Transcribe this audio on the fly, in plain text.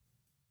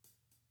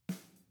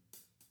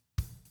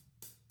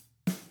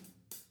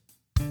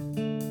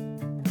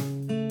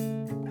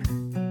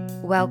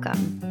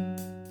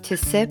Welcome to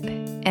Sip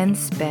and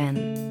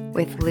Spin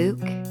with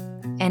Luke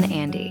and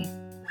Andy.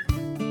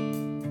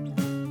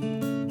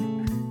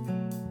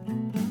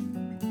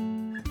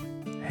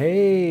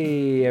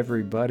 Hey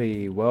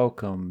everybody,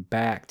 welcome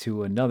back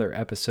to another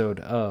episode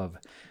of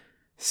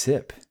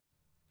Sip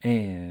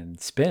and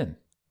Spin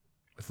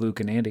with Luke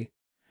and Andy.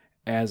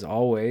 As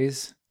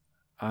always,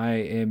 I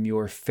am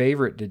your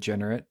favorite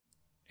degenerate,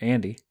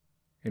 Andy,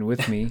 and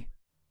with me,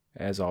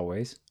 as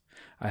always,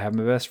 I have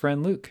my best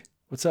friend Luke.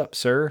 What's up,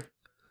 sir?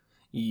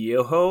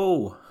 Yo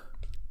ho!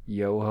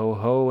 Yo ho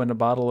ho, and a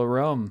bottle of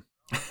rum,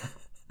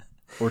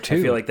 or two.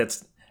 I feel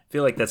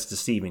like that's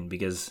deceiving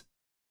because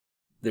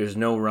there's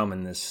no rum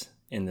in this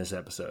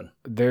episode.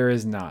 There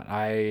is not.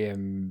 I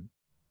am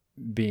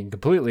being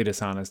completely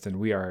dishonest, and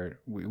we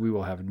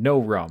will have no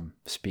rum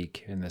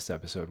speak in this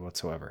episode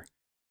whatsoever.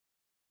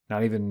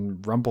 Not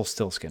even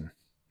Rumpelstiltskin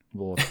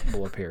will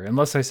appear,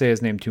 unless I say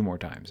his name 2 more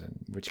times, in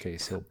which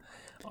case he'll...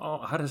 Oh,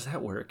 how does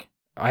that work?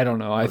 I don't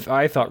know.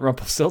 I thought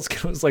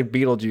Rumpelstiltskin was like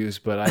Beetlejuice,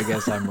 but I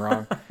guess I'm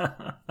wrong.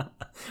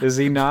 Is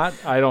he not?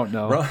 I don't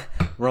know.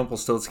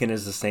 Rumpelstiltskin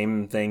is the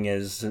same thing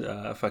as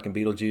fucking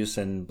Beetlejuice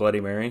and Bloody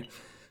Mary.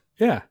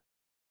 Yeah.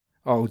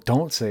 Oh,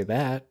 don't say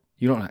that.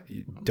 Don't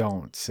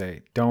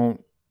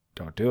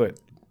do it.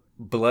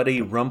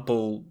 Bloody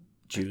Rumple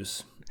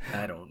Juice.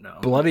 I don't know.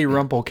 Bloody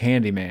Rumple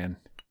Candyman.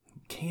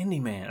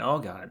 Candyman. Oh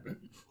God.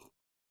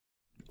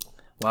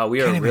 Wow,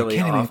 we are really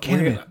off.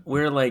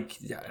 We're like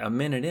a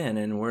minute in,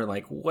 and we're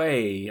like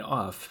way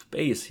off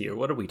base here.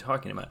 What are we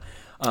talking about?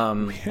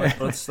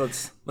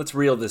 Let's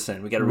reel this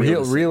in. We got to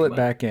reel it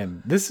back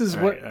in. This is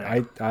what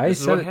I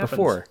said it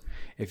before.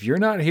 If you're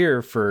not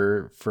here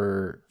for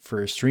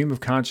a stream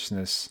of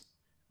consciousness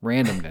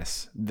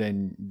randomness,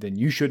 then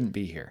you shouldn't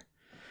be here.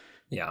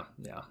 Yeah,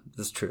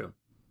 that's true.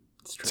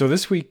 It's true. So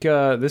this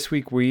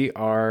week we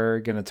are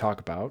going to talk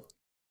about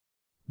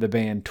the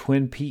band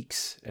Twin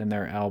Peaks and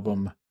their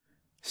album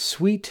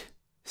Sweet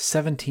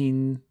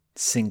 17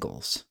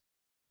 Singles.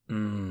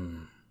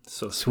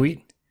 So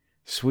sweet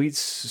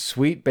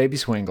baby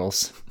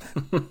swingles.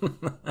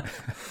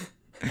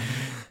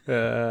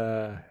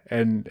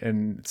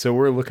 And so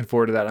we're looking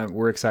forward to that.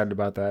 We're excited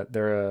about that.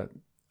 They're a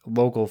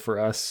local for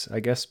us, I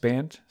guess,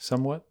 band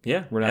somewhat.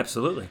 Yeah,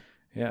 absolutely.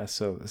 Yeah,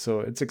 so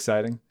it's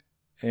exciting.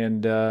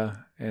 And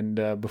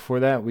before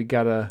that, we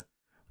got a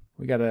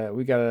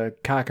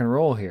cock and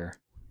roll here.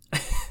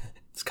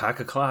 It's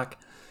cock o'clock.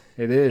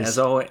 It is. As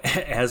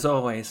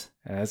always.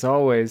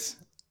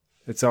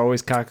 It's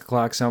always cock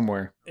o'clock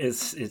somewhere.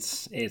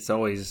 It's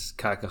always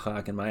cock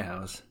o'clock in my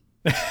house.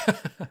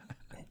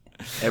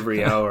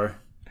 Every hour.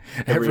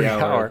 Every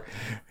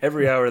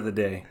hour of the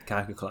day,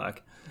 cock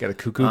o'clock. Got a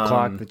cuckoo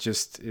clock that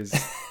just is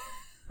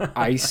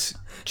ice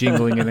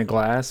jingling in a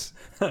glass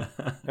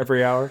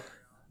every hour.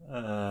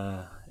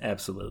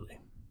 Absolutely.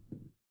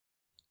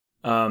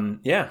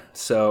 Yeah.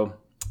 So,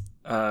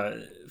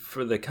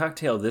 for the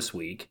cocktail this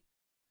week,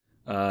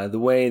 the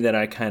way that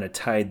I kind of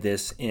tied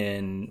this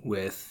in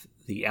with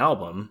the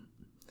album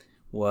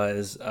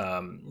was,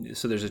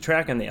 so there's a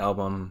track on the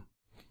album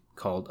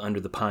called Under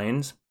the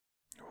Pines.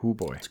 Oh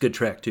boy. It's a good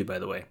track too, by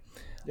the way.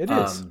 It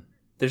is.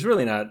 There's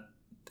really not,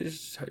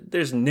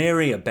 there's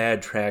nary a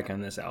bad track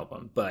on this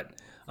album, but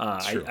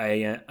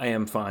I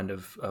am fond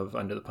of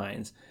Under the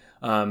Pines.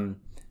 So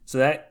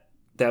that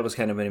was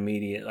kind of an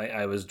immediate,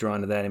 I was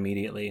drawn to that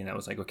immediately, and I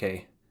was like,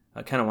 okay,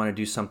 I kind of want to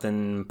do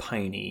something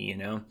piney, you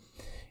know?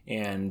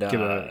 And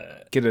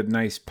get a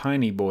nice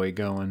piney boy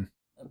going.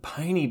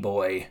 Piney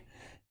boy.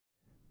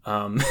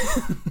 And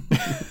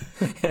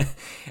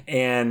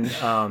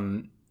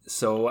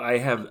so I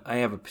have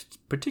a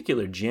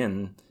particular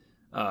gin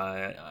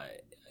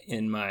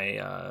in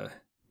my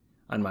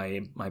on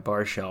my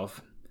bar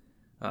shelf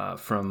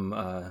from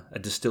a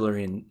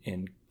distillery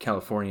in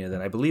California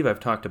that I believe I've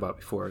talked about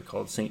before,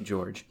 called St.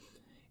 George,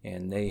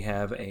 and they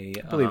have a.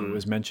 I believe it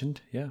was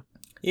mentioned. Yeah.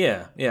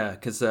 Yeah,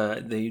 because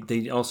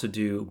they also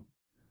do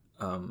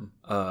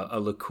a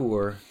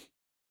liqueur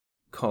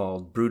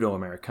called Bruto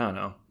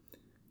Americano,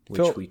 which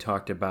Phil, we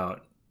talked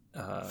about.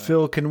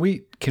 Phil, can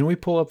we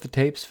pull up the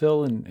tapes,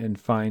 Phil, and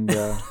find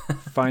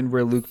find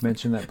where Luke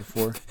mentioned that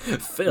before?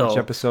 Phil, which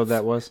episode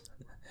that was?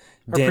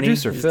 Our Denny,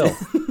 producer, Phil.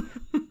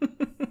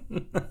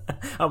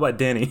 How about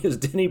Denny? Is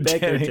Denny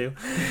back there too?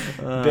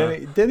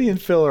 Denny and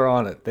Phil are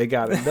on it. They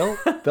got it.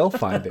 They'll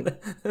find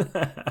it.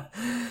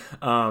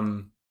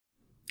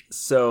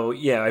 So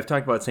yeah, I've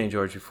talked about St.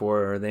 George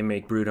before. They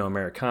make Bruto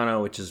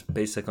Americano, which is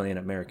basically an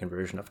American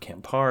version of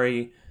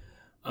Campari.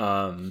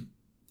 And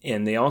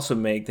they also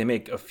make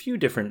a few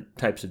different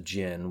types of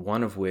gin,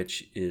 one of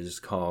which is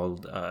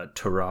called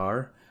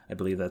Terroir. I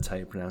believe that's how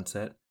you pronounce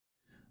that.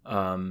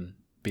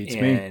 Beats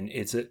me. And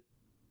it's a...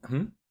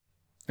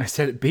 I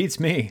said it beats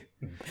me.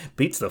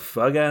 Beats the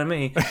fuck out of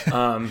me.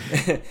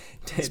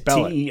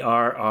 Spell it.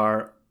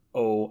 Terroir.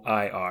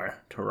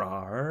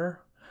 Terroir.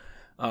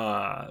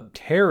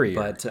 Terrier.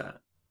 But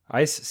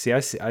I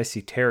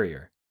see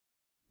terrier.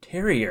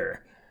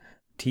 Terrier.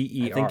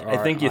 Terroir. I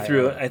think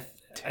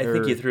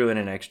you threw in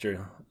an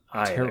extra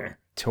I there.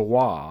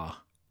 Terroir.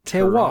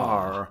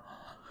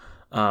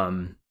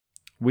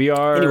 We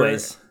are,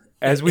 anyways,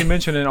 as we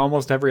mentioned in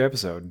almost every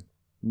episode,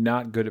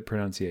 not good at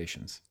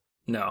pronunciations.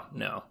 No.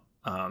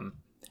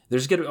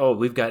 There's good. Oh,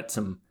 we've got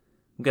some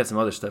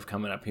other stuff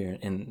coming up here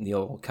in the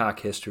old cock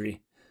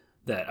history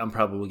that I'm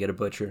probably gonna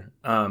butcher.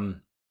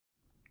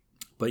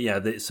 But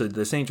yeah, so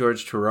the St.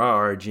 George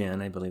Terroir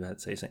gin, I believe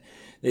I'd say,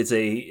 it's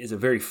a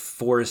very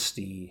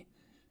foresty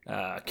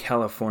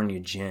California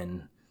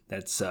gin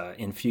that's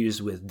infused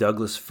with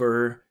Douglas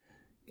fir,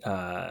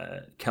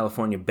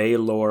 California bay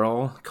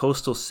laurel,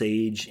 coastal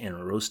sage,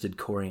 and roasted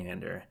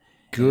coriander.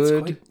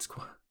 Good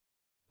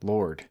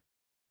Lord.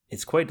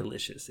 It's quite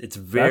delicious. It's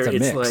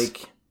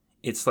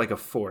like a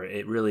forest.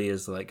 It really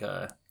is like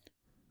a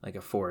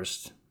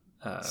forest.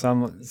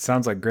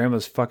 Sounds like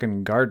Grandma's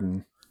fucking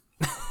garden.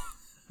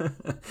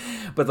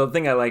 But the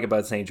thing I like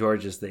about St.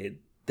 George is they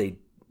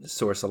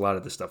source a lot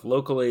of the stuff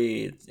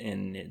locally,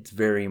 and it's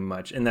very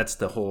much, and that's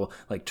the whole,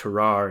 like,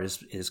 terroir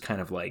is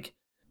kind of like,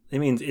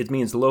 it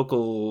means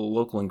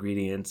local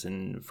ingredients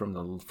and from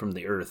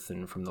the earth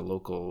and from the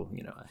local,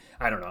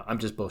 I don't know. I'm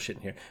just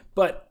bullshitting here,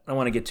 but I don't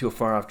want to get too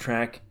far off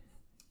track.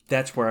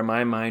 That's where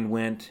my mind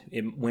went.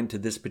 It went to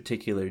this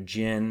particular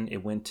gin.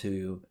 It went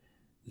to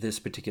this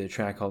particular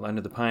track called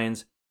Under the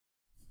Pines.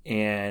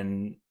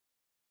 And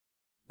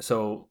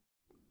so,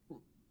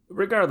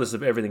 regardless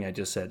of everything I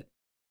just said,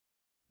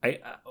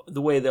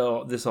 the way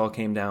this all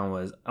came down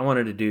was I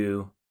wanted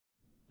to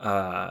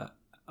talk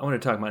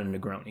about a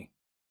Negroni.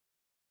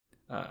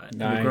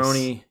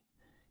 Nice.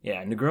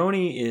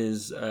 Negroni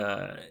is,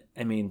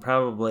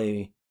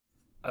 probably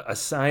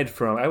aside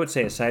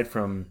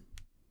from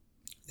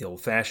the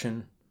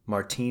old-fashioned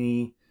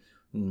martini,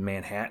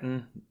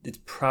 Manhattan, it's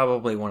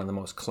probably one of the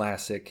most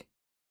classic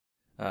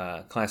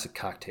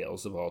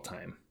cocktails of all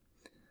time.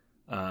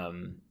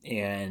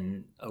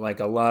 And like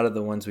a lot of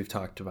the ones we've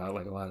talked about,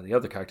 like a lot of the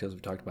other cocktails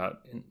we've talked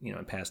about in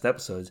past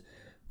episodes,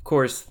 of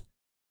course,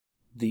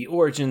 the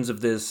origins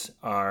of this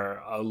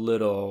are a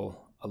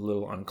little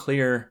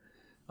unclear.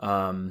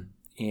 And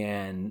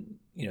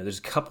there's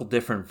a couple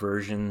different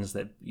versions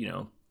that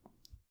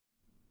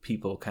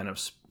people kind of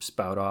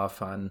spout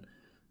off on.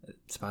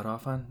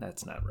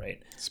 That's not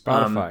right.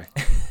 Spotify.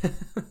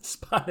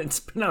 It's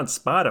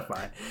pronounced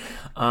Spotify.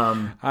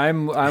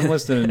 I'm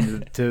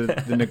listening to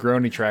the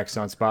Negroni tracks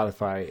on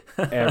Spotify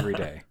every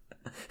day.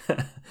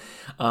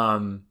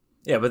 But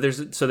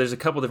there's a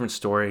couple different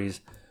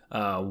stories.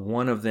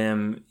 One of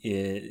them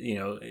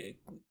is,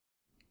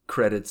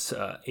 credits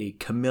a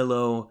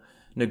Camillo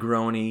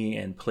Negroni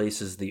and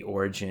places the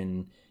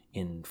origin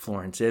in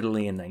Florence,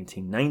 Italy in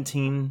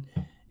 1919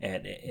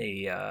 at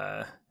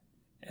a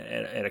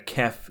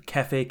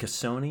Cafe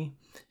Cassoni.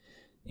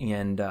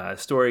 And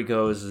story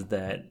goes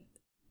that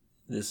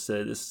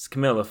this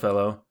Camillo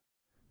fellow,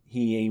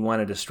 he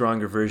wanted a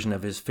stronger version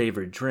of his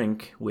favorite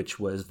drink, which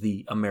was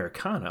the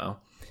Americano.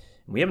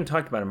 And we haven't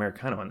talked about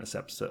Americano on this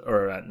episode,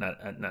 or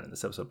not in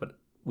this episode, but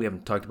we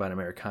haven't talked about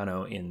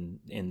Americano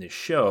in this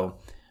show.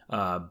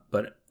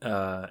 But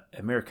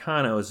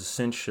Americano is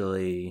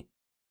essentially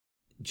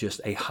just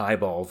a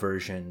highball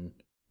version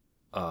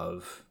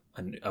of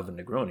a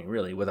Negroni,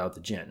 really, without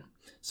the gin.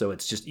 So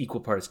it's just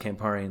equal parts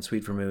Campari and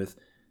sweet vermouth,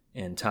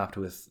 and topped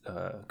with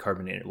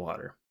carbonated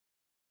water.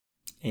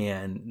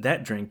 And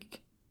that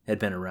drink had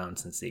been around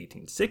since the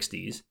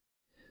 1860s.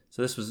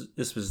 So this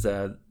was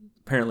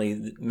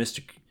apparently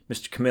Mr.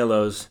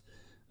 Camillo's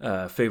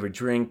favorite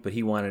drink, but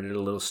he wanted it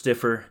a little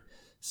stiffer.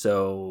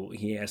 So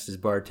he asked his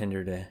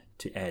bartender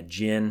to add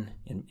gin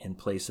in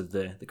place of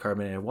the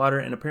carbonated water,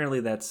 and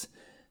apparently that's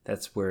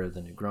where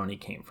the Negroni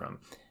came from,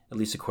 at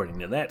least according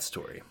to that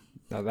story.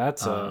 Now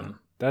that's an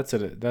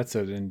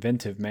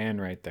inventive man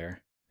right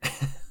there.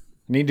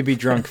 Need to be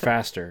drunk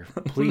faster.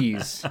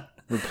 Please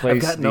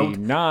replace the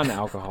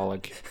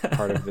non-alcoholic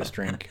part of this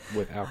drink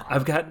with alcohol.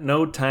 I've got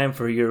no time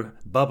for your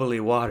bubbly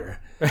water.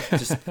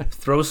 Just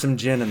throw some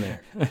gin in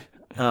there.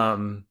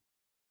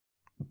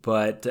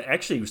 But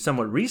actually,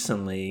 somewhat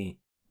recently,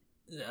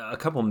 a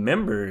couple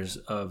members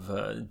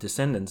of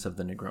descendants of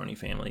the Negroni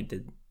family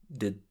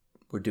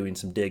were doing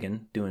some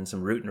digging, doing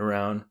some rooting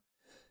around,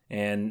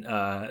 and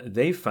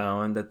they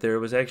found that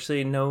there was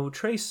actually no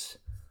trace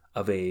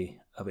of a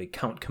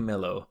Count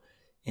Camillo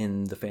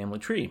in the family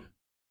tree.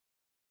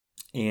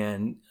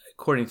 And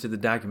according to the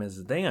documents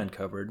that they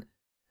uncovered,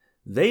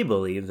 they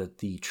believe that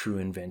the true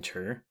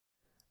inventor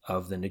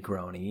of the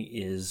Negroni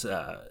is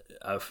a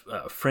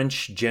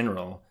French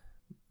general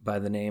by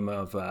the name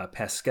of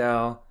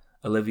Pascal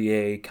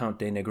Olivier Count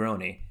de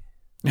Negroni.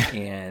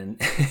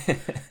 And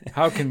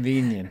how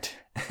convenient.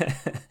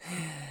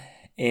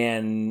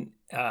 And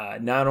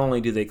not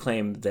only do they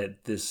claim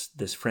that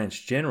this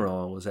French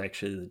general was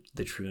actually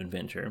the true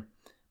inventor,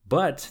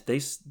 but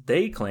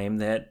they claim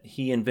that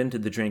he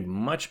invented the drink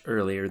much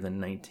earlier than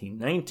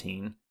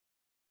 1919.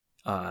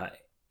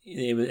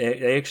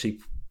 They actually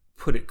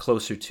put it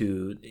closer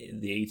to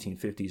the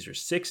 1850s or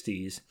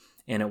 60s,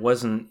 and it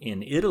wasn't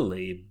in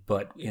Italy,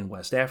 but in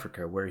West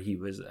Africa, where he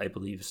was, I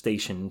believe,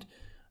 stationed,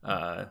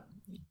 with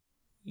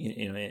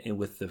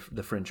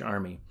the French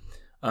army.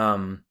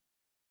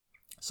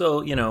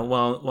 So,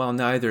 while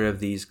neither of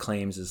these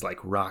claims is like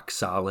rock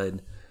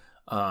solid,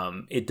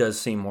 it does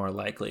seem more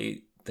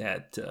likely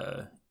that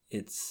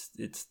it's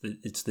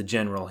the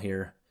general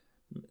here,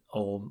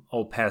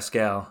 old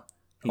Pascal.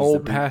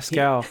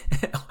 Pascal.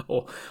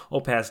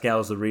 Old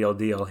Pascal's the real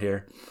deal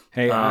here.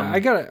 Hey, I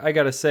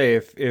gotta say,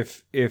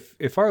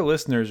 if our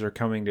listeners are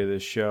coming to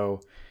this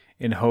show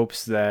in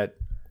hopes that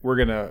we're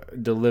gonna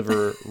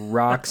deliver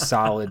rock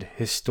solid,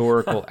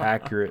 historical,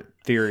 accurate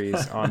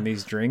theories on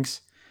these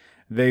drinks,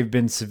 they've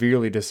been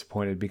severely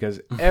disappointed,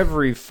 because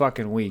every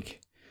fucking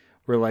week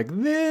we're like,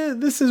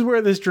 this is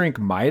where this drink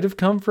might have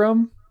come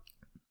from,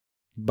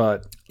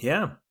 but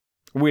yeah,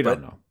 we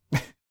don't know.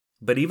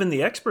 But even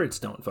the experts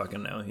don't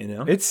fucking know,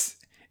 It's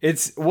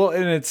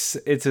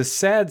a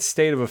sad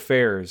state of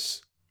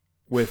affairs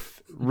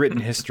with written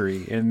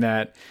history, in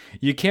that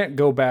you can't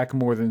go back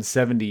more than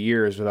 70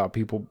 years without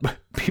people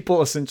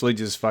essentially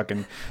just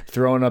fucking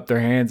throwing up their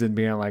hands and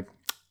being like,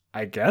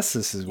 I guess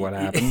this is what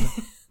happened.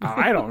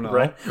 I don't know.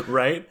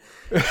 Right.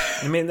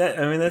 I mean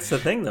that's the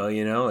thing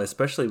though,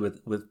 especially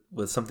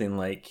with something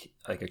like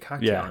a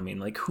cocktail. Yeah. I mean,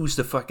 like, who's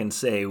to fucking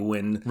say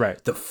when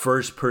Right. the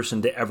first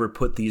person to ever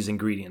put these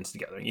ingredients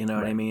together? You know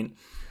what I mean?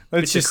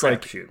 It's just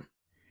like shoot.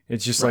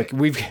 It's just like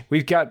we've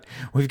got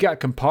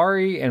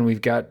Campari and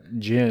we've got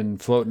gin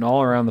floating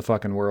all around the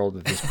fucking world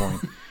at this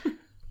point.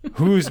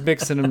 Who's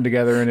mixing them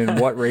together and in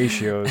what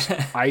ratios?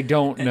 I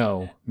don't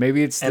know.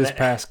 Maybe it's this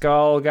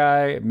Pascal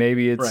guy.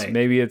 Maybe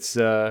it's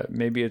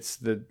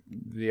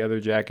the other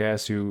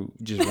jackass who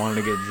just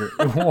wanted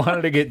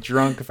to get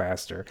drunk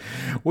faster.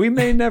 We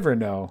may never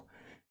know.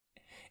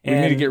 We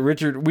need to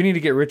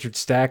get Richard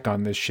Stack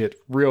on this shit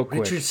real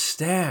quick. Richard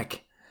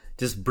Stack.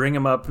 Just bring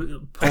him up,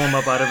 pull him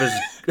up out of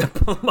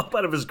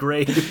his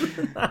grave.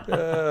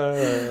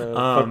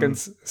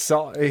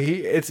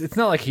 It's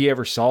not like he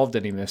ever solved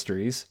any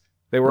mysteries.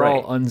 They were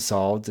all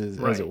unsolved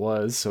as it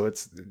was, so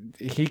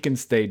he can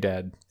stay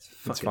dead.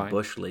 It's fine.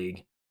 Bush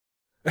League.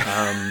 But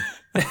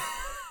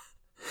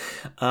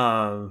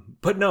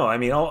no, I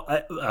mean,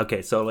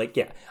 okay. So like,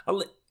 yeah.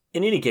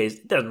 In any case,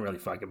 it doesn't really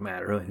fucking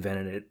matter who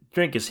invented it.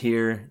 Drink is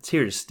here. It's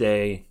here to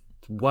stay.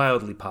 It's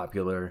wildly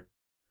popular.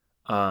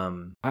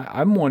 I'm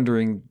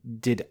wondering,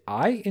 did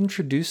I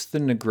introduce the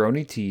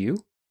Negroni to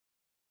you?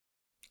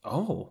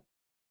 Oh,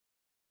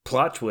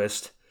 plot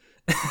twist.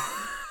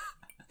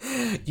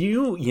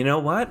 You know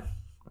what?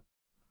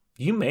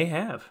 You may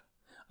have.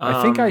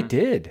 I think I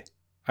did.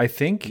 I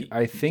think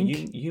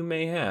you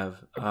may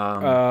have.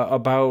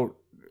 About,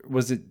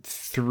 was it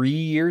 3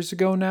 years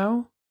ago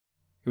now?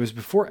 It was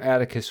before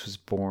Atticus was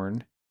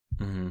born.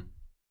 Mm-hmm.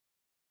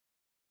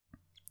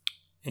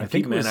 I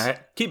think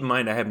keep in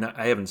mind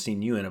I haven't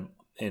seen you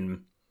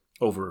in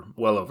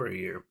well over a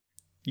year.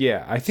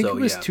 Yeah, I think it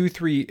was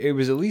 2-3. It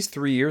was at least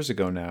 3 years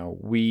ago now.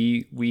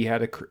 We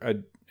had a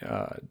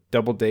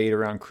double date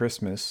around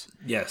Christmas.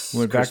 Yes,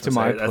 went back to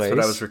my place. That's what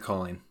I was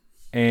recalling.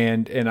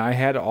 And I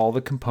had all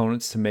the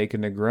components to make a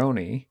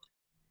Negroni,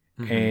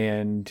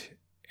 and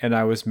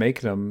I was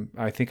making them.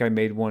 I think I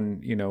made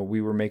one. We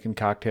were making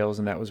cocktails,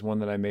 and that was one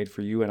that I made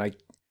for you. And I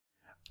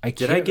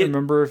can't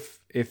remember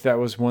if that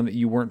was one that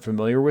you weren't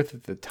familiar with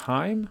at the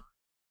time.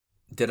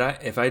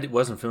 If I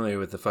wasn't familiar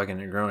with the fucking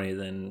Negroni,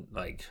 then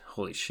like,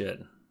 holy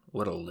shit,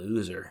 what a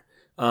loser.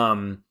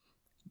 Was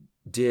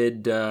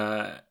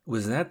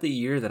that the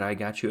year that I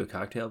got you a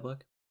cocktail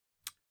book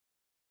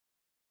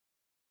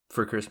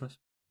for Christmas?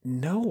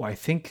 No, I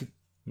think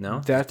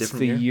that's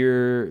the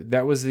year.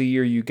 That was the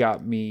year you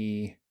got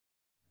me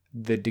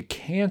the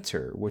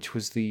decanter, which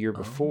was the year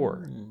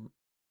before.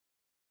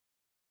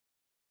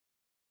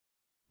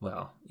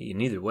 Well,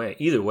 either way,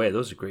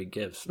 those are great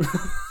gifts.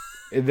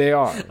 They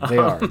are.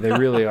 They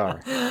really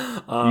are.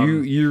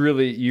 You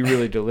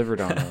really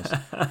delivered on those.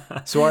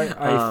 So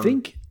I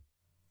think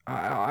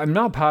I'm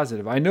not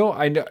positive. I know.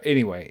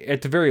 Anyway,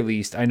 at the very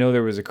least, I know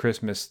there was a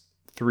Christmas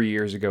 3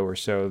 years ago or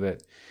so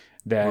that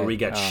where we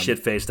got shit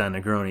faced on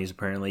Negronis.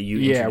 Apparently,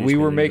 I was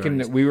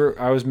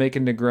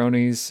making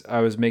Negronis.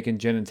 I was making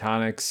gin and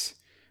tonics.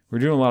 We're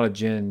doing a lot of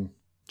gin,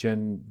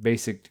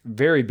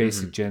 very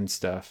basic gin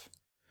stuff.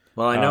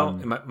 Well, I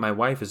know my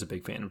wife is a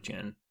big fan of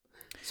gin,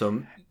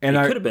 so and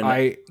it could have been.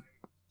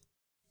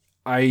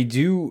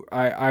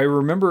 I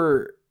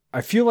remember.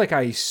 I feel like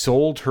I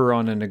sold her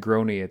on a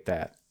Negroni at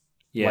that.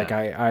 Yeah.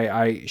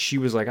 Like she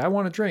was like, I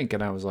want a drink,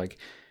 and I was like,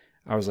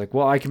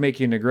 well, I can make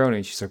you a Negroni.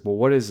 And she's like, well,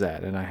 what is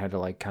that? And I had to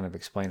like kind of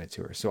explain it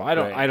to her. So I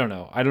don't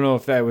know. I don't know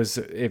if that was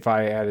if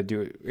I had to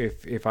do it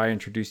if I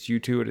introduced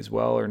you to it as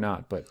well or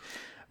not. But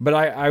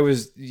I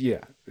was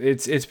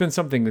It's been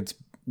something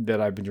that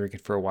I've been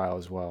drinking for a while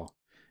as well.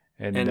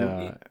 And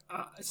I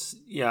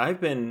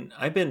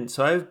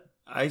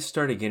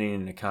started getting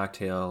into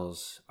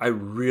cocktails. I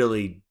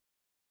really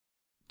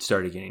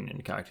started getting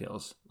into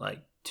cocktails like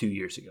 2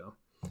 years ago.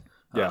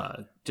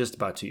 Just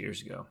about 2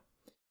 years ago.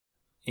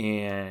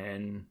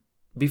 And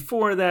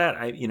before that,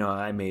 I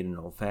made an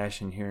old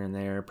fashioned here and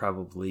there.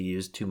 Probably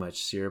used too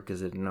much syrup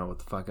because I didn't know what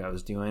the fuck I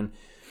was doing.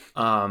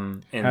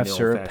 And half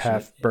syrup,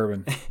 half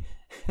bourbon.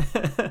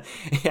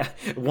 Yeah,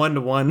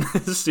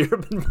 1-to-1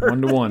 syrup and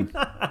bourbon.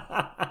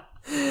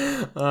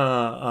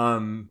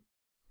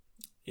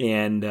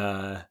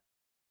 1-to-1.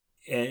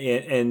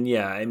 And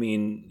yeah, I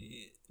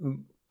mean,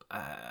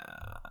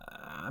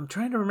 I'm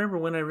trying to remember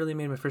when I really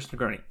made my first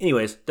Negroni.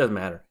 Anyways, doesn't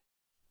matter.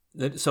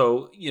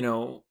 So,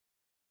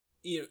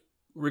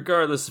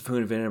 regardless of who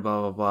invented it,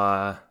 blah, blah,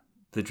 blah,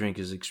 the drink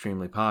is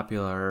extremely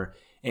popular.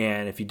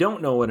 And if you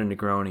don't know what a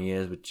Negroni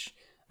is, which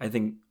I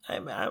think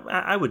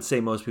I would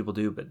say most people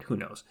do, but who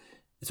knows?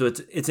 So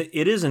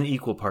it is an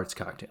equal parts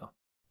cocktail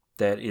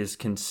that is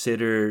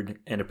considered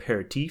an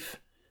aperitif.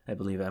 I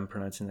believe I'm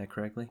pronouncing that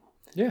correctly.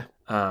 Yeah.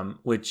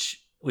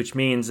 Which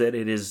means that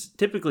it is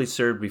typically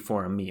served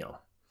before a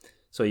meal.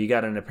 So you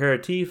got an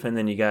aperitif and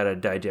then you got a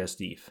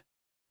digestif.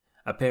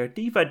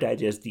 Aperitif or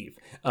digestif?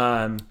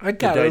 I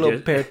got a little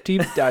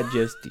aperitif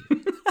digestif.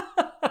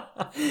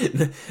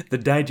 The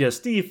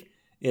digestif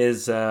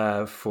is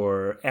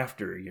for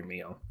after your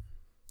meal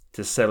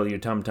to settle your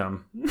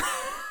tum-tum.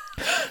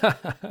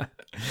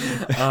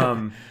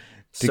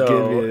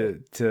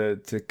 To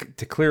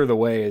clear the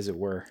way, as it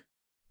were.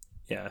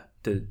 Yeah,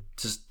 to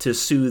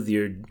soothe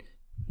your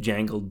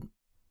jangled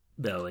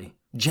belly.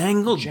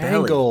 Jangled.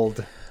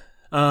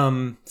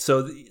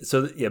 So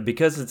yeah,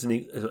 because it's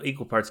an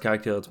equal parts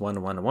cocktail, it's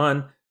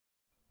 1-to-1-to-1.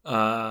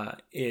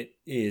 It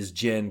is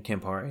gin,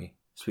 Campari,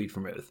 sweet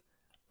vermouth.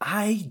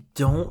 I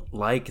don't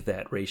like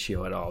that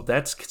ratio at all.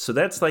 That's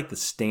like the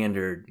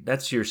standard.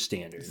 That's your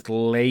standard. It's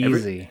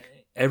lazy.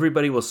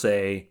 Everybody will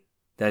say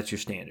that's your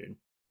standard.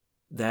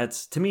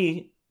 That's, to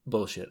me,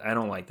 bullshit. I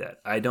don't like that.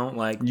 I don't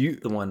like the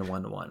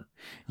 1-to-1-to-1.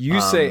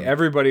 You say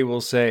everybody will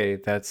say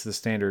that's the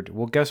standard.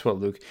 Well, guess what,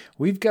 Luke?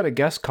 We've got a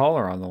guest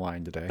caller on the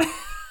line today.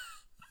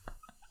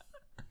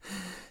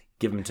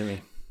 Give him to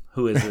me.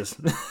 Who is this?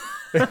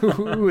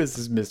 Who is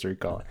this mystery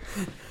caller?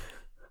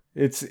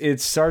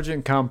 It's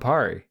Sergeant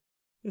Campari.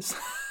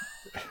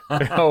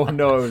 Oh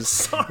no, it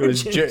was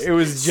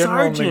General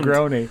Sergeant.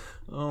 Negroni.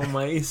 Oh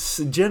my,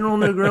 General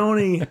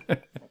Negroni.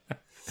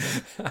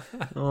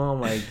 Oh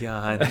my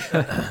God.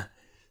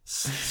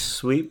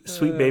 Sweet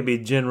baby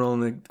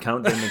General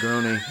Count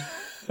Negroni.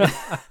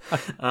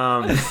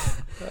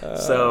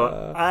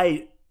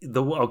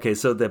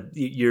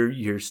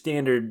 Your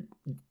standard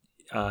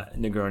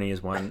Negroni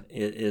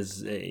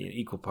is a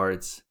equal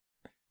parts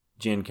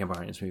gin,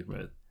 Campari, and sweet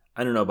vermouth.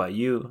 I don't know about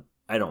you.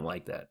 I don't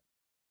like that.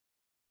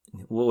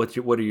 What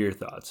are your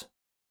thoughts?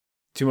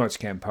 Too much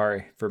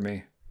Campari for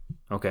me.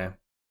 Okay.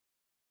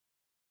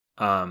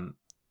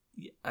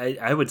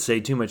 I would say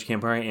too much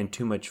Campari and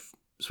too much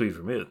sweet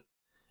vermouth.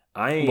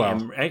 I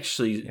am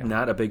actually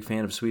not a big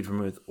fan of sweet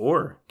vermouth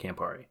or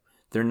Campari.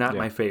 They're not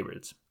my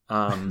favorites.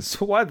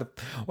 So why the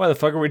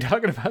fuck are we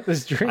talking about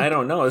this drink? I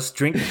don't know. This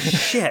drink is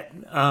shit.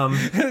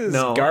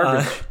 No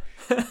garbage.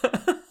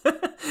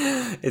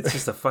 It's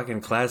just a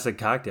fucking classic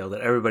cocktail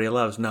that everybody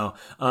loves. No.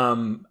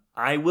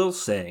 I will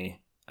say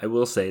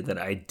that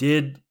I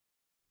did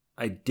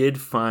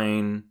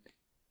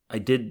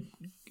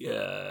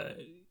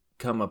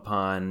come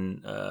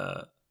upon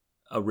a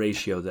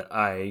ratio that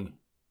I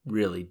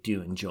really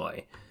do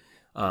enjoy,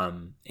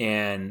 and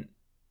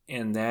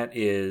that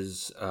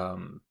is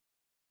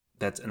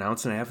that's 1.5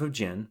 ounces of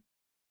gin,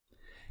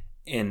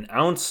 an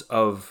ounce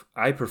of,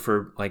 I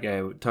prefer, like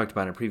I talked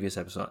about in a previous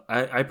episode,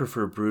 I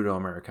prefer Brutto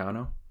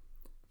Americano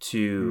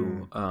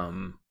to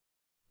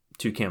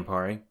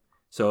Campari.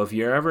 So if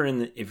you're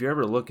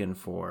ever looking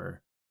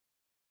for,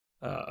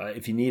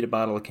 if you need a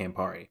bottle of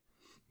Campari,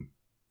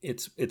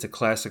 it's a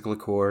classic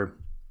liqueur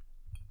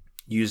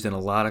used in a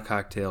lot of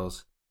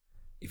cocktails.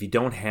 If you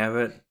don't have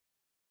it,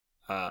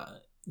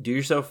 do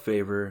yourself a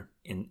favor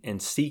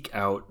and seek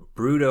out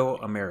Brutto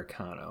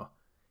Americano.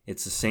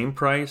 It's the same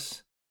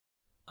price.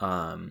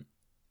 For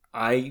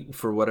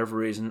whatever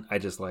reason, I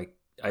just like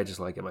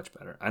it much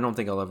better. I don't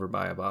think I'll ever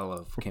buy a bottle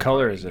of Campari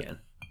color is again.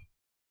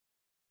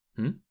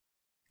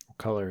 What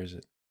color is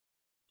it?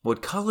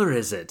 What color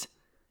is it?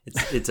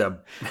 It's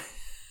a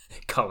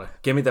color.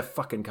 Give me the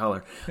fucking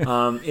color.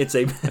 It's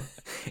a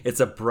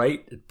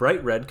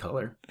bright red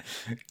color.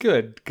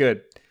 Good. Yeah,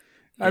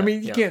 I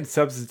mean, you can't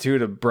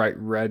substitute a bright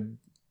red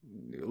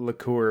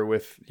liqueur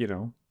with,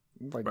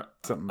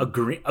 something. A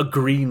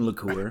green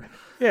liqueur.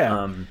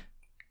 Yeah.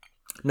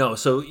 No,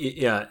 so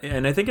yeah,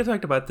 and I think I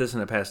talked about this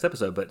in a past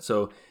episode, but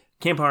so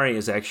Campari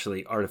is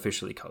actually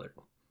artificially colored.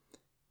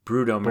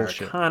 Brutto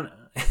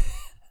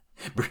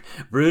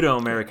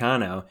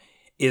Americano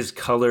is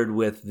colored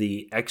with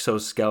the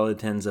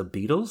exoskeletons of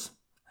beetles.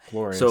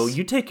 Glorious. So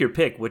you take your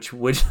pick, which you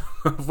prefer.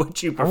 I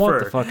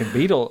want the fucking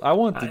beetle. I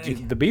want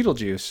the beetle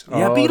juice.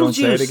 Yeah, Don't Beetlejuice.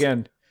 say it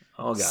again.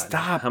 Oh God!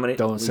 Stop!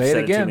 Don't say it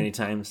again. Too many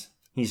times.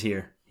 He's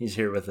here. He's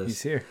here with us.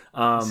 He's here.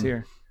 He's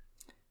here.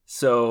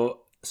 So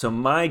if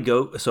I'm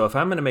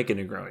going to make a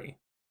Negroni,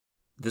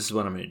 this is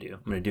what I'm going to do.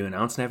 I'm going to do 1.5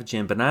 ounces of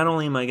gin, but not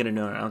only am I going to do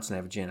 1.5 ounces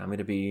of gin, I'm going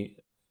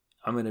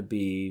to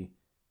be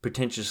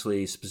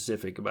pretentiously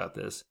specific about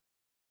this,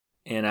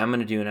 and I'm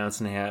going to do 1.5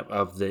 ounces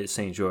of the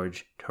St.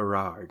 George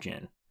Terroir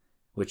gin,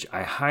 which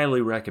I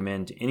highly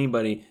recommend to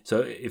anybody.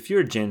 So if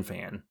you're a gin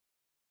fan,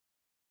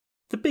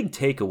 the big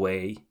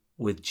takeaway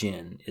with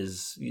gin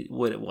is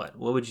what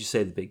would you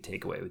say the big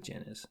takeaway with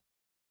gin is?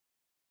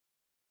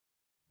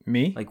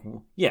 Me? Like,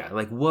 yeah,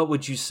 like what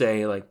would you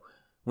say, like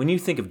when you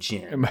think of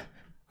gin?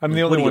 I'm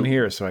the only one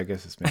here, so I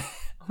guess it's me.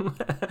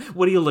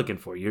 What are you looking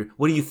for?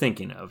 What are you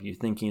thinking of? You're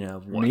thinking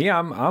of what? Me,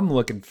 I'm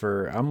looking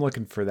for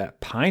that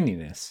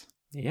pininess.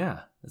 Yeah,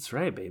 that's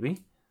right,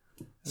 baby.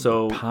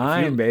 So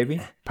pine,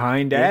 baby,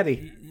 pine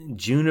daddy,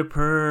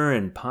 juniper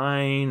and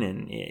pine,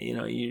 and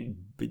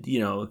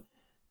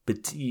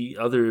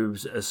other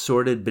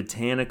assorted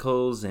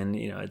botanicals, and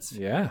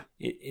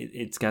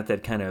it's got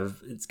that kind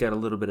of, it's got a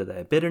little bit of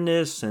that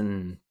bitterness,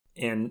 and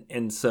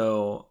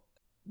so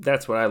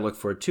that's what I look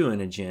for too in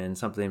a gin,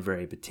 something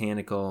very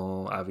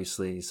botanical,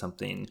 obviously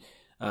something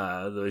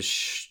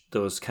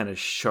those kind of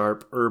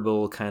sharp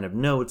herbal kind of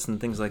notes and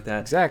things like that.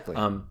 Exactly.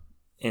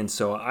 And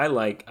so I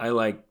like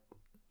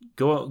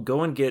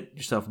go and get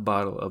yourself a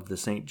bottle of the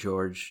St.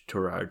 George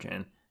Terroir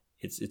gin.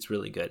 It's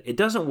really good. It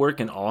doesn't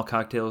work in all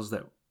cocktails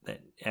that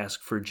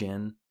ask for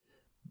gin,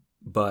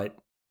 but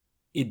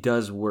it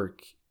does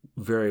work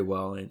very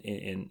well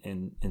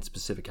in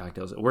specific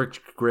cocktails. It works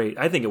great.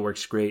 I think it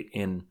works great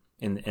in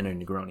a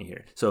Negroni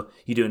here. So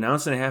you do 1.5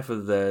 ounces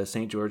of the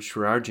St. George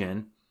Terroir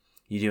gin.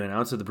 You do 1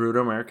 ounce of the Brut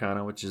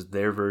Americano, which is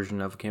their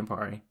version of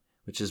Campari,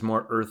 which is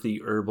more earthy,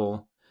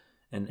 herbal,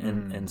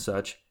 and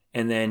such.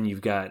 And then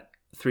you've got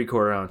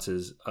 3/4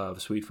 ounces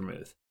of sweet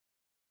vermouth.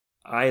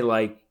 I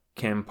like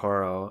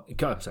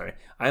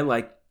I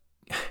like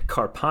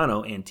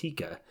Carpano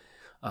Antica.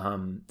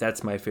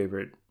 That's my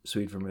favorite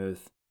sweet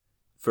vermouth.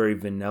 Very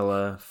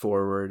vanilla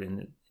forward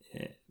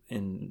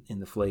in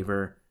the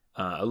flavor.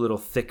 A little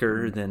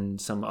thicker than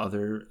some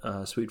other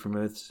sweet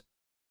vermouths.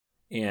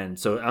 And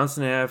so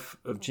 1.5 ounces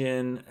of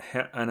gin,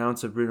 1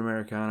 ounce of Brut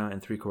Americano,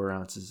 and 3/4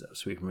 ounces of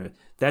sweet vermouth.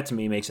 That to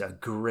me makes a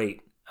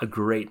great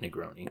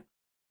Negroni.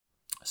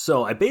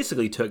 So I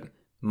basically took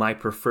my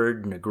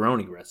preferred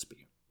Negroni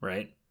recipe,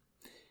 right?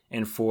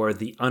 And for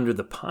the Under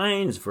the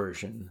Pines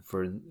version,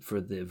 for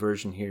the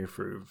version here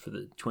for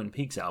the Twin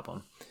Peaks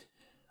album,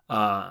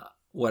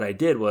 what I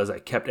did was I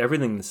kept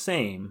everything the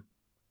same.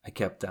 I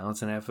kept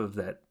 1.5 ounces of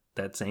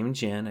that same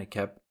gin. I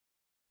kept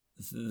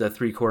the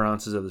 3/4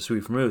 ounces of the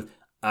sweet vermouth.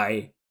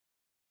 I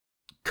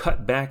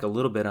cut back a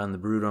little bit on the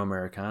Brut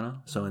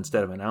Americano. So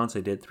instead of 1 ounce,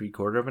 I did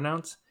 3/4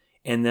 ounce.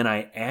 And then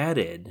I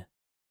added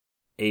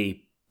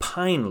a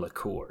pine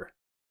liqueur.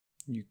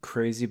 You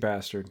crazy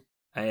bastard.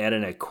 I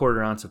added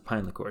 1/4 ounce of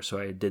pine liqueur. So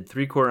I did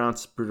 3/4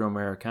 ounce Brut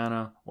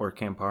Americano or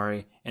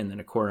Campari, and then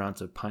 1/4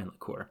 ounce of pine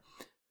liqueur.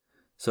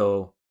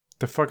 So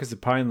the fuck is a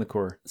pine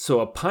liqueur?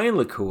 So a pine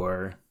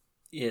liqueur,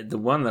 the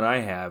one that I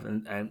have,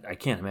 and I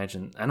can't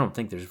imagine, I don't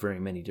think there's very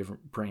many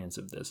different brands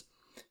of this.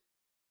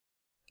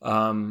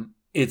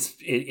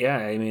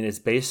 It's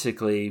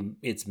basically,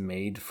 it's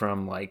made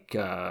from like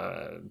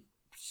pine,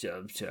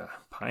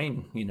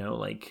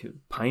 like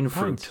pine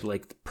fruit,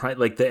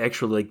 like the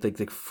actual like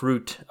the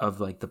fruit of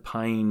like the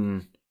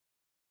pine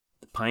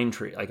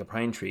tree, like a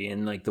pine tree,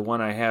 and like the one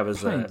I have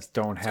is Pines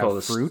don't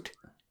have fruit.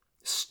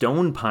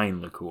 Stone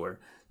pine liqueur.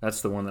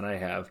 That's the one that I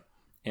have,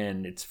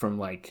 and it's from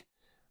like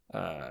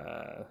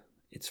the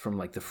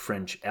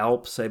French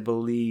Alps, I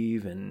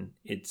believe, and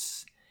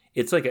it's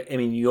like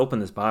you open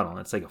this bottle and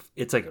it's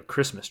like a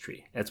Christmas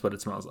tree. That's what it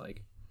smells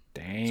like.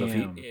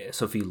 Damn.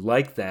 So if you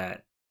like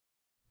that,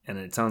 and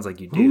it sounds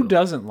like you do. Who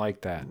doesn't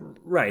like that?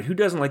 Right. Who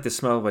doesn't like the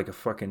smell of like a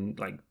fucking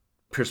like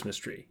Christmas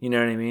tree? You know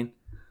what I mean?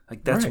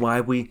 Like that's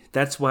right.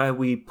 why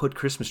we put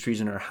Christmas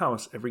trees in our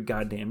house every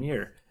goddamn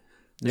year.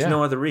 There's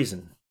no other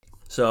reason.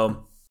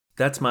 So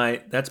that's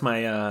my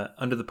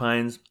Under the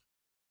Pines.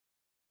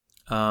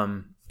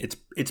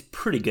 It's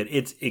pretty good.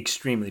 It's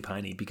extremely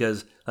piney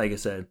because, like I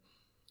said,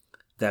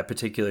 that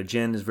particular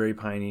gin is very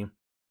piney.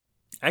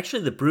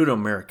 Actually, the Brut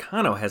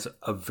Americano has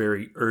a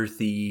very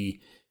earthy.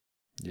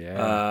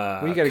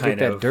 Yeah. Well, you got to get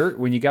that dirt.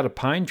 When you got a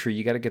pine tree,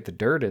 you got to get the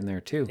dirt in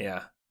there too.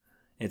 Yeah.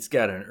 It's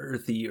got an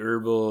earthy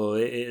herbal.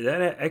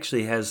 That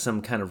actually has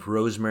some kind of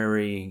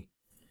rosemary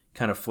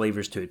kind of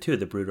flavors to it too,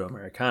 the Brut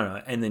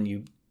Americano. And then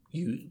you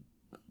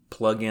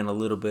plug in a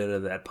little bit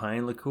of that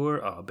pine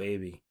liqueur. Oh,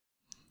 baby.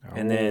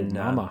 And then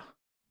mama.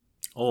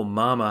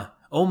 Mama.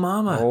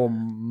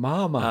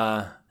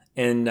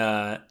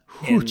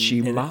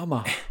 Hoochie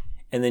mama.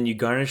 And then you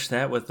garnish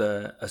that with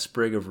a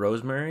sprig of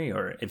rosemary,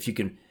 or if you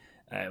can.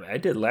 I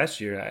did last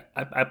year.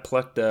 I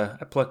plucked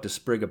a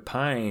sprig of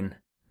pine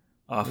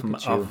off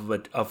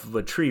of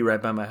a tree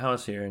right by my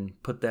house here and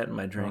put that in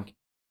my drink.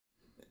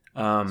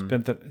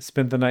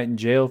 Spent the night in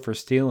jail for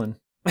stealing.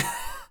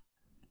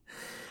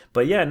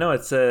 But yeah, no,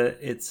 that's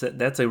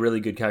a really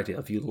good cocktail.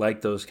 If you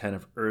like those kind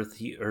of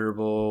earthy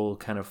herbal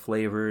kind of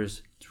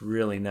flavors, it's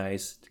really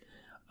nice.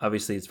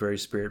 Obviously, it's very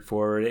spirit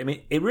forward. I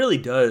mean, it really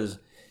does.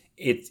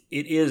 It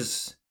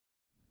is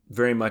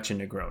very much a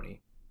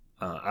Negroni,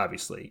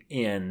 obviously,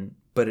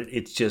 but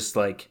it's just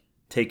like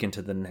taken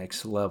to the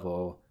next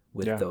level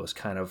with those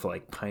kind of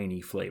like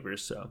piney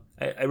flavors. So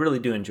I really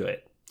do enjoy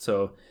it.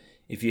 So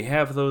if you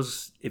have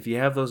those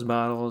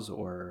bottles,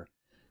 or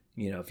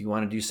if you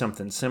want to do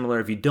something similar,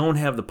 if you don't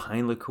have the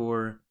pine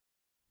liqueur,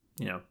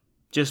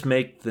 just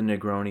make the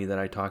Negroni that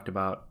I talked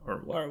about,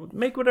 or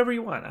make whatever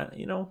you want.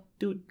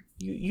 Do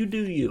you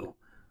do you.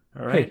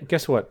 All right. Hey,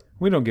 guess what?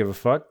 We don't give a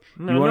fuck.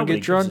 No, you want to nobody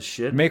get drunk? gives a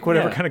shit. Make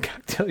whatever Yeah. kind of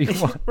cocktail you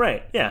want.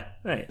 Right. Yeah.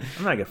 Right.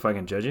 I'm not gonna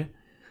fucking judge you.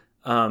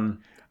 I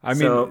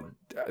mean,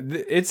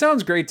 it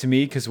sounds great to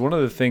me because one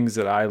of the things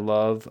that I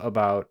love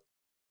about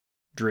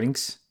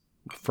drinks,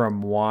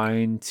 from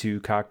wine to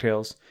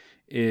cocktails,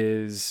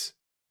 is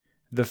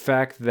the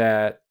fact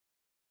that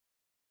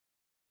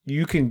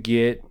you can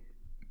get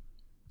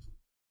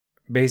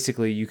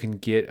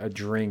a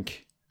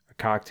drink, a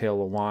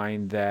cocktail, a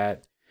wine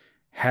that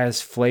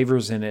has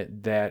flavors in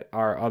it that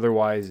are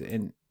otherwise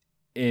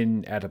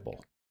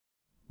inedible.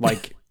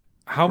 Like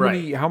how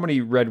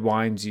many red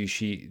wines do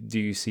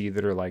you see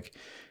that are like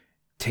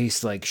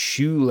taste like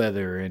shoe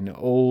leather and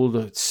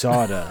old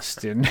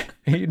sawdust, and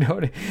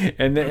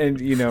and then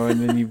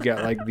you've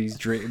got like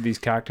these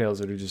cocktails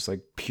that are just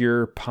like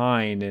pure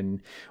pine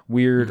and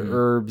weird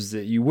herbs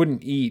that you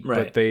wouldn't eat,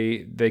 but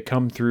they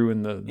come through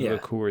in the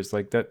liqueurs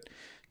like that.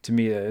 To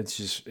me, it's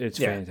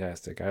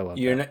fantastic. I love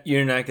that.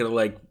 You're not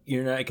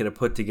gonna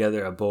put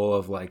together a bowl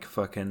of like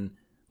fucking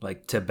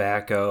like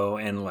tobacco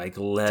and like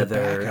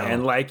leather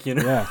and like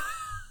Yeah,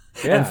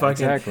 and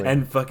fucking exactly.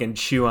 and fucking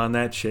chew on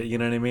that shit. You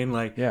know what I mean?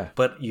 Like, yeah.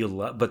 But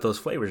those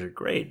flavors are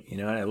great.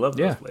 And I love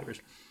those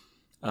flavors.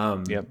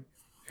 Yep.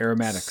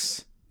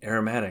 Aromatics.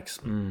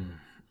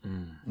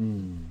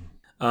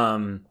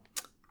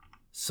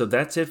 So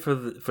that's it for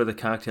the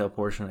cocktail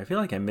portion. I feel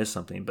like I missed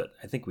something, but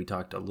I think we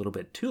talked a little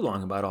bit too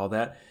long about all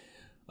that.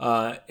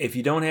 If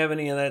you don't have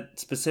any of that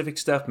specific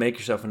stuff, make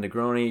yourself a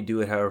Negroni.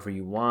 Do it however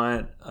you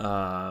want.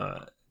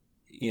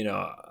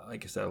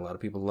 Like I said, a lot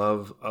of people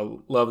love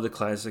the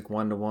classic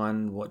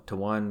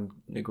 1-to-1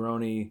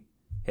 Negroni.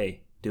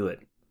 Hey, do it.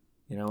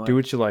 You know what? Do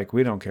what you like.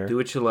 We don't care. Do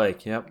what you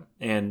like. Yep.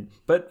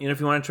 But if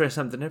you want to try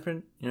something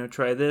different,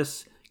 try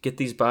this. Get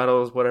these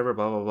bottles, whatever.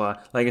 Blah blah blah.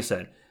 Like I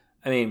said,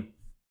 I mean,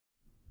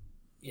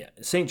 yeah,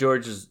 St.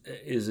 George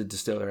is a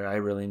distiller I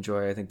really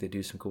enjoy. I think they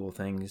do some cool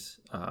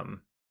things. And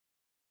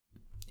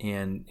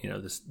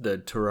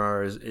the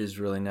Terroir is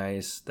really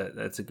nice.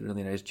 That's a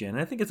really nice gin.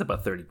 I think it's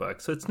about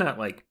 $30, so it's not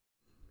like,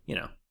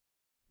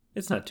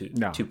 it's not too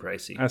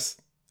pricey.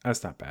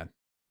 That's not bad.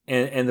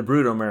 And the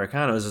Brut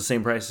Americano is the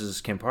same price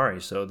as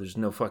Campari, so there's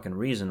no fucking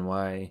reason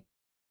why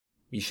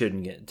you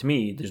shouldn't get. To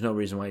me, there's no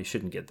reason why you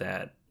shouldn't get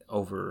that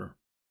over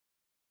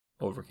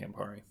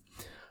Campari.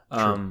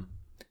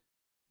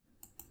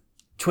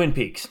 Twin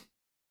Peaks.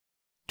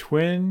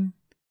 Twin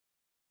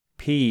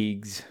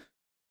Peaks.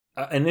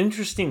 An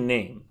interesting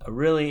name. A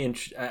really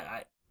interesting.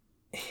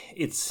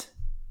 It's.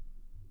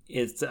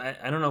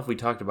 I don't know if we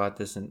talked about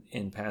this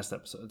in past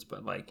episodes,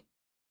 but like,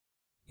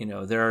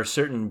 there are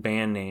certain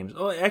band names.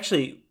 Oh,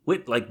 actually,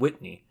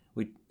 Whitney.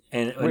 We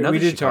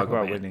did talk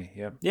about band. Whitney.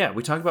 Yep. Yeah,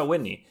 we talked about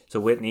Whitney. So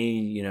Whitney,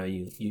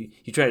 you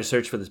try to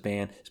search for this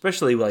band,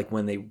 especially like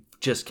when they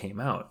just came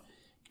out.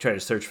 You try to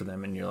search for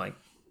them, and you're like,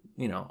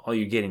 all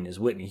you're getting is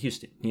Whitney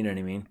Houston. You know what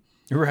I mean?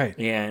 Right.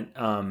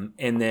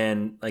 And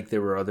then like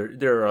there are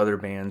other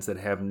bands that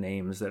have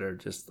names that are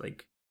just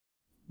like,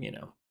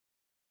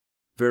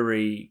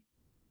 very,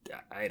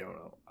 I don't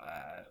know.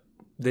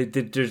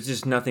 There's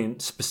just nothing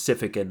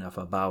specific enough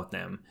about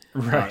them,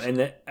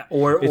 right?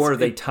 Or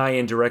they tie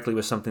in directly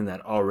with something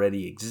that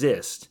already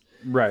exists,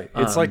 right?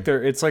 It's like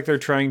they're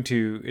trying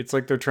to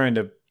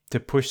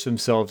push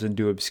themselves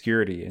into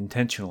obscurity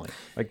intentionally,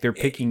 like they're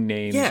picking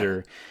names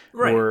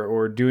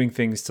or doing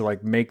things to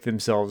like make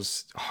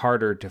themselves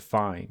harder to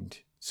find,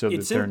 so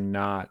that they're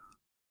not,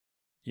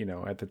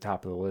 at the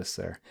top of the list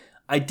there.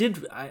 I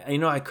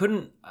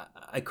couldn't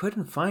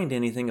find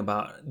anything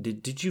about.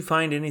 Did you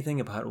find anything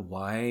about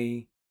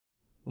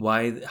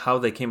how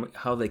they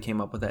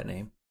came up with that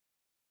name?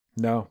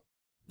 No,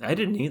 I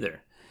didn't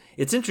either.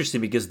 It's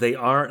interesting because they're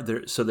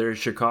a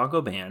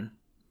Chicago band,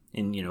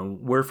 and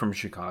we're from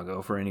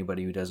Chicago. For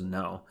anybody who doesn't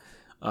know,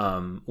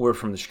 we're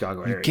from the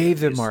Chicago area. You gave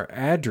them our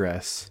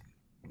address.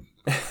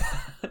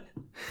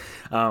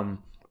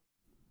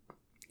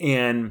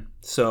 And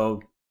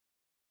so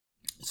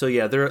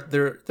yeah,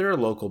 they're a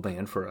local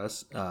band for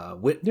us.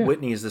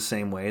 Whitney is the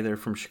same way. They're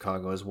from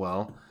Chicago as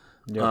well.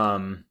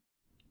 Yeah.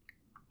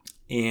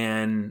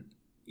 And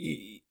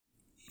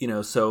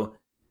so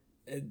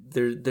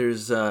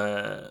there's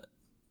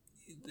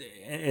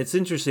it's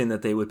interesting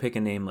that they would pick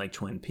a name like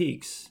Twin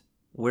Peaks.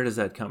 Where does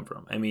that come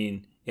from? I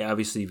mean, yeah,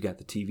 obviously you've got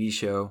the TV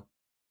show,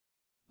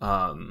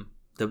 the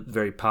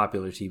very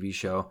popular TV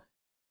show.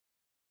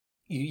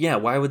 Yeah,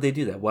 why would they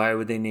do that? Why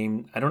would they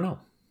name? I don't know.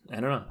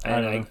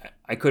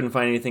 I couldn't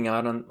find anything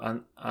out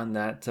on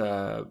that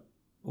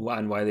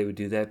on why they would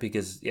do that,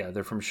 because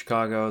they're from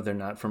Chicago. They're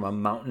not from a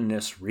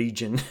mountainous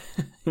region,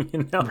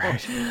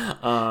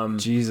 Right.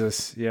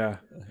 Jesus, yeah.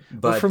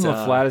 But we're from the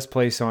flattest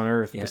place on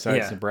earth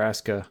besides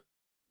Nebraska.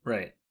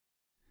 Right.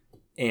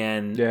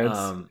 And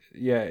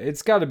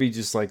it's got to be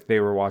just like they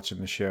were watching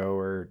the show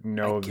or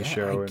of the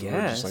show, and we're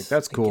just like,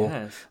 that's cool.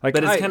 Like,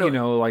 but it's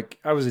like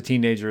I was a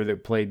teenager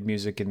that played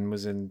music and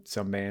was in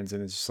some bands,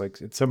 and it's just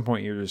like at some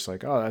point you're just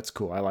like, oh, that's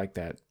cool. I like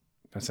that.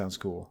 That sounds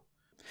cool.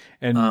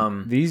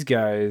 And these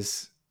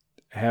guys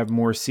have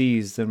more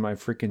C's than my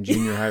freaking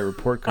junior high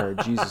report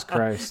card. Jesus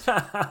Christ.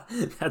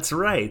 That's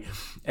right.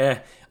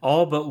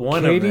 All but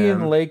one of them.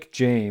 Cadian Lake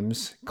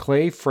James,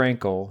 Clay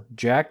Frankel,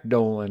 Jack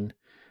Dolan,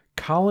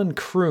 Colin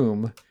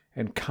Kroom,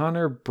 and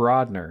Connor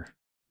Brodner.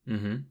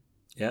 Mm-hmm.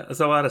 Yeah, that's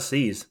a lot of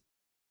C's.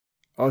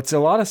 Oh, it's a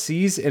lot of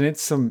C's, and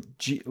it's some...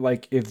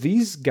 Like, if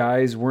these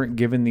guys weren't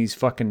given these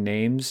fucking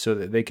names so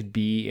that they could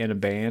be in a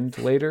band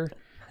later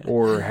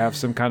or have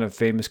some kind of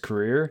famous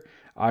career,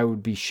 I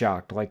would be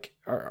shocked. Like,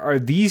 are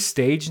these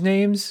stage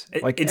names?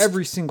 Like,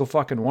 every single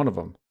fucking one of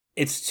them.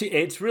 It's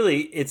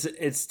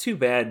too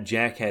bad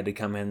Jack had to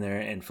come in there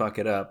and fuck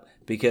it up,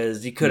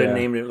 because he could have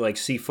named it like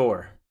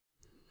C4.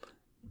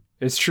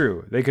 It's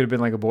true. They could have been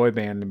like a boy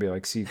band and be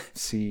like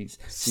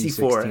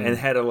C4 and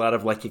had a lot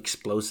of like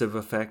explosive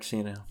effects,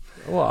 you know.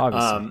 Well,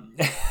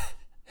 obviously.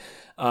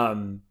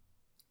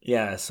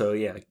 Yeah. So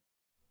yeah,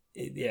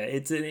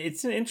 it's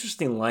an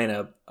interesting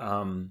lineup.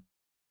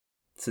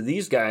 So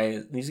these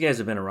guys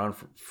have been around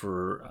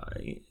for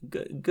a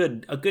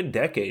good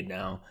decade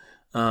now.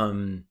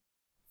 And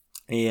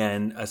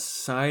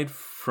aside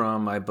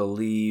from, I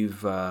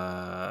believe,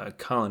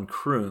 Colin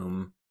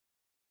Kroom,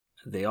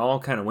 they all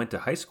kind of went to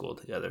high school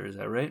together. Is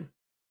that right?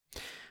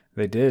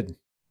 They did.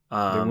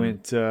 They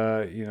went,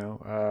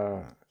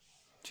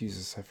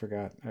 Jesus, I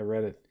forgot. I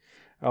read it.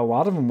 A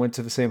lot of them went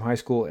to the same high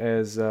school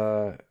as,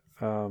 God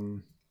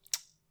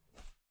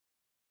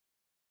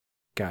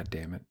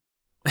damn it.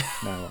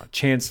 No,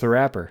 Chance the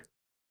Rapper.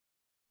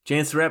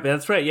 Chance the Rapper.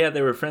 That's right. Yeah,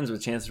 they were friends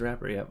with Chance the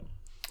Rapper. Yep.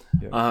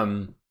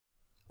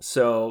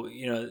 So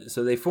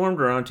they formed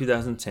around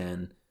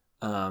 2010.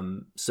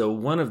 So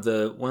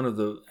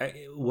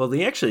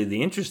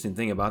the interesting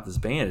thing about this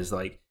band is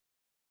like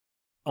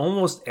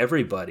almost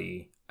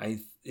everybody,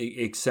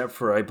 except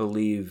for I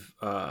believe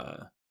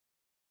the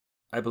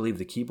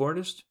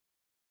keyboardist.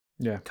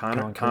 Yeah.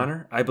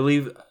 Connor. I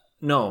believe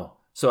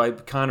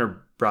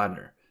Connor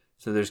Brodner.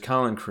 So there's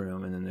Colin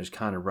Kroom and then there's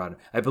Connor Brodner.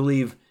 I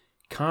believe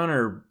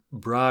Connor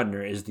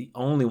Brodner is the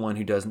only one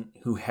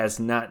who has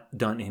not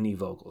done any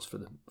vocals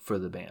for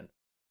the band.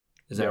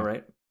 Is that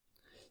right?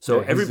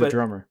 So he's the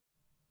drummer.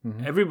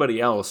 Mm-hmm. Everybody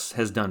else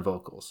has done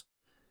vocals,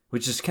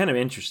 which is kind of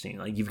interesting.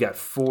 Like you've got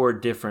 4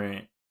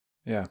 different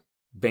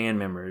band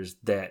members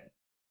that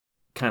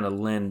kind of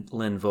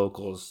lend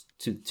vocals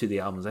to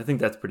the albums. I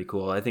think that's pretty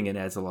cool. I think it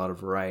adds a lot of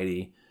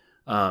variety.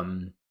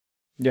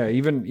 Yeah,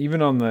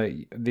 even on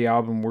the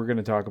album we're going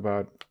to talk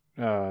about,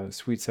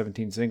 Sweet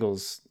 17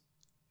 Singles,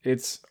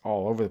 it's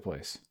all over the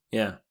place.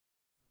 Yeah,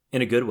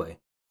 in a good way.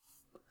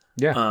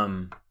 Yeah.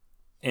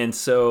 And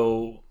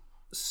so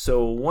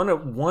one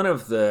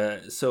of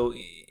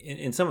the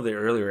in some of the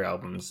earlier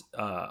albums,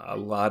 a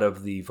lot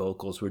of the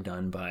vocals were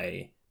done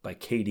by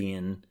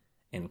Cadian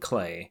and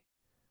Clay,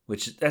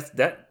 which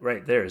that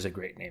right there is a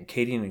great name.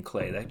 Cadian and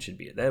Clay.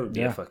 That would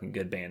be a fucking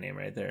good band name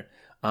right there.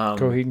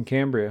 Coheed and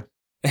Cambria.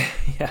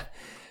 Yeah.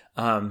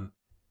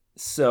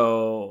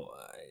 So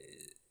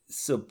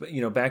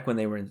back when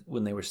they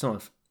were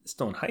still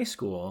in high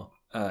school,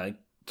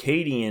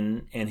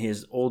 Cadian and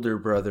his older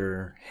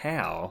brother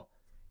Hal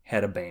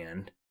had a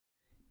band,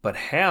 but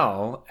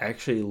Hal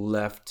actually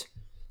left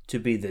to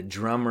be the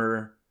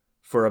drummer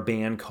for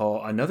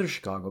another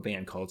Chicago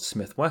band called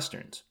Smith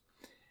Westerns.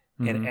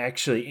 Mm-hmm. And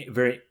actually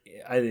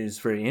it's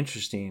very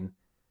interesting.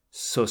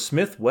 So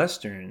Smith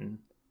Westerns,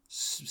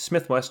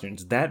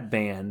 that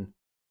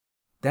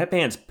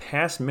band's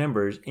past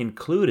members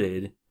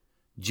included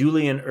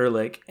Julian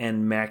Ehrlich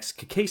and Max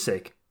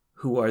Kakasik,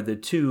 who are the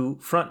 2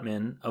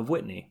 frontmen of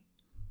Whitney.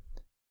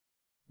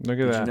 Look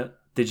at that.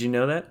 Did you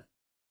know that?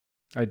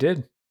 I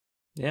did.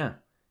 Yeah.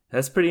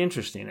 That's pretty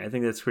interesting. I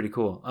think that's pretty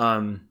cool.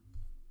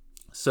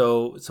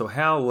 So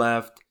Hal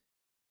left.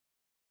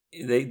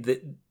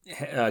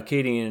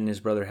 Katie and his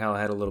brother Hal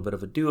had a little bit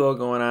of a duo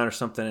going on or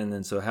something, and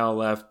then so Hal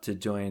left to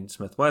join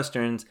Smith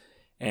Westerns,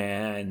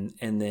 and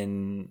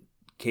then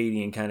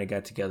Katie and kind of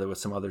got together with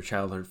some other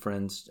childhood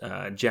friends,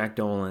 Jack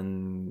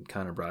Dolan,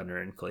 Connor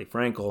Brodner, and Clay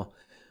Frankel.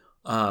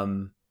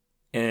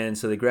 And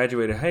so they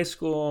graduated high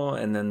school,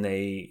 and then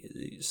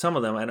some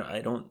of them,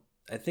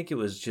 I think it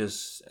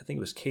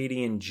was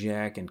Katie and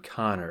Jack and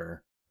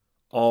Connor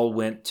all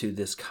went to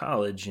this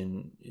college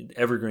in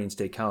Evergreen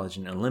State College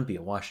in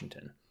Olympia,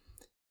 Washington.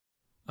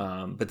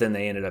 But then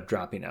they ended up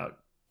dropping out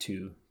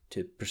to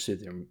pursue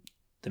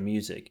the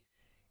music.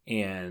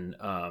 And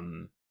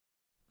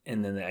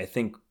then I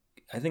think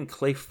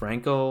Clay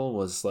Frankel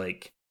was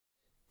like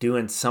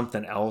doing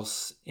something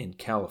else in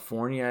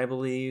California, I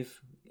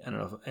believe. I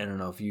don't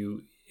know if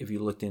you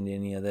looked into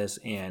any of this,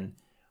 and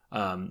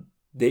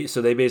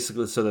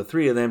the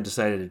 3 of them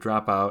decided to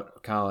drop out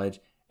of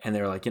college, and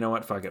they were like, you know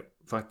what,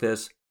 fuck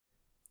this,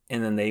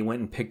 and then they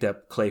went and picked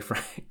up Clay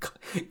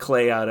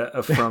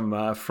out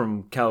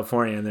from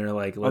California, and they were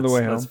like, on the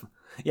way home.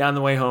 Yeah, on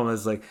the way home, I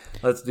was like,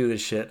 let's do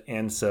this shit,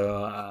 and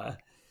so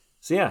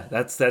yeah,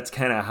 that's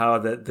kind of how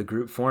the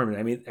group formed.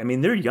 I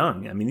mean, they're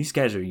young. I mean, these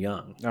guys are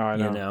young. Oh, I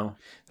know. You know?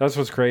 That's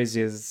what's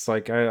crazy is it's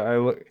like I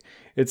look.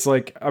 it's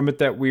like I'm at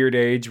that weird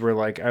age where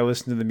like I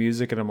listen to the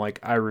music and I'm like,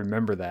 I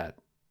remember that.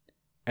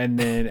 And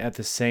then at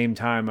the same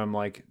time, I'm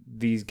like,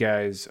 these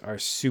guys are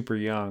super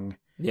young.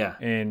 Yeah.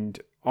 And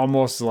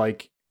almost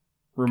like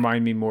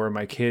remind me more of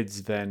my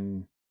kids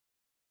than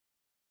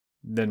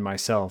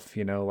myself,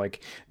 you know,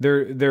 like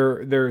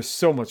they're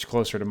so much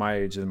closer to my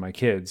age than my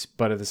kids,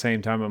 but at the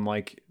same time I'm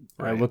like,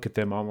 right. I look at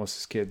them almost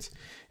as kids.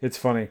 It's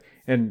funny.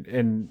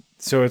 And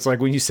so it's like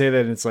when you say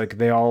that, it's like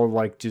they all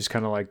like just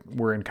kind of like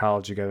we're in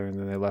college together and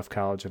then they left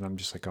college and I'm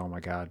just like, oh my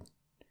God,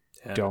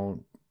 yeah.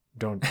 don't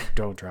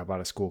drop out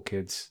of school,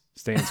 kids.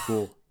 Stay in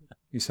school,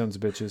 you sons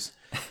of bitches.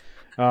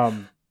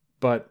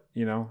 But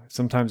you know,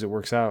 sometimes it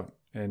works out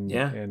and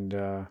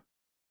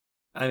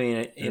I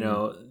mean, you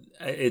know,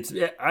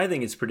 I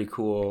think it's pretty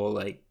cool,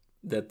 like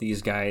that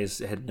these guys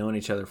had known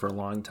each other for a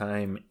long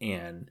time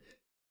and,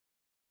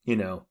 you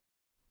know,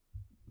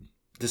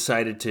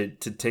 decided to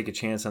take a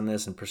chance on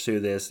this and pursue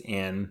this.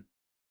 And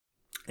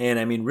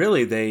I mean,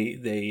 really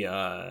they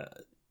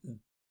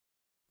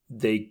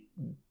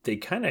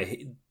kind of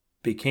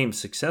became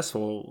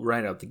successful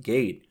right out the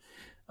gate.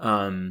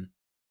 So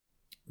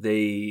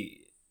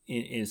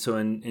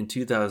in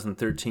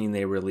 2013,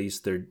 they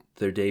released their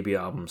debut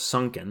album,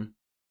 Sunken.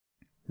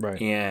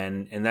 Right.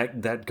 And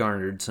that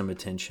garnered some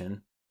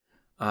attention.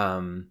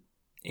 And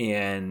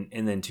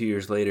then 2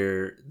 years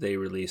later they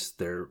released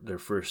their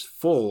first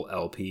full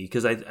LP,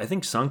 because I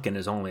think Sunken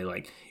is only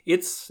like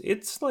it's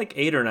like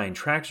 8 or 9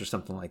 tracks or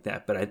something like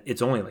that, but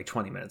it's only like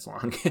 20 minutes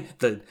long.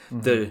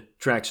 The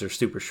tracks are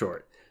super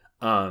short.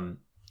 And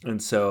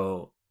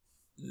so,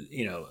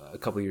 you know, a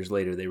couple years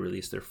later they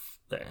released their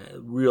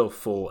real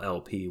full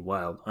LP,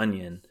 Wild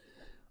Onion.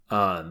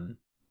 And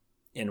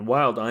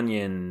Wild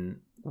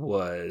Onion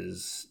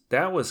was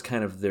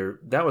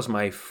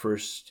my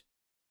first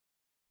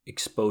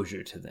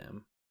exposure to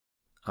them.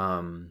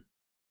 I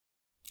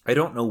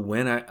don't know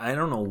when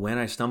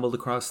I stumbled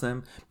across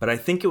them, but I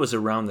think it was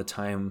around the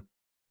time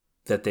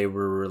that they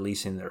were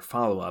releasing their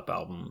follow-up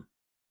album,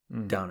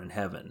 Down in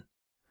Heaven.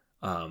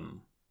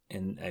 And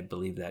I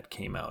believe that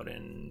came out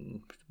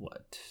in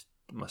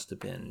must have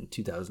been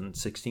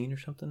 2016 or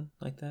something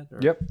like that.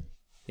 Yep.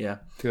 Yeah.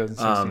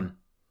 2016.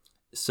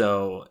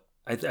 So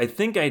I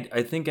think I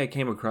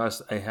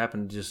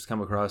happened to just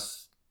come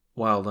across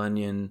Wild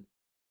Onion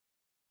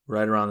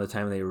right around the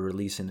time they were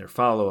releasing their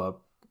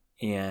follow-up,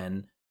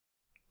 and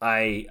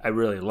I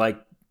really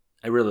liked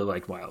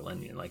Wild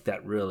Onion. Like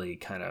that really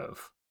kind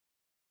of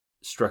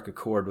struck a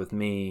chord with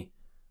me.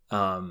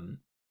 There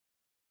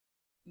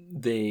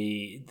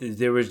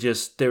was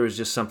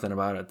just something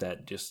about it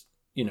that just,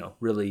 you know,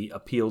 really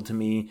appealed to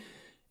me.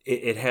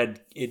 It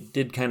had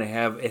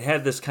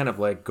this kind of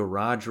like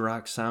garage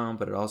rock sound,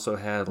 but it also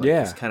had like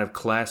this kind of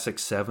classic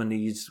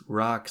 70s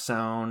rock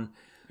sound.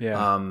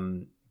 Yeah.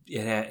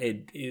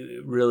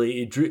 It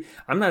really drew.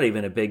 I'm not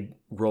even a big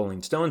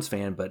Rolling Stones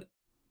fan, but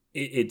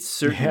it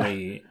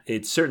certainly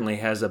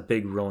has a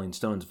big Rolling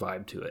Stones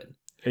vibe to it.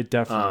 It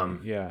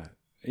definitely, yeah.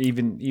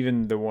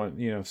 Even the one,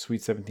 you know,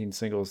 Sweet 17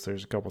 Singles,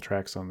 there's a couple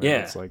tracks on there.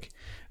 Yeah. It's like,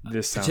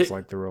 this sounds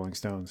like the Rolling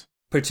Stones.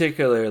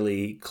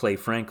 Particularly Clay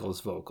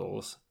Frankel's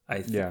vocals.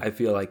 I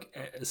feel like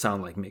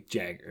sound like Mick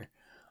Jagger.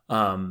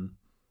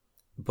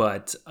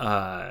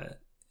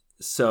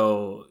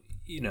 So,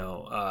 you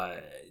know,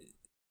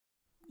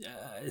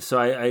 so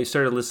I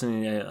started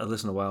listening. I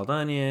listened to Wild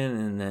Onion,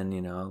 and then,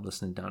 you know,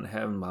 listening to Down to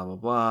Heaven, blah blah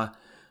blah.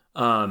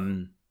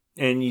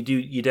 And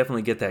you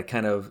definitely get that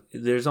kind of.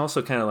 There's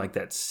also kind of like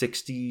that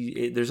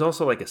 60s. There's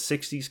also like a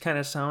 60s kind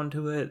of sound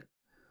to it.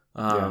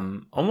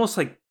 Almost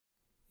like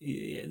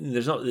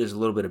there's a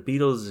little bit of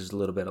Beatles. There's a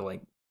little bit of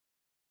like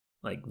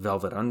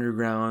Velvet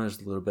Underground.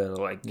 There's a little bit of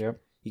like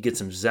you get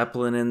some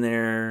Zeppelin in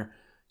there.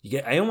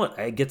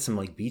 I get some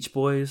like Beach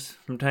Boys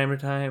from time to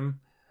time.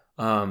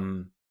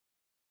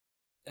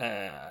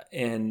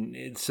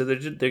 And so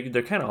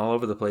they're kind of all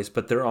over the place,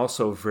 but they're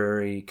also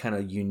very kind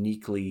of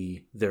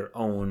uniquely their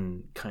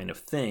own kind of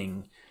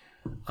thing.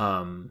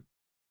 And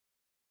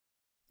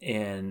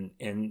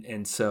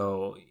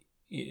so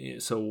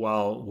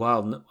while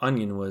Wild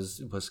Onion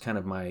was kind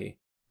of my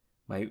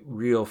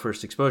real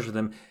first exposure to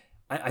them,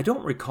 I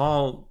don't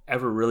recall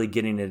ever really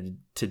getting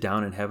to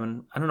Down in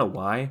Heaven. I don't know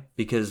why,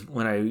 because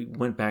when I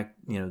went back,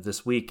 you know,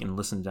 this week and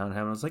listened to Down in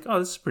Heaven, I was like,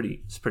 oh, it's a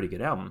pretty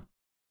good album.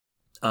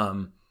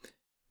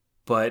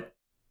 But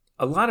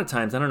a lot of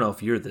times, I don't know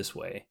if you're this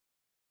way,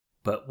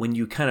 but when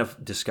you kind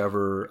of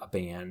discover a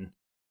band,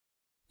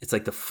 it's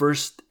like the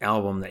first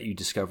album that you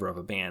discover of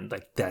a band,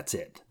 like that's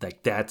it.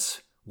 Like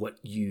that's what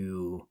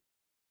you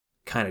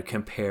kind of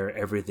compare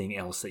everything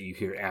else that you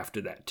hear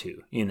after that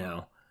to, you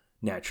know,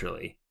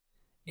 naturally.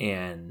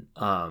 And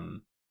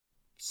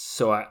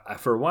so I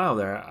for a while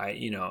there,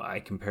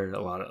 I compared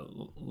a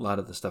lot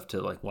of the stuff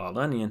to like Wild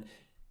Onion,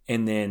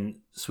 and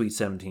then Sweet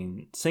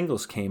 17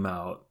 Singles came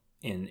out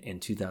in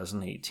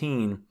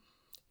 2018,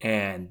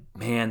 and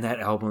man,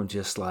 that album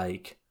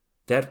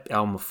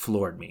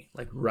floored me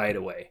like right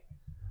away.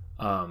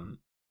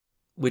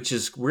 Which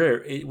is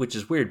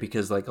weird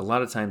because like a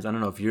lot of times, I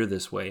don't know if you're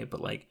this way, but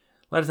like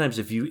a lot of times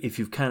if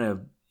you've kind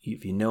of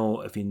if you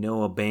know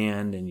a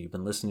band and you've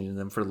been listening to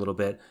them for a little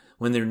bit,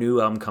 when their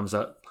new album comes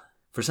out,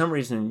 for some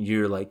reason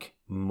you're like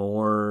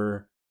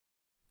more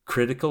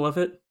critical of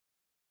it.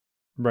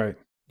 Right.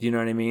 Do you know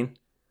what I mean?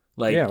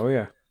 Like, yeah. Oh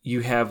yeah.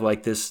 You have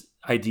like this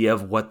idea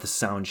of what the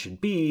sound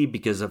should be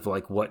because of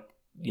like what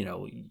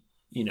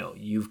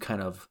you've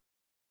kind of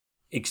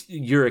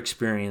your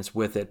experience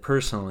with it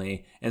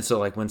personally, and so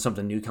like when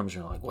something new comes,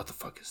 you're like, "What the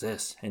fuck is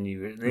this?" And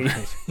you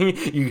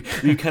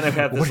kind of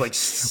have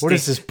this what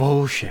is this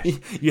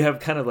bullshit? You have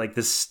kind of like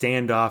this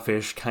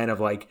standoffish kind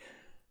of like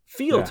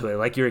feel to it,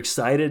 like you're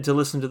excited to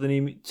listen to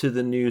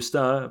the new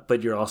stuff,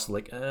 but you're also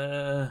like,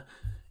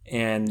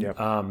 and yep.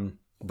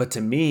 But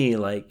to me,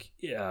 like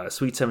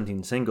Sweet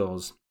 17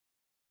 Singles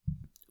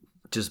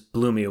just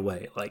blew me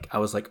away. Like I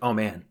was like, oh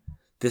man,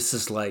 this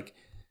is like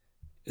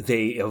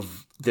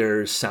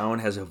their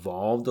sound has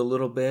evolved a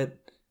little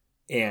bit,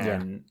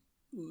 and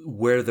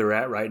where they're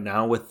at right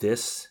now with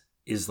this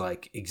is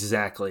like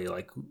exactly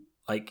like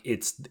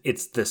it's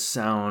the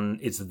sound,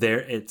 it's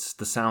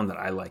the sound that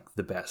I like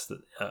the best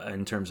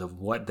in terms of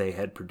what they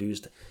had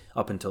produced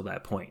up until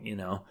that point,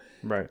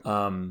 Right.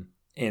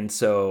 And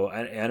so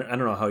I don't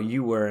know how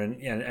you were,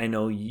 and I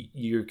know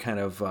you're kind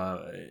of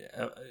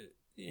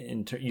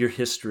your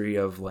history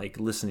of like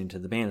listening to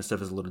the band and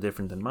stuff is a little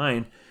different than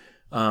mine.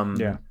 How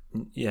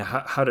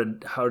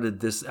did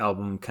this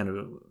album kind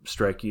of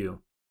strike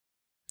you?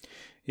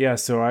 Yeah,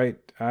 so I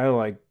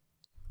like,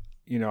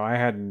 I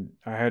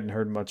hadn't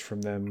heard much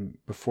from them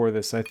before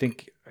this. I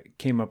think it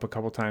came up a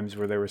couple times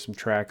where there were some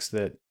tracks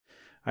that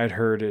I'd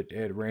heard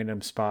at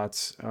random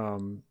spots,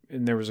 and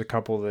there was a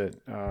couple that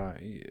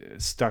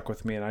stuck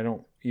with me, and I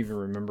don't even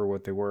remember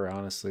what they were,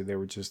 honestly. They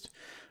were just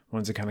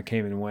ones that kind of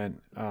came and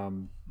went,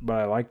 but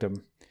I liked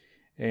them.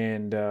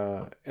 And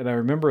I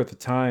remember at the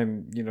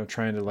time,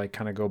 trying to like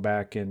kind of go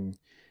back and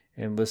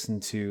listen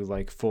to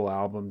like full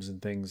albums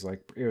and things.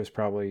 Like it was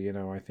probably,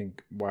 I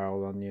think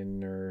Wild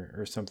Onion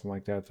or something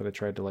like that I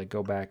tried to like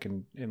go back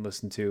and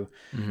listen to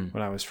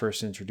when I was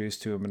first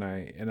introduced to them.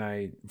 And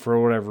I for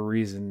whatever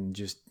reason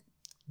just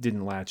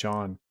didn't latch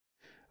on.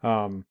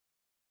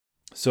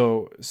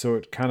 So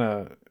it kind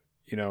of,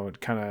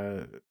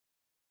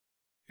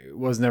 it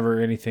was never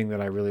anything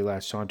that I really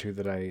latched onto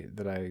that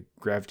I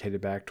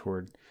gravitated back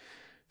toward.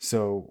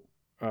 So,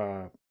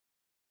 kind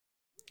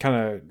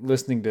of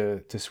listening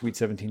to Sweet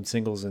 17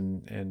 Singles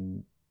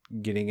and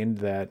getting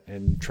into that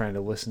and trying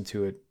to listen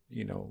to it,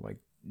 like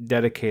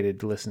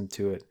dedicated listen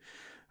to it,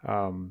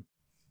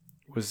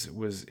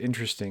 was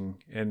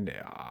interesting. And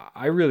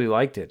I really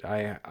liked it.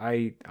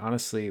 I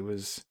honestly, it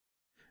was,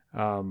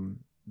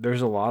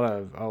 there's a lot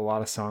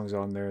of songs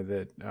on there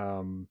that,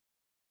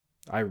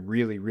 I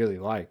really, really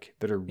like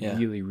that are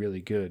really, really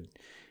good.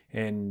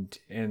 And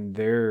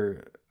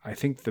they're, I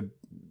think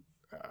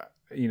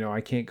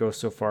I can't go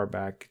so far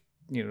back,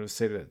 to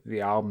say that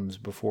the albums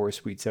before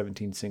Sweet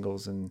 17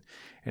 Singles and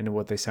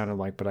what they sounded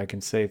like, but I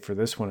can say for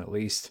this one at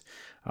least,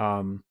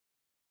 there's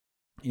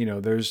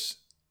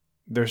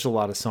a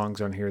lot of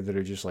songs on here that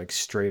are just like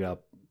straight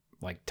up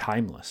like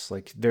timeless.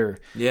 Like they're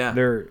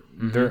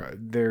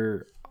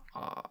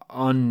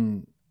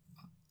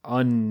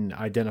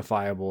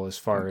unidentifiable as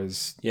far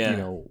as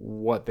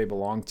what they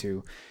belong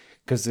to,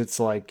 because it's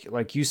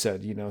like you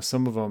said,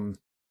 some of them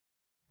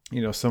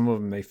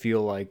they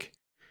feel like,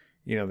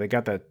 they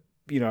got that,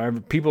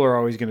 people are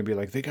always going to be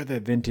like, they got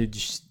that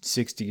vintage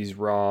 60s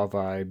raw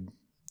vibe,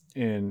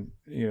 and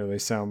they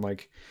sound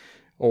like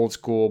old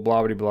school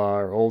blah blah blah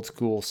or old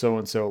school so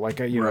and so.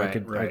 Like I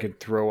could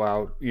throw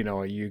out,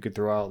 you could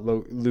throw out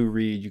Lou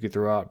Reed, you could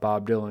throw out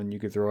Bob Dylan, you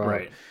could throw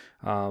out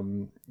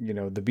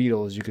the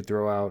Beatles, you could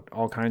throw out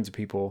all kinds of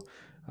people,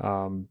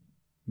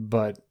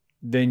 but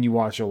then you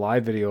watch a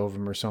live video of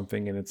them or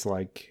something, and it's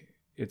like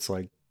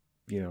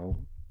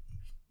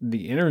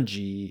the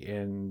energy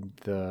and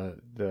the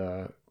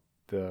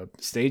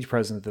stage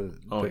presence that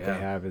they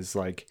have is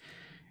like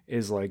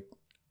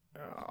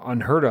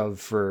unheard of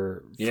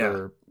for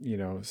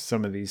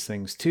some of these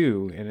things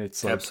too. And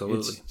it's like,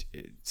 absolutely.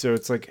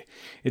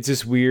 It's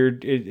this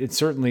weird, it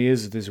certainly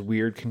is this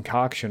weird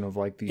concoction of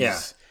like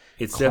these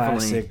it's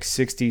classic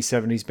 60s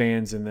 70s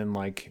bands, and then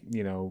like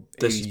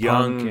this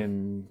young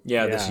and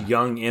this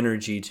young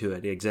energy to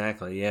it.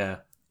 Exactly.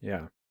 It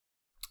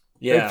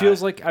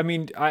feels like, I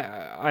mean,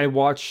 I've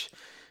watched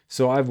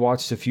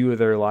a few of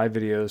their live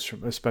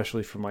videos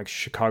especially from like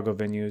Chicago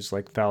venues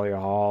like Thalia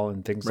Hall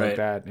and things like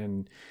that,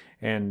 and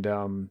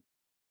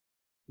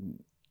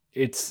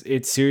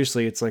it's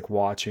seriously, it's like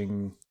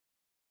watching,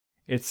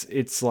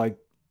 it's like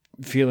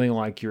feeling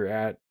like you're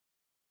at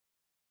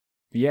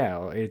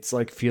it's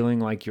like feeling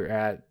like you're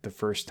at the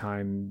first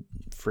time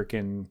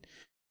freaking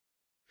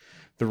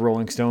the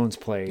Rolling Stones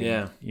played,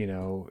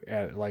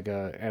 at like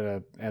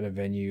a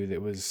venue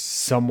that was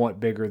somewhat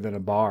bigger than a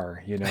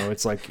bar,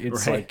 it's like,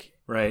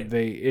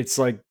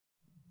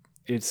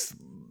 it's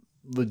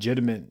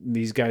legitimate.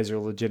 These guys are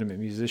legitimate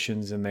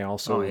musicians, and they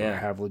also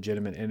have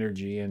legitimate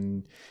energy,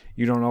 and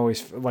you don't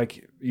always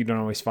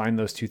find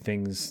those two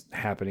things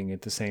happening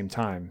at the same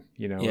time.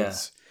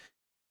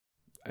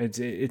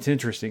 it's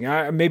interesting.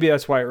 Maybe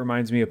that's why it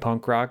reminds me of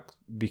punk rock,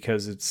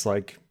 because it's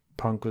like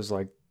punk was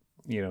like,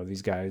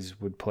 these guys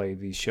would play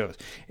these shows.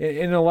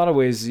 In a lot of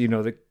ways,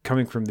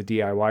 coming from the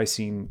DIY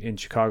scene in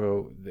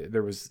Chicago,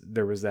 there was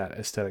that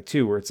aesthetic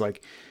too, where it's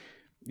like,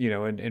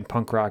 and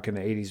punk rock in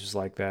the 80s was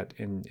like that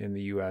in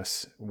the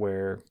US,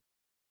 where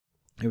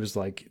it was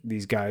like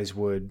these guys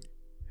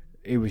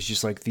it was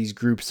just like these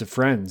groups of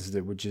friends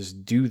that would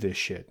just do this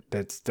shit.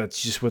 That's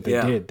just what they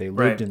did. They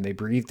lived and they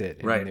breathed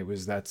it. And it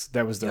was,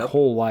 that was their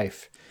whole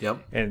life.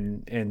 Yep.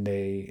 And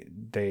they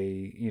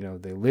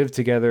lived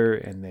together,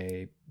 and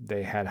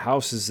they had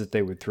houses that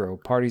they would throw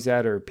parties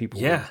at, or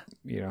people would,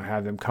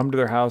 have them come to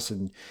their house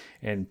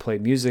and play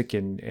music.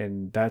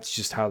 And that's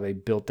just how they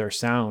built their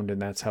sound,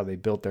 and that's how they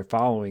built their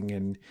following.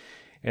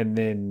 And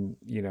then,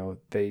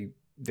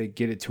 they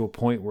get it to a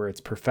point where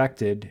it's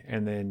perfected,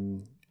 and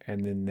then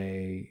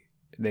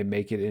they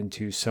make it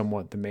into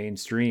somewhat the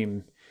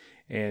mainstream.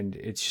 And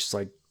it's just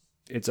like,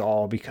 it's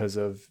all because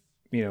of,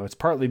 it's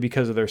partly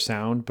because of their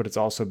sound, but it's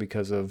also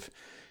because of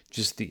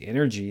just the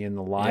energy and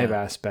the live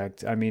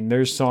aspect. I mean,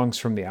 there's songs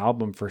from the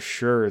album for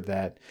sure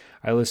that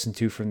I listen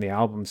to from the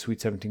album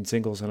Sweet 17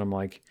 Singles, and I'm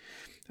like,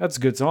 that's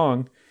a good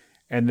song.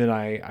 And then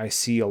I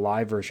see a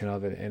live version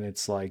of it, and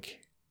it's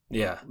like,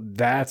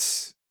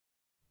 that's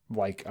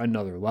like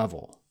another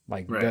level.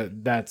 Like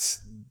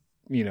that's,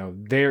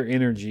 their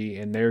energy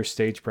and their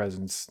stage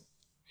presence,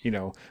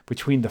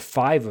 between the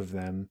five of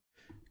them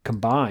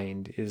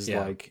combined is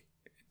like,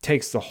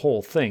 takes the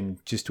whole thing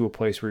just to a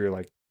place where you're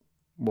like,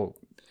 well,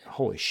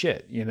 holy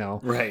shit,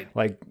 right.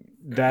 Like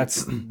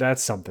that's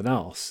something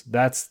else.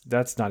 That's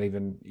not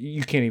even,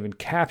 you can't even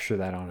capture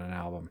that on an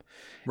album.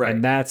 Right.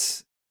 And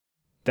that's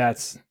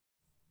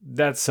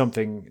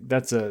something,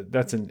 that's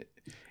an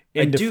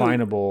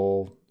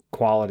indefinable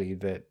quality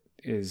that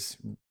is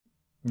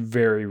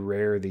very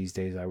rare these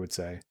days, I would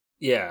say.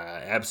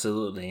 Yeah,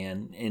 absolutely.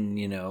 And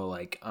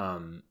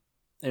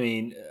I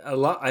mean, a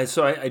lot.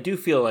 I do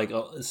feel like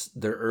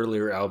their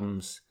earlier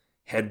albums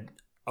had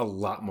a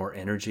lot more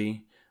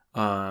energy.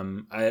 I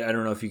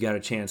don't know if you got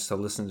a chance to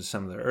listen to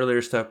some of their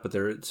earlier stuff, but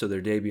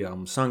their debut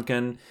album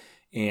Sunken,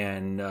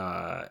 and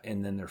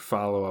then their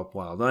follow up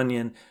Wild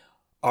Onion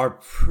are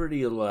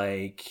pretty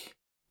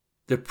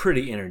they're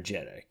pretty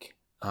energetic.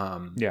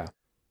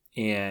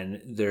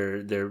 And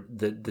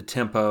the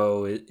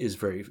tempo is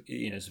very,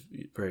 is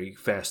very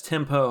fast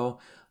tempo.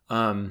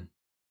 To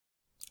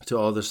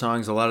all the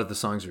songs, a lot of the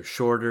songs are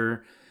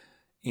shorter,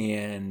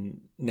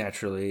 and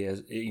naturally,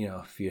 as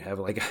if you have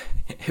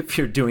if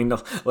you're doing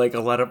like a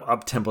lot of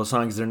up tempo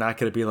songs, they're not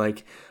going to be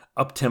like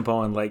up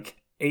tempo and like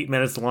 8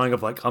 minutes long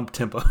of like up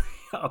tempo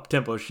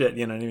shit.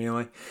 You know what I mean?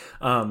 Like,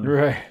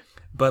 right.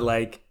 But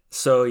like,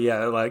 so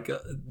yeah, like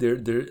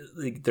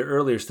their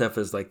earlier stuff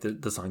is like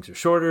the songs are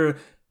shorter.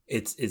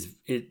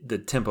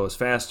 The tempo is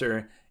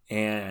faster,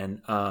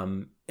 and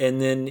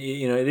then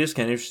it is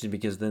kind of interesting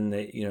because then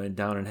they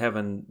Down in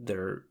Heaven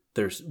their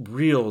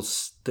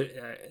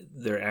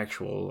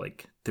actual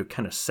like their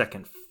kind of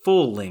second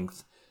full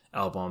length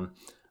album,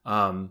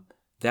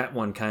 that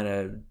one kind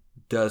of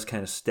does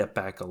kind of step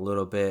back a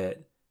little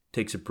bit,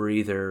 takes a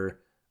breather,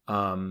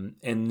 and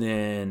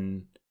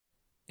then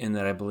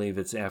I believe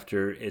it's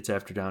after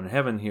Down in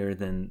Heaven here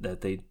then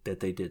that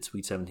they did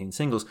Sweet 17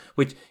 Singles,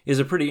 which is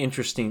a pretty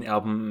interesting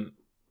album,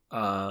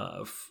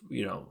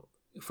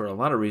 for a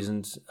lot of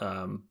reasons,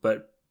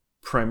 but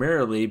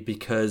primarily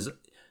because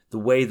the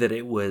way that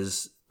it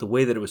was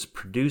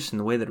produced and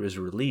the way that it was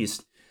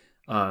released.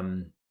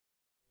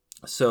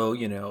 So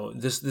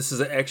this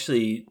is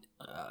actually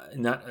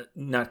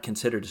not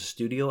considered a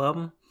studio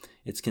album.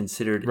 It's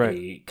considered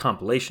a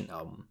compilation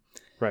album.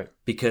 Right.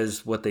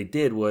 Because what they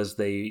did was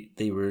they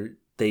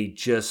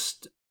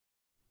just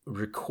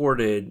wrote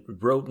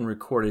and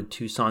recorded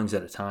 2 songs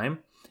at a time,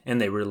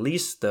 and they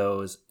released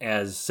those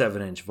as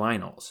 7-inch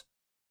vinyls.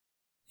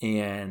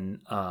 And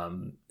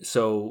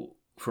so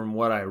from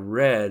what I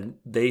read,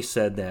 they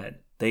said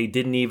that they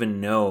didn't even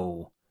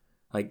know,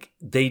 like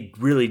they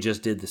really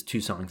just did this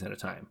 2 songs at a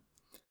time.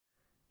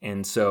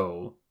 And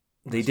so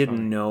they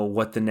didn't know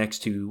what the next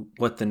two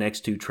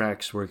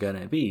tracks were going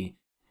to be.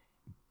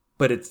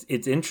 But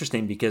it's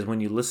interesting because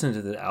when you listen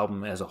to the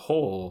album as a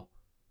whole,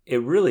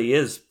 it really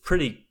is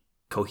pretty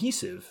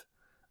cohesive.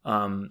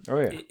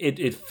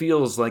 It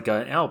feels like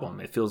an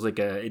album. It feels like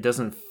it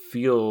doesn't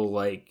feel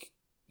like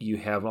you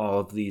have all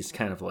of these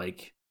kind of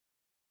like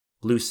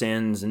loose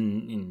ends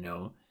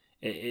and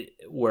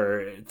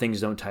where things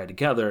don't tie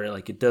together.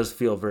 Like it does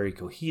feel very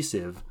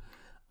cohesive.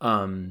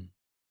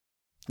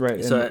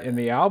 Right. So, and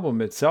the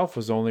album itself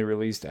was only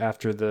released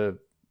after the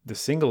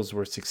singles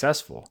were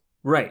successful.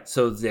 Right.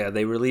 So yeah,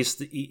 they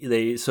released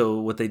so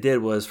what they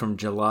did was from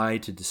July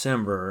to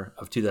December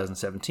of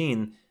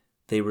 2017,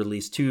 they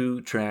released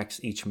 2 tracks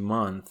each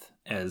month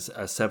as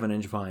a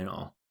 7-inch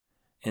vinyl.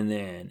 And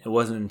then it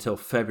wasn't until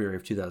February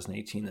of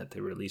 2018 that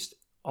they released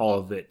all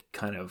of it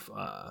kind of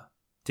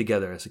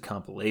together as a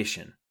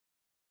compilation.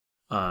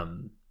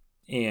 But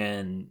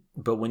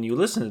when you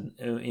listen,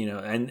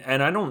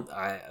 and I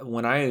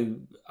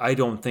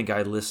don't think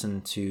I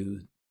listened to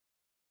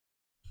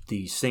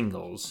the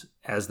singles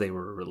as they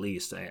were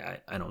released. I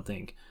don't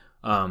think.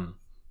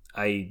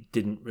 I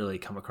didn't really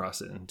come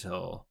across it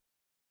until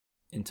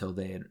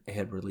they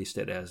had released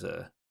it as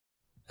a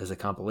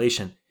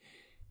compilation,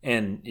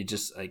 and it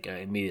just like I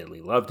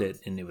immediately loved it,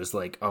 and it was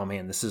like, oh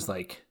man, this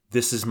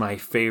is my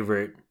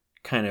favorite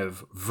kind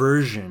of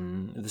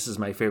version. This is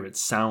my favorite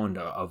sound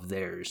of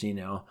theirs,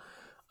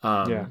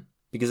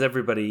 because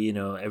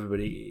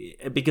everybody,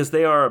 because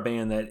they are a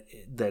band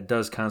that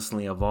does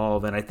constantly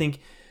evolve, and I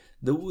think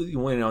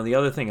the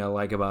other thing I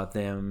like about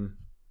them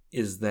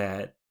is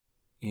that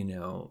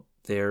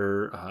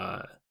they're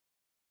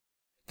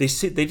they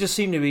just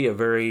seem to be a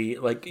very,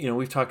 like,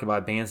 we've talked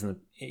about bands in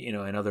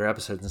in other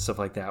episodes and stuff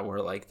like that where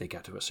like they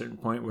got to a certain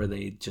point where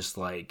they just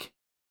like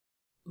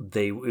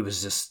it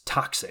was just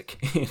toxic,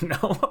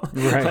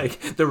 Right.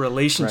 Like the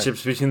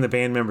relationships between the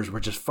band members were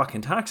just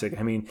fucking toxic.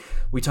 I mean,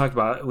 we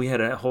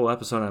had a whole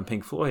episode on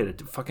Pink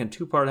Floyd, a fucking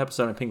 2-part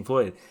episode on Pink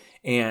Floyd,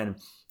 and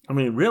I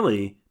mean,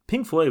 really,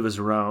 Pink Floyd was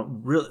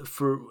around really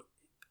for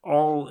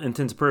all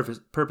intents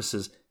and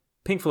purposes.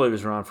 Pink Floyd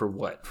was around for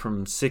what?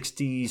 From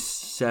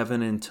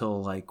 67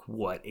 until like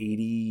what?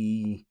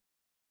 80,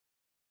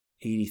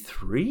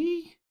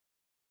 83?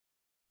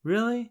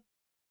 Really?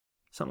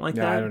 Something like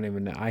that? I don't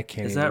even know. I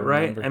can't Is even that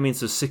right? remember. I mean,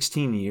 so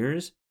 16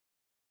 years.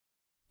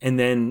 And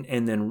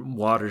then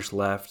Waters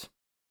left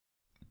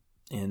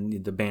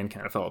and the band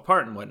kind of fell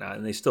apart and whatnot,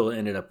 and they still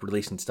ended up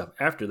releasing stuff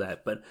after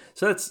that. But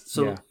you're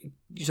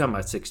talking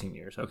about 16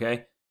 years,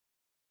 okay?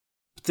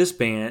 But this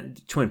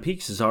band, Twin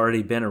Peaks, has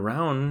already been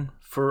around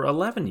for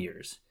 11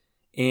 years.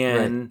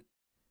 And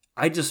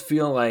I just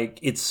feel like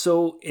it's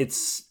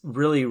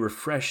really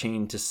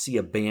refreshing to see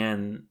a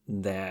band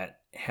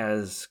that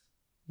has,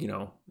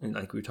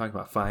 like we were talking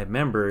about, 5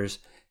 members,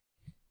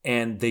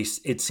 and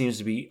it seems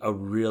to be a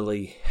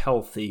really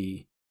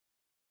healthy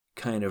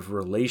kind of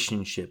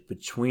relationship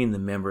between the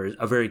members,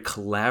 a very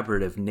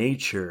collaborative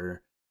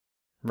nature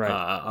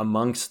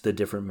amongst the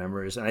different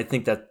members. And I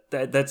think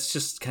that's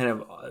just kind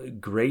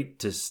of great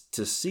to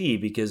see,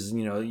 because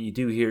you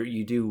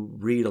do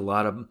read a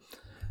lot of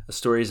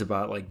stories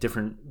about like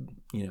different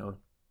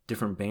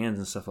bands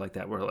and stuff like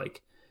that where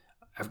like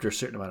after a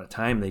certain amount of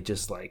time they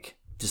just like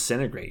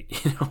disintegrate,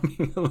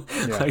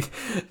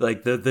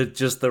 like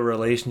the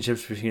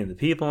relationships between the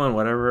people and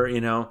whatever,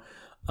 and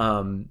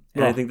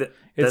I think that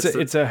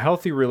it's a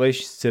healthy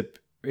relationship.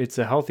 It's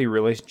a healthy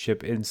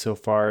relationship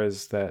insofar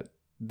as that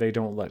they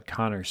don't let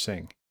Connor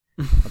sing,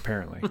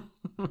 apparently.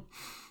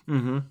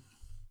 Mm-hmm.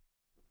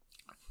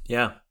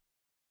 Yeah.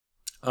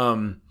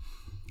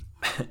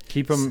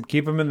 Keep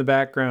them in the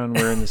background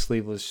wearing the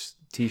sleeveless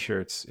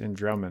t-shirts and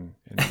drumming,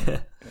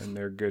 and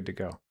they're good to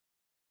go.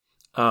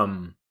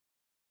 But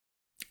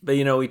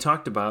we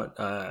talked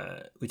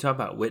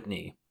about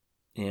Whitney,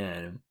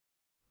 and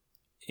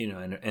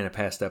in a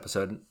past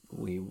episode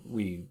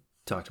we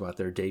talked about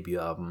their debut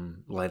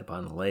album, Light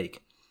Upon the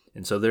Lake,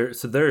 and so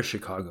they're a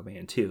Chicago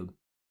band too,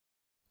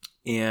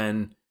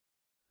 and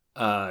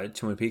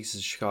Twin Peaks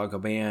is a Chicago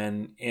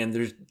band,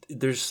 and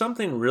there's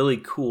something really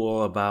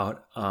cool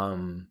about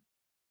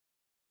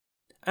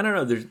I don't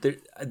know,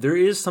 there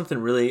is something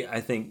really,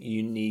 I think,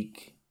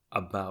 unique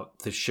about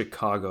the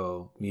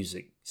Chicago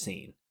music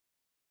scene.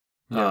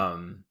 Yeah.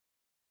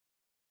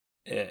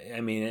 I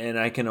mean, and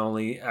I can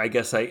only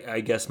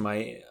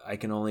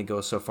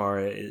go so far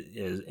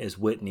as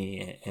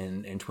Whitney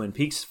and Twin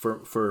Peaks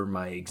for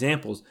my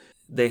examples.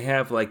 They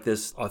have like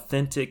this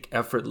authentic,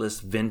 effortless,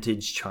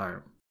 vintage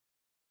charm.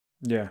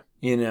 Yeah.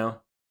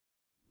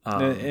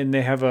 And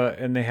they have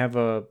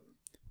a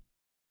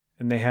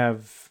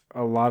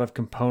lot of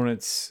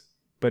components,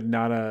 but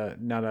not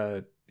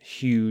a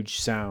huge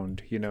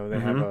sound. They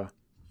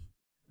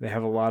mm-hmm.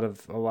 have a lot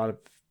of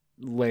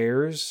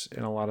layers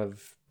and a lot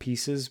of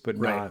pieces, but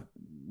not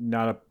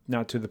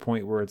to the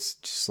point where it's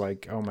just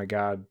like, oh my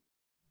God,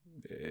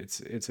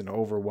 it's an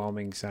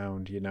overwhelming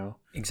sound.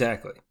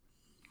 Exactly.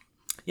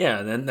 Yeah,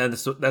 and then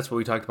that's what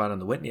we talked about on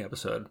the Whitney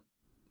episode.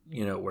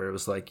 Where it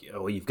was like,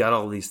 oh, you've got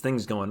all these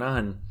things going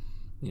on.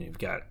 You've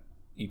got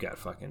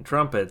fucking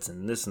trumpets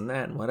and this and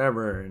that and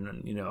whatever,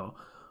 and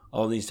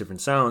all these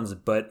different sounds.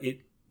 But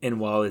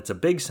while it's a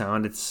big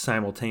sound, it's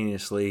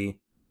simultaneously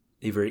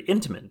a very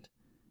intimate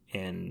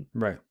and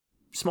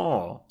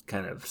small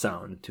kind of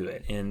sound to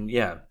it. And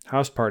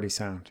house party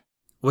sound.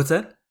 What's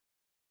that?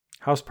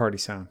 House party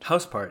sound.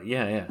 House party.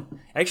 Yeah.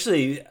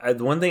 Actually,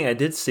 the one thing I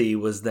did see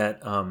was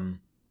that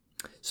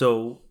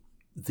so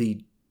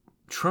the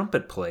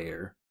trumpet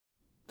player,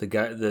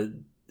 the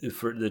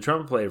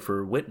trumpet player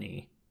for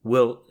Whitney,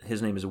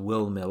 his name is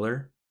Will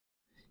Miller.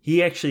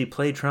 He actually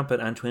played trumpet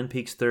on Twin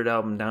Peaks' third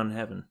album, Down in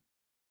Heaven.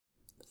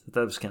 So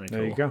that was kind of cool.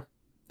 There you go.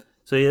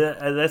 So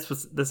yeah,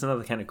 that's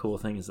another kind of cool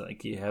thing, is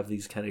like you have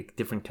these kind of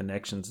different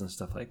connections and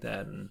stuff like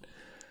that. And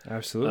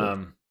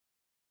absolutely.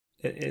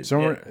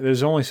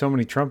 There's only so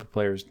many trumpet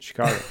players in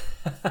Chicago.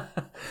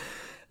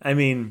 I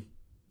mean,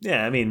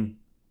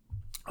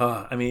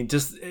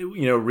 just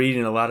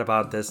reading a lot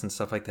about this and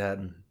stuff like that,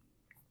 and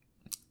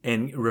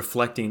and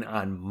reflecting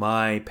on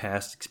my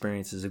past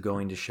experiences of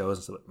going to shows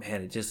and stuff,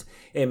 man,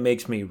 it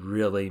makes me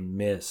really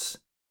miss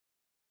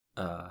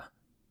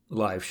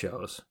live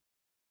shows.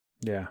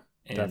 Yeah,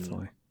 and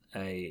definitely.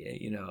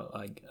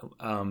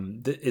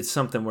 It's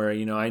something where,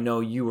 I know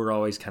you were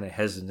always kind of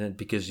hesitant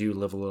because you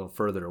live a little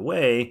further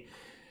away.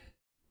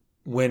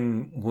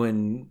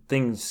 When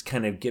things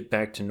kind of get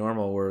back to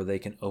normal where they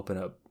can open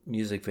up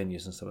music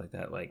venues and stuff like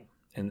that, like,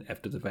 and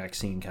after the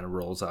vaccine kind of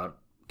rolls out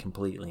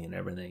completely and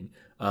everything,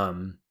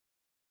 I'm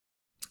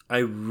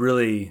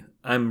really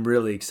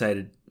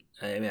excited.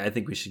 I mean, I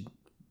think we should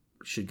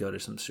go to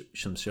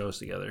some shows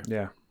together.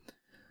 Yeah.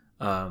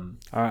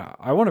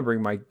 I want to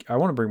bring my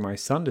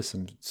son to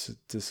some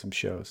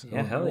shows.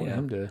 Yeah, I want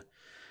him to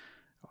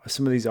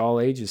some of these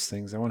all ages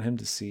things. I want him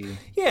to see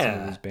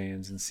some of these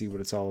bands and see what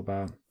it's all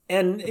about.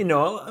 And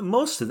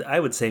I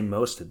would say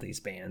most of these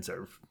bands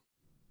are,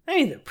 I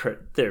mean,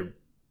 they're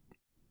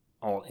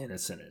all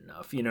innocent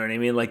enough. You know what I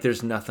mean? Like,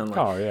 there's nothing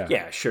like,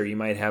 yeah, sure, you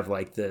might have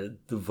like the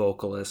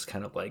vocalist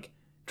kind of like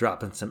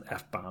dropping some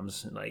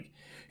F-bombs and like,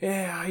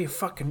 yeah, how you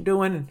fucking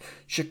doing in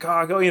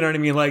Chicago? You know what I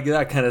mean? Like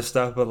that kind of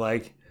stuff. But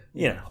like,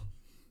 I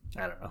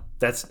don't know.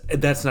 That's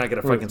not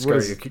going to fucking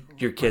scare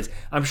your kids.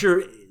 I'm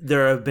sure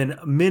there have been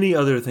many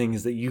other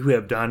things that you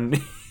have done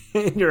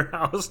in your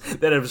house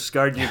that have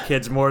scarred your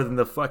kids more than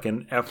the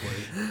fucking F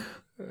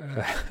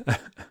word.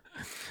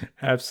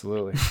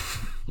 Absolutely.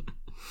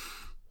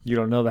 You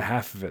don't know the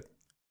half of it.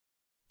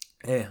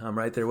 Hey, I'm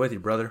right there with you,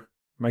 brother.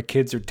 My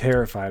kids are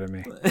terrified of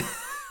me.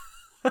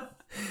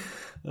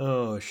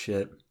 Oh,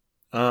 shit.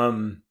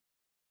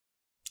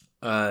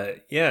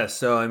 Yeah,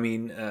 so I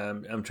mean,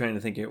 I'm trying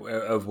to think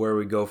of where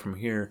we go from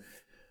here.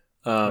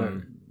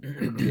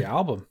 The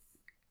album.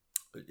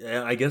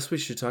 I guess we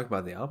should talk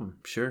about the album.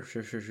 Sure.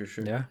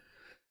 Yeah.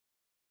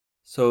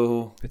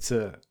 So it's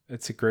a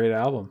great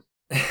album.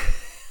 All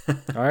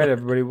right,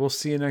 everybody, we'll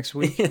see you next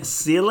week.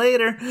 See you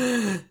later.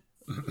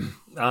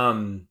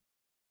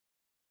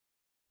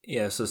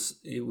 Yeah, so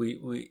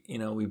we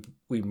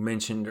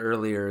mentioned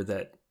earlier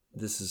that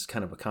this is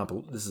kind of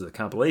a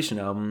compilation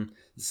album.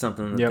 It's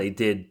something that they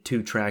did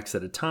 2 tracks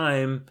at a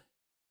time,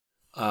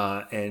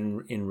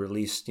 and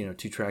released 2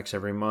 tracks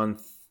every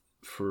month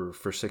for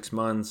 6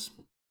 months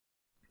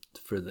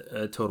for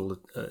the total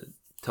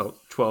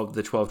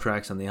 12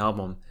 tracks on the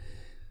album.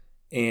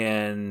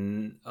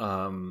 And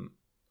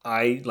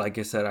like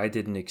I said, I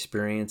didn't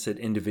experience it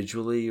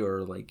individually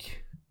or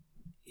like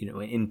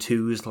in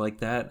twos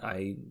like that.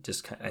 I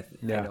just I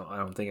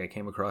don't think I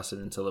came across it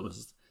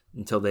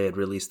until they had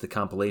released the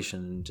compilation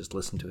and just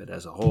listened to it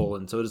as a whole.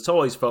 And so it's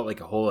always felt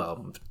like a whole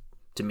album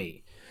to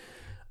me.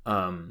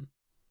 But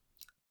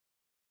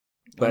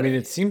I mean,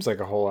 it seems like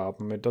a whole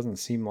album. It doesn't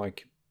seem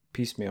like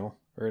piecemeal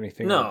or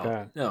anything like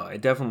that. No,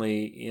 it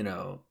definitely,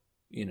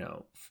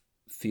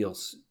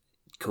 feels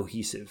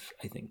cohesive,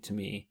 I think, to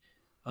me.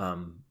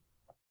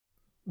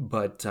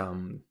 But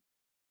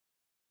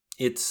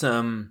it's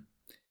when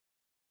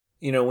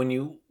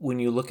you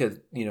look at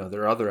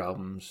their other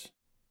albums,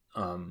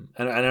 and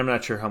I'm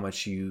not sure how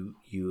much you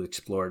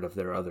explored of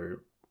their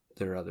other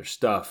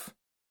stuff.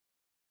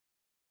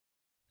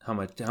 How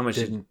much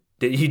didn't.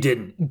 You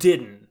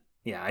didn't.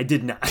 Yeah, I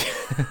did not.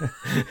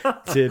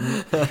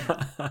 Didn't.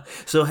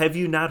 So have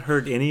you not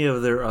heard any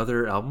of their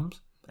other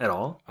albums at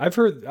all? I've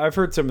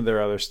heard some of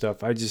their other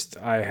stuff. I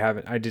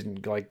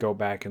didn't like go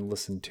back and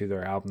listen to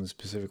their albums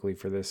specifically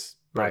for this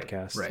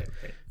podcast. Right.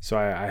 So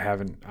I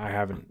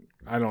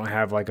don't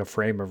have like a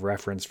frame of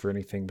reference for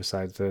anything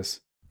besides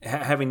this.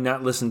 Having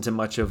not listened to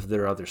much of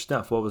their other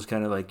stuff, what was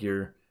kind of like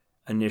your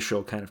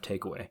initial kind of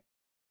takeaway?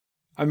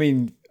 I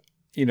mean,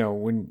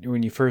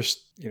 when you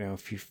first,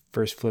 if you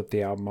first flip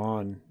the album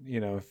on,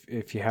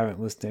 if you haven't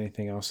listened to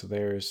anything else of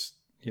theirs,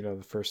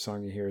 the first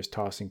song you hear is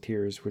 "Tossing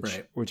Tears,"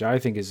 which I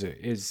think is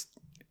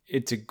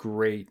it's a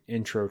great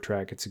intro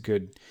track. It's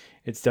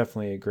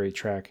definitely a great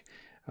track,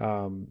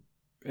 and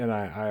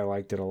I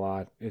liked it a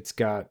lot. It's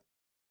got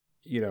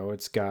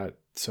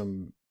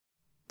some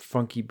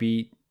funky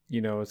beat.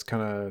 It's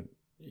kind of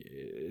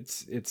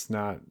it's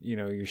not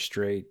your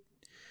straight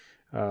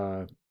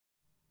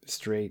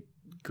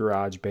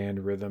garage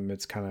band rhythm.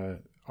 It's kind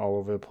of all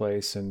over the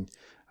place, and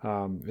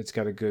it's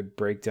got a good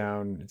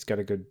breakdown. It's got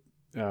a good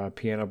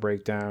piano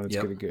breakdown. It's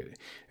got a good.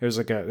 There's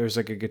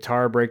like a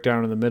guitar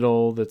breakdown in the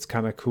middle that's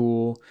kind of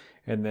cool,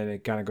 and then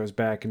it kind of goes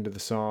back into the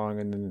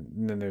song, and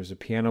then there's a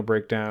piano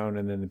breakdown,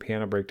 and then the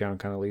piano breakdown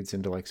kind of leads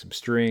into like some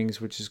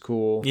strings, which is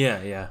cool.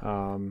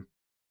 Yeah.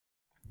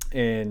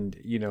 And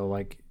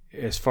like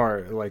as far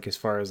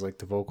as like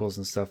the vocals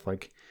and stuff,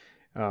 like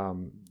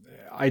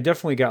I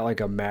definitely got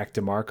like a Mac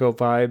DeMarco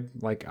vibe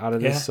like out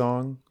of this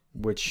song,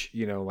 which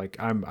like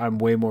I'm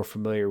way more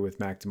familiar with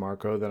Mac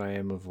DeMarco than I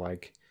am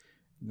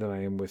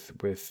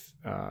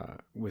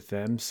with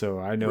them. So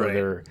I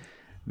know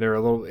they're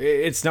a little.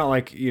 It's not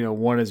like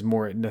one is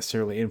more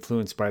necessarily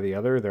influenced by the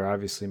other. They're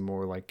obviously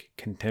more like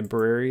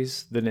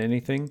contemporaries than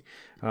anything.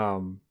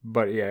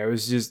 But yeah, it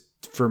was just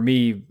for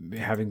me,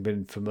 having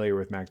been familiar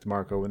with Mac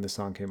DeMarco when the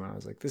song came out, I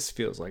was like, this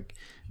feels like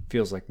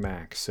feels like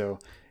Max. So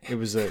it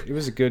was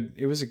a good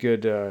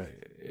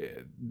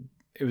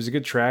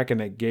track,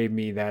 and it gave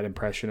me that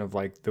impression of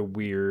like the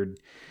weird,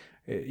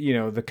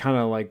 the kind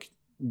of like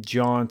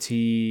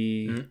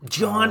jaunty,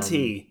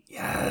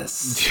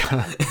 yes,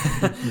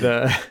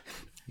 the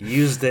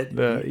used it,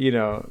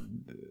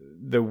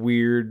 the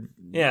weird,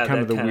 kind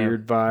of the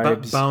weird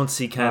vibes,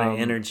 bouncy kind of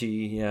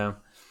energy, like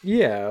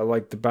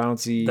the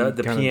bouncy,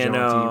 the kind piano,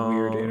 of jaunty,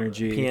 weird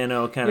energy, kind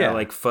of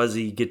like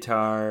fuzzy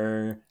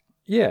guitar,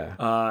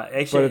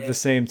 actually, but at the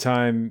same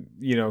time,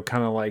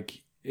 kind of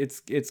like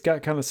it's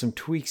got kind of some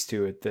tweaks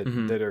to it that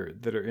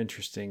that are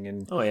interesting,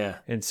 and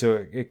and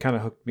so it kind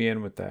of hooked me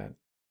in with that.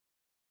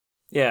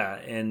 Yeah,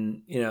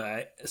 and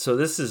so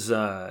this is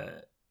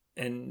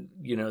and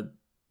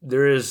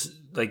there is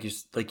like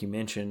you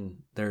mentioned,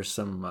 there's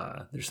some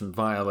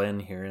violin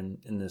here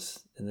in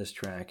this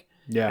track.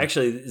 Yeah,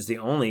 actually, I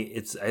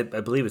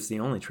believe it's the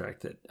only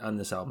track that on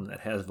this album that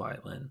has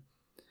violin,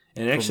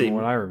 and actually, from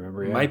what I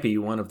remember, it might be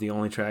one of the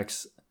only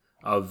tracks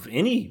of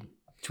any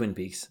Twin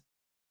Peaks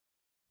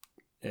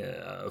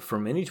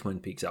from any Twin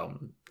Peaks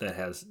album that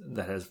has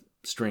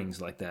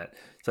strings like that.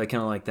 So I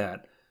kind of like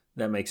that.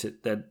 That makes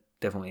it, that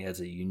definitely adds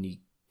a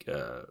unique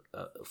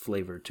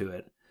flavor to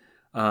it.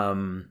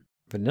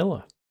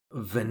 Vanilla.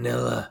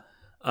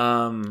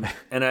 And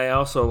I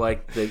also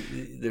like that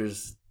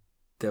there's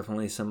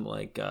definitely some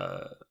like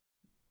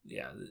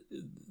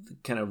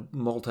kind of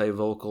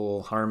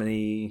multi-vocal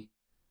harmony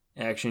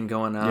action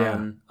going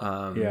on.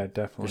 Yeah,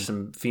 definitely. There's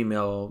some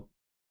female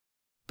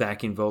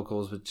backing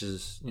vocals, which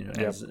is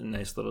adds a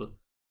nice little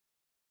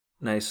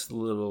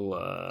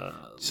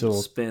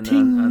spin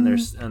on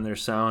their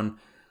sound.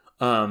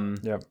 I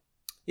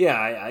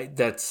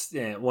that's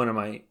one of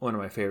my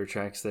favorite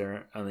tracks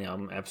there on the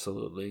album.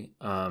 Absolutely.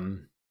 I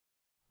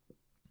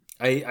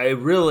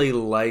really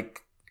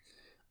like.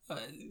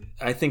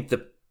 I think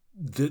the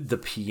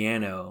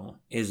piano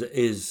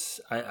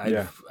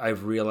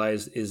I've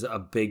realized is a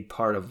big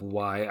part of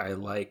why I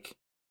like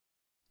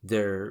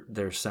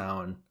their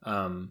sound.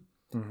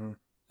 It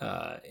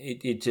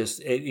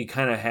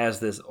kind of has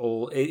this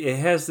old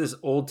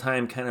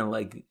time kind of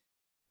like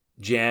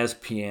jazz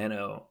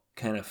piano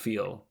kind of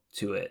feel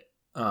to it.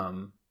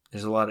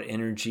 There's a lot of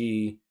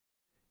energy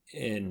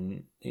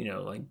and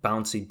like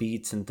bouncy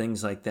beats and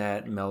things like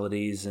that,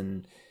 melodies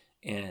and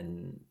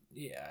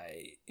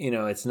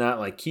it's not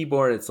like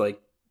keyboard, it's like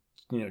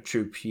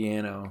true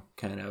piano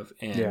kind of,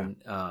 and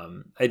I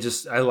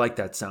like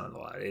that sound a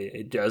lot.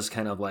 It does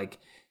kind of like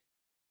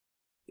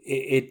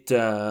it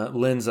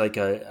lends like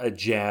a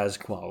jazz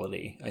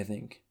quality, I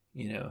think,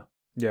 to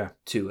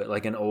it,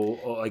 like an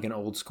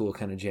old school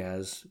kind of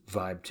jazz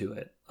vibe to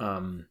it.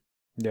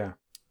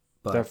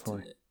 But,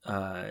 definitely.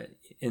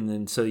 And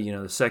then so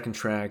the second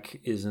track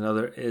is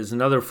another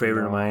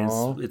favorite of mine.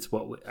 It's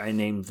what I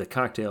named The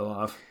Cocktail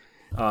Off.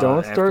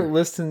 Don't start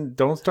listing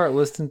through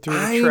the tracks.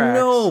 I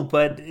know,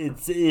 but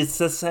it's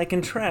the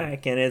second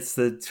track, and it's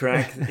the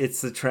track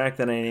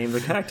that I named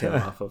The Cocktail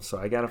Off of. So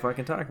I gotta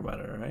fucking talk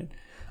about it, all right?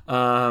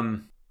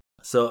 The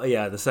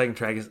second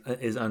track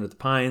is Under the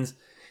Pines,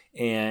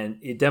 and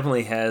it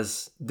definitely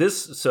has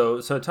this.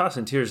 So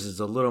Tossing Tears is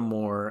a little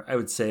more, I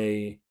would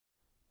say.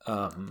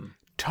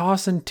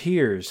 Tossing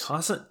Tears.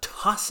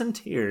 Tossing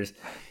Tears.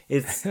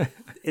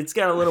 It's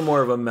got a little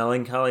more of a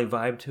melancholy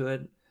vibe to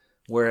it,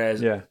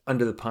 whereas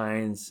Under the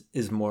Pines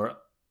is more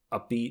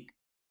upbeat.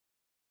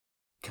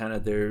 Kind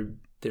of their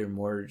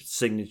more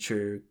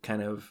signature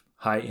kind of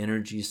high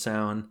energy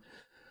sound.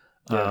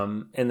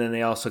 And then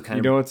they also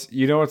kind of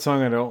you know what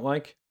song I don't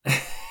like?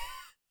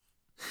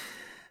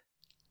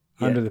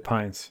 Under the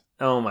Pines.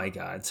 Oh my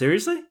God!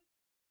 Seriously?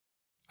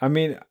 I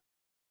mean,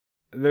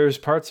 there's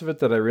parts of it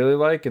that I really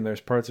like, and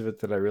there's parts of it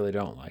that I really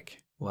don't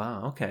like.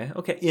 Wow. Okay.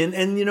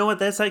 And you know what?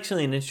 That's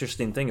actually an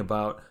interesting thing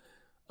about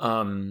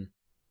a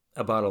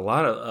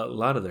lot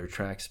of their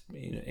tracks,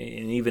 and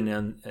even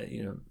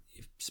on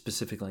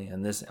specifically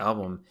on this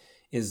album,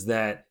 is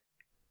that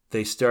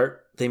they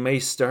may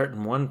start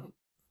in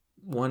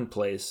one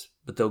place,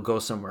 but they'll go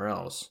somewhere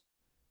else,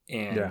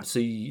 and so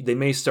they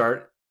may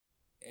start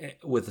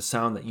with a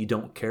sound that you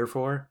don't care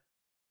for,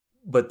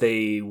 but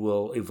they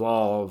will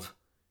evolve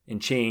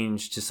and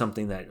change to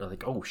something that you're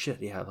like, oh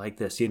shit, yeah, I like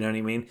this. You know what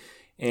I mean?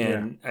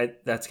 And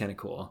that's kind of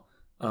cool.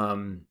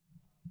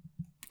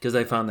 Because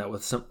I found that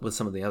with some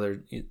of the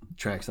other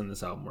tracks on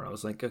this album, where I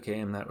was like,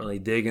 okay, I'm not really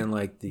digging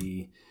like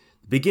the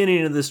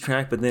beginning of this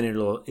track, but then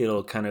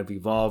it'll kind of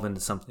evolve into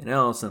something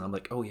else, and I'm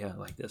like, oh yeah, I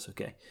like this.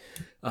 Okay.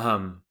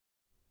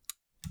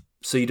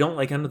 So you don't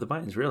like Under the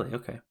Pines, really?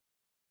 Okay.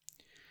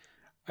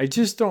 I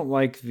just don't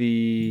like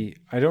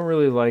I don't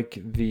really like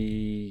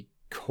the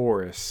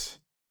chorus.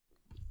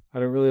 I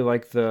don't really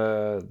like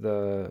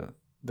the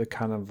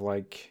kind of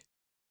like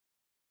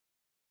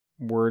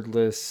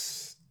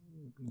wordless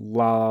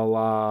la la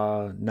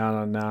la na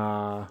na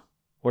na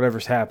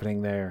whatever's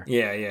happening there.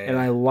 Yeah. And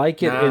I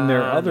like it in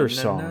their other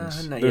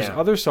songs. There's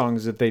other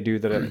songs that they do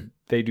that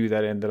they do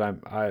that in that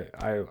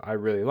I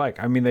really like.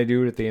 I mean, they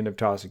do it at the end of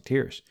Tossing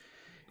Tears.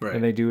 Right.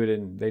 And they do it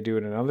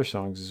in other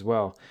songs as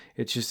well.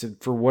 It's just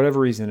for whatever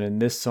reason in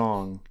this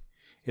song,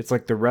 it's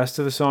like the rest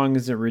of the song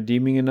isn't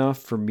redeeming enough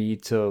for me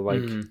to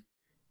like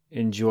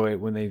enjoy it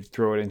when they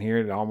throw it in here.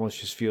 It almost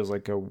just feels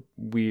like a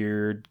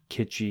weird,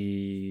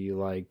 kitschy,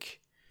 like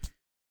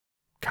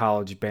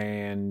college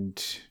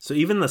band. So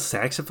even the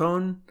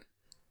saxophone,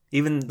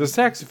 the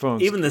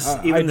saxophones,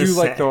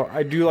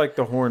 I do like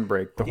the horn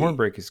break. The horn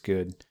break is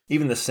good.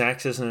 Even the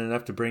sax isn't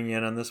enough to bring you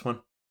in on this one.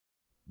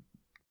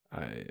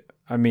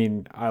 I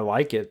mean, I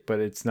like it, but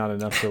it's not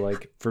enough to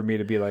like for me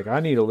to be like, I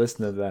need to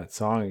listen to that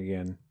song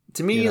again.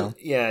 To me,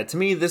 to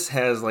me, this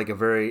has like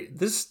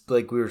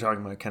like we were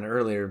talking about kind of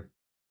earlier.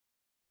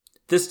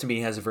 This to me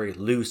has a very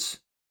loose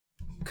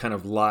kind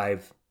of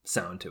live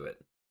sound to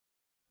it.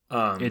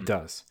 It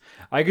does.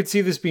 I could see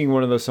this being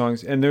one of those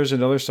songs, and there's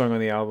another song on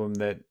the album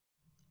that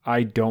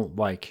I don't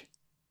like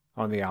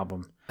on the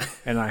album,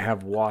 and I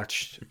have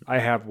watched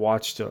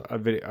a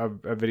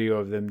video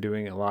of them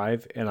doing it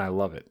live, and I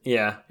love it.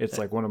 Yeah, it's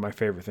like one of my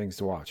favorite things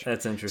to watch.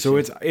 That's interesting. So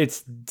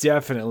it's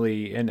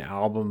definitely an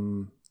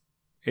album.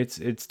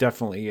 It's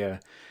definitely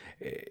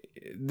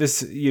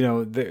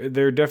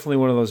they're definitely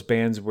one of those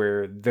bands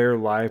where their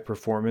live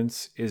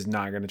performance is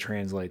not going to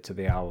translate to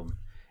the album,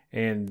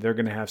 and they're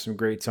going to have some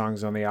great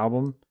songs on the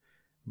album,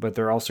 but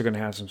they're also going to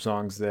have some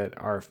songs that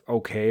are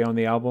okay on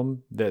the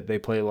album that they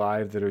play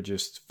live that are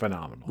just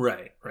phenomenal.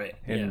 Right.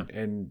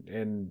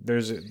 And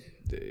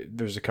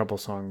there's a couple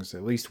songs,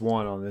 at least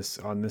one on this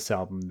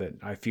album that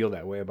I feel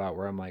that way about,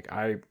 where I'm like,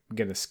 I'm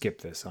going to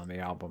skip this on the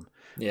album.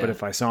 Yeah. But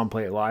if I saw them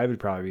play it live, it'd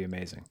probably be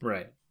amazing.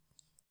 Right.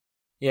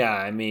 Yeah,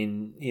 I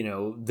mean,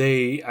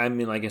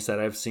 like I said,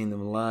 I've seen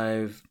them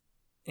live,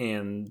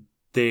 and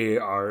they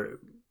are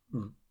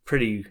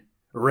pretty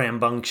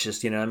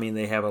rambunctious, I mean,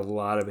 they have a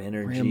lot of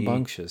energy.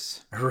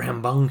 Rambunctious.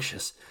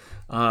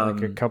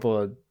 Like a couple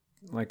of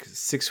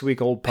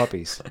 6-week-old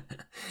puppies.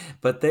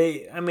 But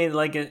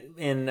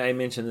and I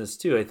mentioned this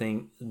too, I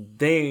think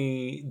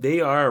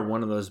they are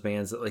one of those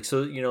bands that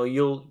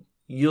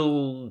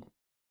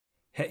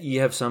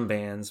you have some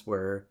bands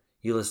where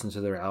you listen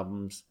to their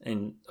albums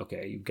and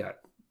okay, you've got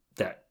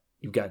that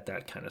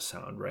kind of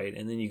sound, right?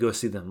 And then you go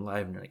see them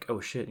live and you're like,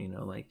 oh shit,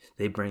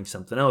 they bring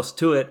something else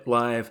to it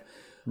live.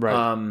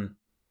 Right.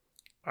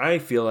 I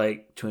feel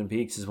like Twin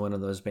Peaks is one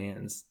of those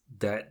bands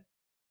that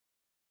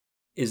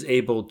is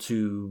able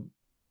to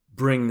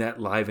bring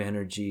that live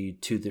energy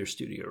to their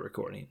studio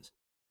recordings.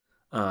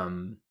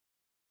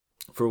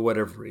 For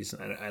whatever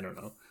reason, I don't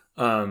know.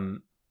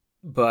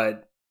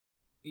 But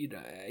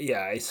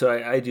so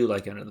I do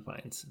like Under the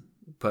Pines.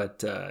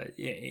 But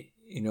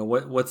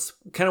what's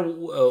kind of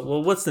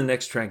what's the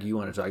next track you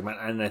want to talk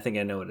about? And I think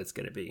I know what it's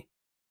going to be.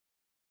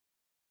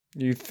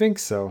 You think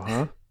so,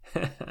 huh?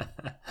 You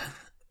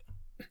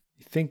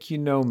think you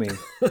know me.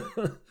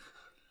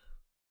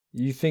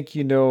 You think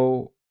you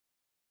know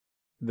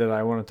that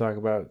I want to talk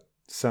about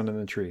Sun in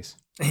the Trees.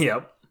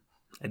 Yep,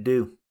 I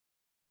do.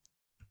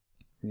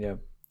 Yep.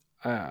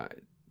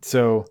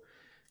 So,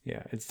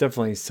 yeah, it's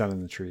definitely Sun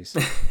in the Trees.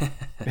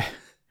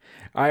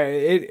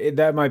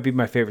 That might be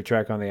my favorite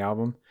track on the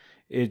album.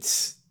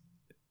 It's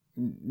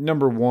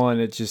number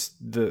one. It's just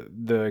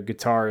the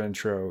guitar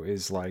intro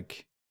is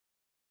like,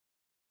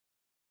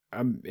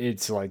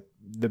 it's like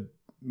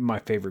my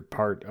favorite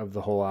part of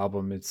the whole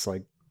album. It's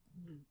like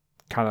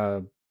kind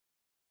of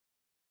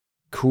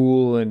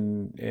cool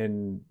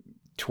and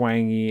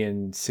twangy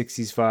and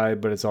 60s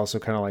vibe, but it's also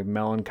kind of like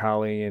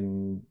melancholy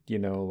and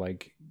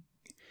like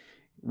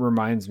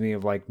reminds me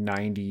of like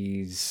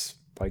 90s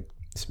like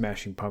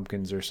Smashing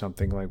Pumpkins or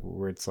something, like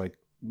where it's like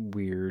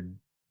weird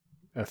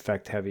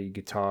effect heavy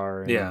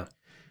guitar and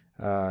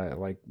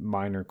like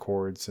minor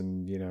chords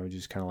and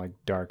just kind of like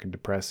dark and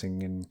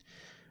depressing,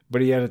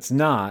 but yet it's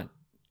not,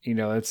 it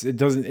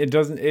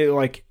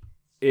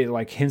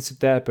like hints at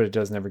that, but it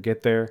doesn't ever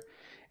get there.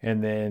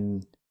 And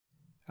then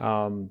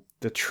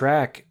the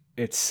track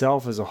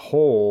itself as a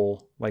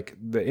whole, like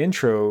the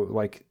intro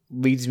like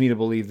leads me to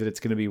believe that it's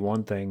going to be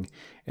one thing,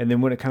 and then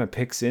when it kind of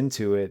picks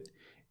into it,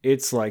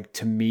 it's like,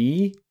 to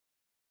me,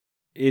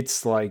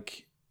 it's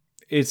like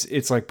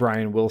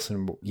Brian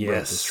Wilson wrote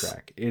this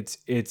track. It's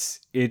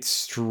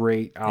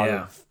straight out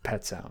of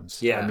Pet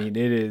Sounds. Yeah. I mean,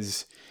 it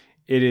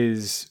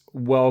is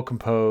well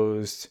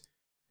composed.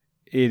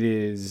 It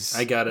is,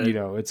 I got it.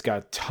 It's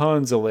got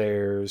tons of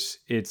layers.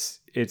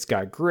 It's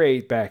got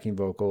great backing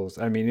vocals.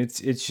 I mean,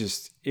 it's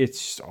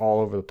just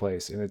all over the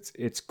place, and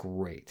it's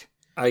great.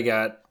 I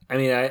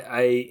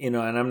and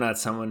I'm not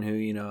someone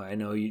who, I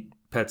know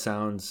Pet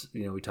Sounds,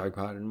 we talked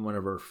about in one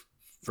of our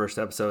first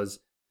episodes.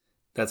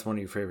 That's one of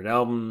your favorite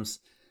albums.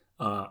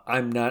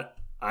 I'm not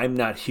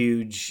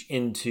huge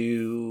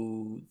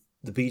into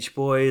the Beach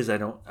Boys.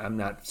 I'm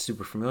not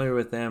super familiar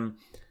with them.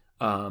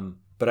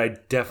 But I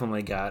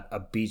definitely got a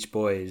Beach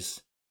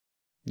Boys,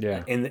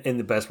 in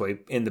the best way,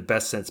 in the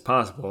best sense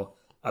possible,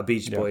 a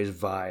Beach Boys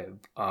vibe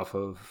off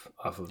of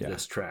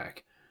this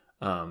track.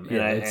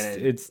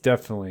 It's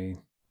definitely,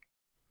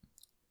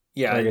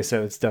 like I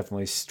said, it's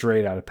definitely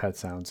straight out of Pet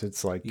Sounds.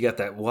 It's like you got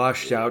that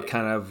washed out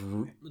kind of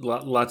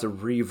lots of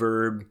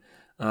reverb,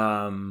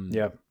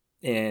 Yep.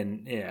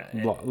 And yeah,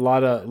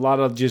 lot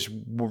of just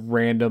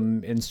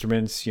random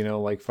instruments,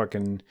 like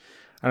fucking,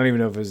 I don't even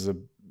know if there's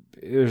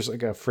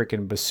like a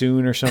freaking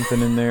bassoon or something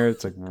in there.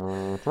 It's like,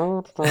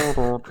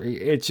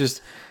 it's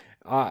just,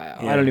 I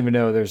don't even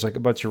know. There's like a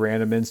bunch of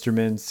random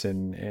instruments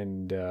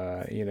and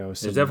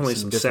there's definitely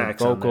some different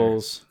sax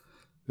vocals.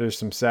 There's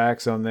some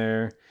sax on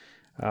there.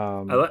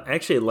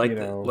 Actually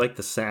like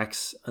the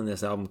sax on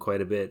this album quite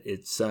a bit.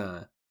 It's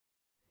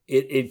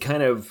it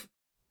kind of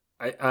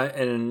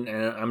and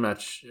I'm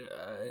not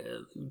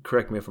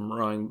correct me if I'm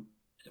wrong,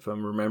 if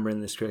I'm remembering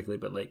this correctly,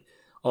 but like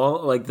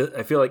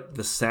I feel like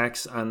the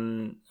sax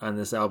on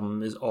this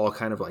album is all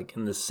kind of like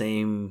in the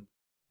same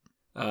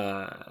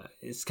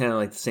it's kind of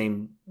like the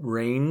same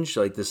range,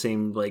 like the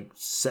same like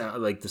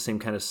like the same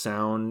kind of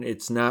sound.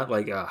 It's not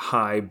like a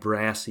high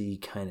brassy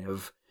kind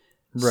of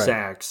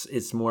sax.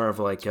 It's more of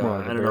like I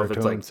don't know if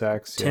it's like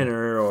sax,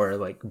 tenor or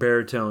like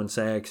baritone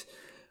sax.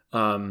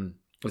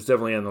 It's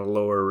definitely on the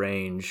lower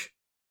range.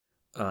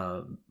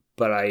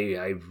 But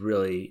I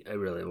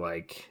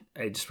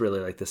just really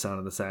like the sound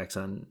of the sax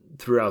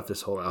throughout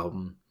this whole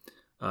album.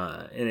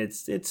 And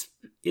it's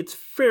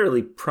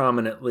fairly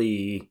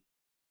prominently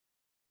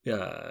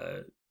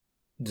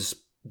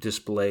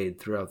displayed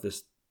throughout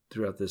this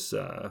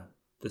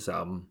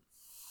album.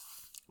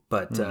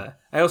 But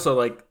I also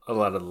like a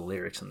lot of the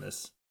lyrics in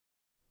this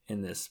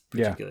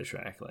particular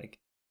track. Like,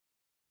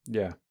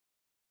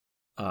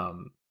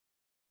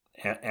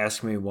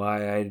 ask me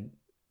why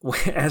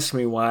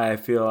I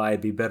feel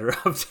I'd be better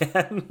off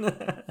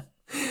dead.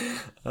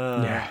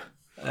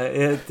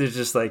 There's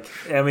just like,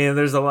 I mean,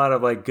 there's a lot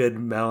of like good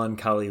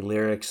melancholy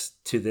lyrics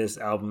to this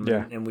album,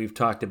 and we've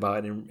talked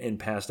about in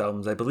past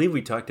albums. I believe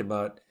we talked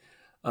about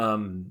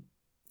in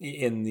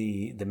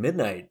the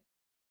Midnight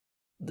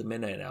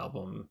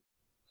album,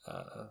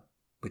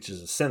 which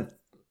is a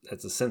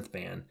synth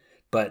band,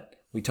 but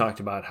we talked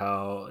about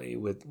how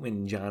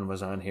when John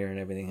was on here and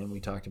everything, and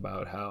we talked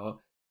about how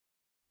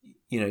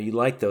you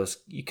like those,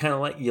 you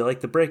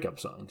like the breakup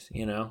songs,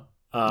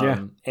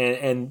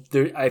 and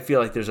there, I feel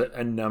like there's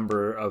a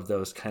number of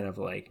those kind of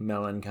like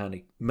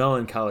melancholy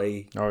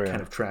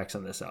kind of tracks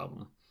on this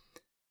album.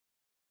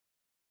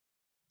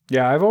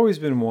 Yeah, I've always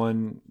been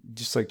one,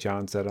 just like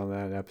John said on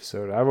that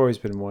episode, I've always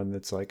been one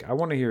that's like, I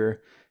want to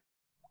hear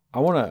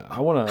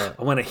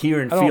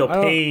and feel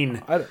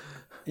pain. I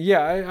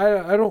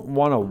don't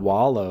want to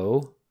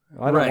wallow.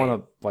 I don't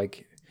want to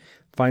like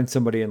find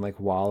somebody and like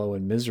wallow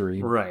in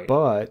misery. Right.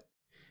 But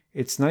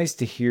it's nice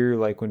to hear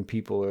like when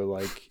people are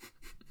like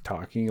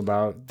talking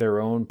about their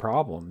own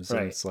problems. Right.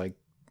 And it's like,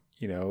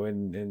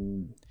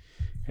 and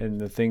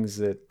the things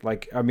that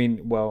like, I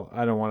mean, well,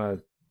 I don't want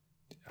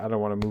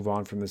to move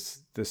on from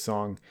this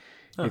song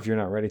if you're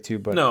not ready to,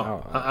 but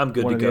no, I'm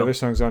good one to of go. The other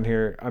songs on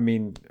here, I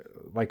mean,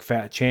 like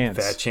Fat Chance.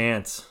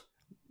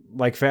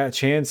 Like Fat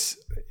Chance,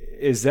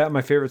 is that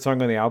my favorite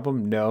song on the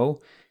album?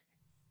 No.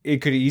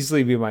 It could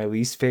easily be my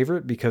least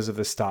favorite because of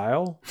the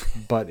style,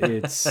 but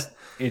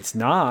it's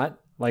not.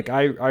 Like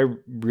I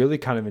really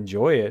kind of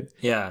enjoy it.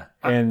 Yeah.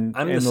 And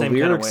I'm and the the same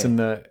lyrics kind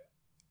of way.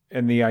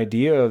 and the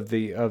idea of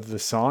the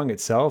song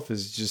itself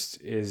is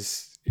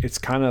it's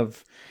kind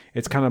of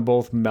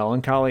both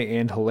melancholy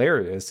and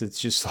hilarious. It's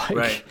just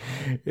like,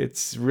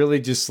 it's really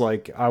just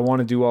like, I want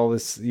to do all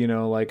this,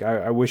 like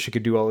I wish I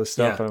could do all this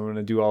stuff. I'm going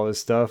to do all this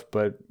stuff,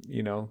 but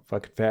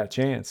fucking Fat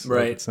Chance.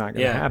 Right. Like, it's not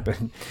going to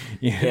happen.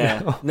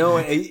 Yeah. No.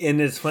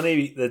 And it's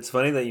funny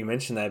that you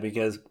mentioned that,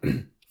 because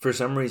for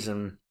some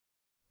reason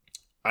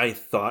I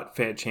thought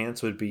Fat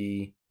Chance would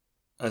be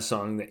a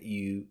song that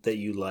you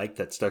liked,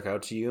 that stuck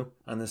out to you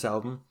on this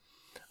album.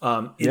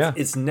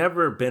 It's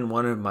never been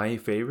one of my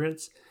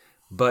favorites,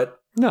 but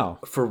no,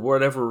 for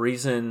whatever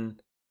reason,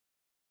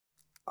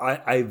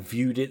 I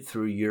viewed it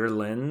through your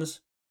lens,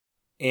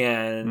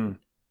 and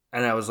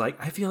I was like,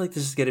 I feel like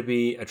this is going to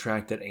be a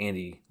track that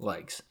Andy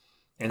likes.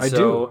 And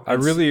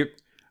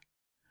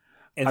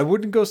I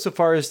wouldn't go so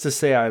far as to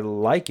say I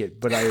like it,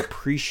 but I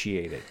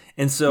appreciate it.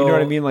 And so, you know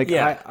what I mean? Like,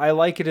 I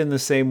like it in the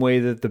same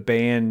way that the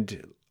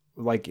band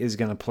like is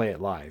going to play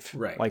it live.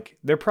 Right. Like,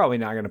 they're probably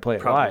not going to play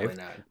it live,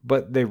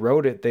 but they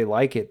wrote it, they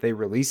like it, they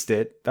released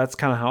it. That's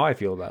kind of how I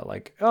feel about it.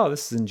 Like, oh,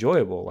 this is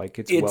enjoyable. Like,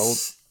 it's well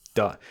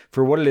done.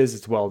 For what it is,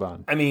 it's well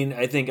done. I mean,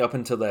 I think up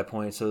until that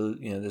point, so,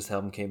 this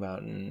album came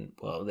out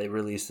they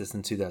released this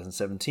in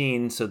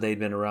 2017, so they'd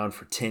been around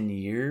for 10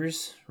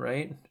 years,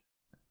 right?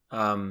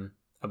 I'm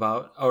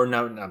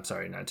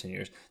sorry, not 10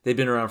 years. They've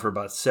been around for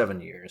about 7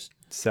 years.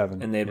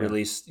 And they'd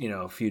released,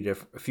 a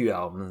few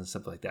albums and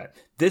stuff like that.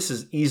 This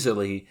is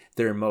easily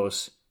their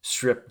most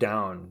stripped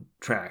down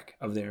track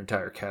of their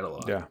entire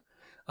catalog. Yeah.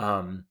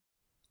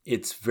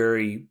 It's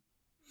very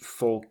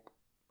folk,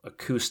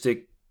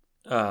 acoustic.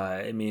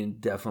 I mean,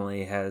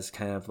 definitely has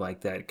kind of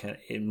like that kind of,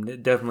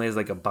 it definitely has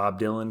like a Bob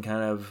Dylan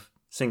kind of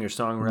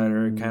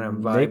singer-songwriter kind of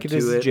vibe Naked to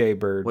as it. a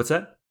Jaybird. What's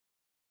that?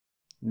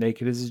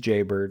 Naked as a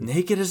Jaybird.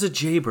 Naked as a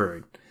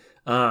Jaybird.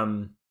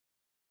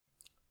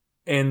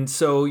 And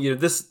so,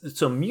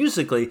 so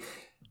musically,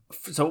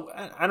 so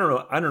I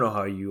don't know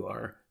how you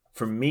are.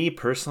 for me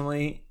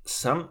personally,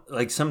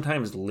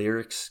 sometimes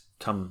lyrics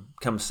come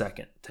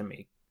second to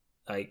me.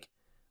 Like,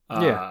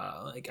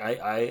 like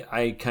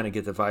I kind of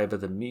get the vibe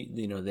of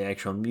the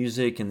actual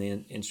music and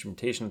the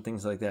instrumentation and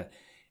things like that,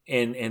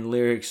 and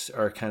lyrics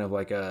are kind of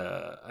like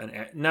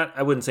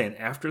I wouldn't say an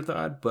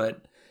afterthought,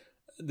 but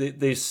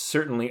they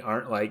certainly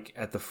aren't like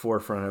at the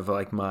forefront of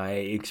like my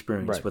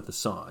experience with the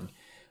song.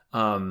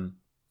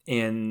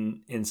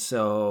 And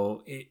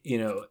so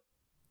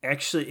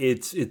actually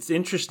it's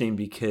interesting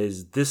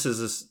because this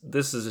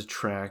is a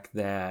track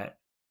that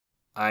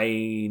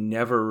I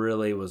never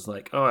really was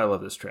like, oh, I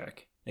love this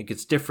track. Like,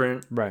 it's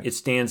different. Right. It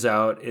stands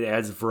out. It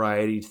adds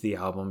variety to the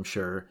album,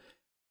 sure.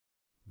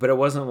 But it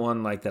wasn't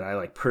one like that I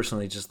like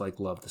personally just like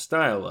love the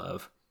style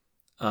of.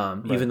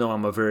 Even though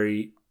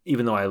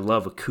I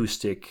love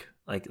acoustic,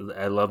 like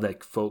I love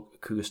that folk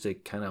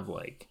acoustic kind of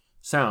like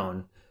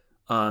sound.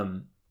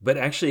 But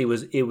actually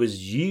it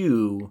was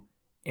you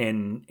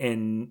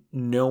and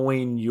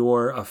knowing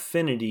your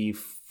affinity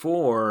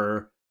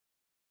for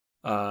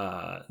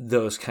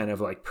those kind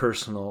of like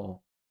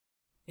personal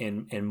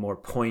and more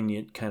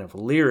poignant kind of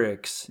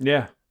lyrics.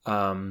 Yeah.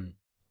 And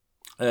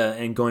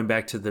going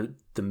back to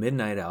the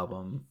Midnight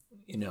album,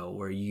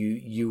 where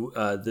you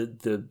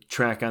the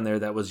track on there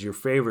that was your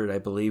favorite, I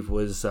believe,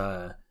 was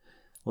what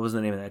was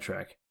the name of that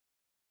track?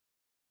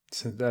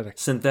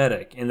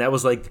 Synthetic. And that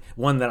was like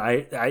one that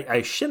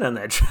I shit on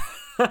that track.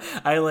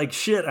 I like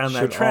shit on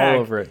that track.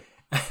 All over it.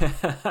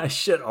 I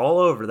shit all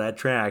over that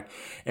track.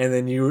 And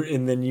then you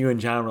and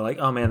John were like,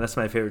 "Oh man, that's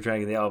my favorite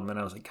track of the album." And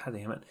I was like, "God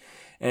damn it."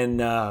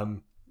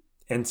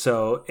 And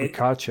so we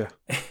caught you.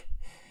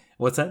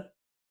 What's that?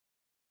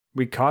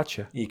 We caught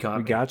you. You caught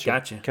me. We got you.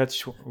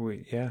 Gotcha.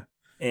 Yeah.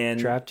 And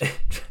trapped you.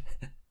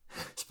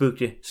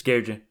 Spooked you,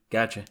 scared you,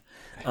 gotcha.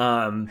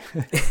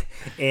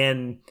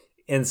 And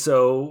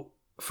so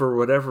for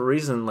whatever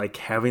reason, like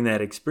having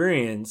that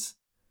experience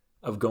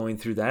of going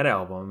through that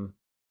album,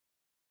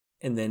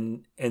 and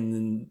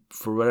then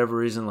for whatever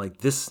reason, like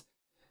this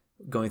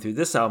going through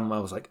this album, I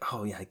was like,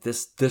 oh yeah, like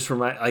this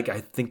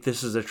I think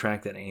this is a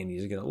track that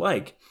Andy's gonna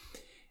like.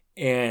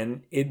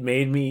 And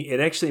it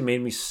actually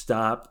made me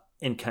stop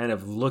and kind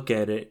of look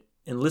at it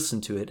and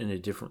listen to it in a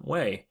different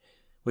way,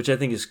 which I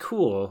think is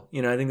cool.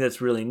 I think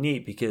that's really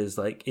neat because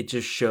like it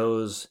just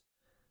shows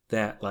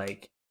that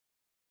like,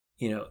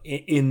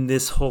 in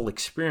this whole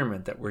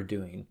experiment that we're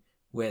doing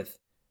with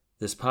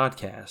this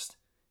podcast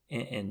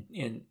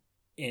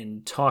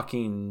and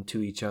talking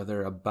to each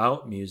other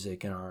about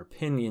music and our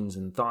opinions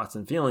and thoughts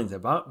and feelings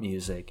about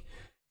music,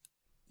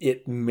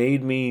 it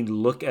made me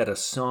look at a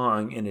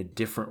song in a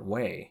different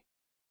way,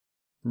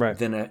 right?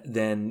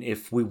 Than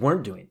if we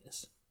weren't doing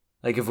this.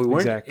 Like if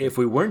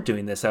we weren't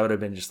doing this, I would have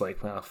been just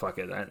like, well, fuck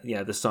it.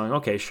 This song,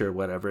 okay, sure,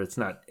 whatever. It's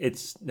not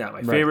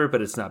my favorite,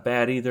 but it's not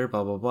bad either.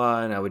 Blah blah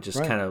blah, and I would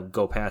just kind of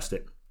go past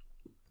it.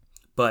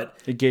 But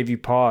it gave you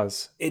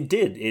pause. It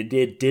did.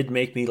 It did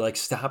make me like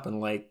stop and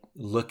like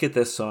look at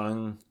this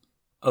song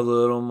a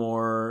little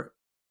more.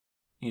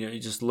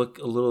 Just look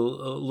a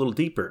little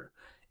deeper,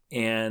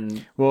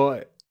 and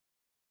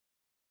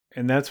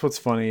and that's what's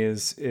funny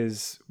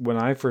is when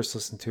I first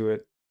listened to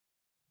it,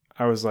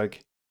 I was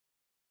like.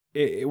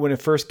 When it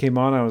first came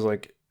on, I was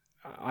like,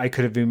 I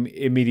could have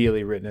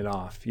immediately written it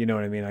off. You know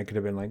what I mean? I could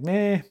have been like,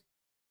 nah,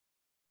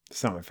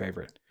 it's not my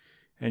favorite.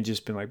 And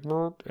just been like,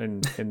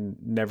 and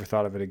never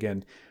thought of it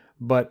again.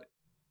 But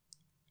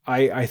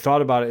I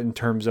thought about it in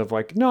terms of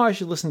like, no, I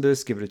should listen to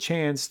this, give it a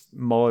chance,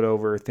 mull it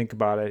over, think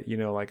about it.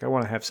 Like I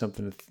want to have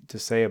something to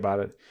say about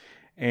it.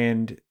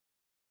 And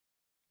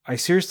I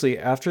seriously,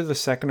 after the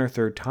second or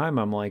third time,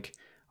 I'm like,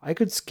 I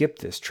could skip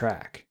this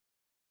track.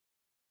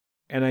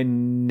 And I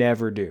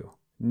never do.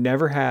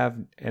 Never have,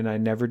 and I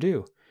never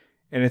do.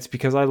 And it's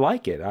because I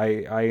like it.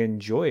 I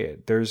enjoy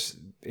it.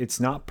 It's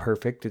not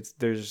perfect.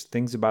 There's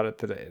things about it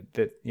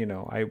that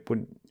I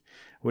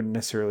wouldn't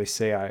necessarily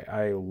say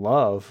I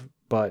love,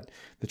 but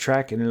the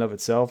track in and of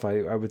itself,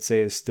 I would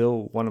say is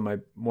still one of my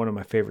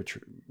favorite,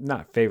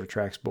 not favorite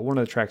tracks, but one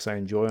of the tracks I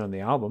enjoy on the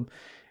album.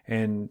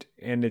 And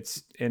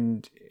it's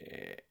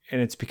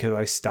because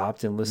I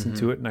stopped and listened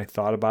to it and I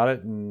thought about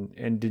it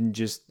and didn't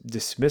just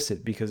dismiss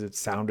it because it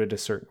sounded a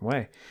certain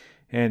way.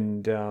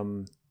 And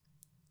to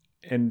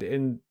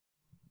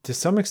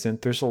some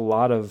extent, there's a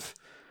lot of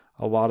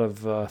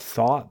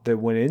thought that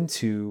went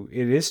into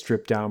it. Is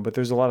stripped down, but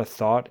there's a lot of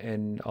thought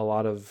and a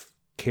lot of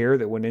care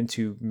that went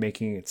into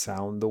making it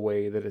sound the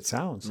way that it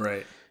sounds.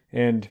 Right.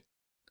 And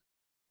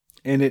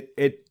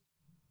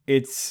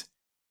it's.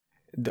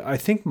 I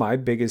think the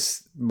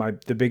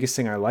biggest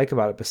thing I like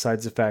about it,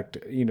 besides the fact,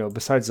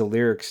 besides the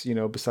lyrics,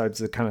 besides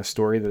the kind of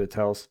story that it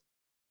tells,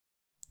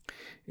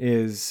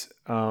 is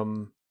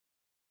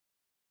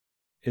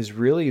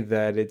really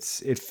that it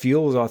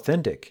feels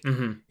authentic.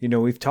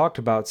 Mm-hmm. We've talked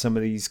about some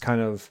of these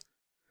kind of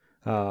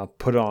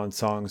put on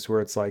songs where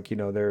it's like,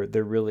 they're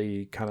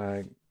really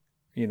kind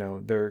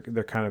of,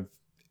 they're kind of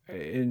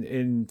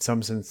in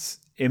some sense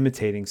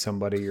imitating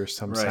somebody or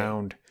some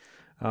sound.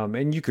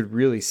 And you could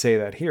really say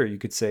that here. You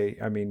could say,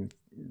 I mean,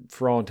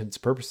 for all intents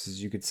and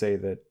purposes, you could say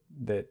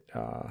that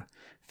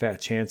Fat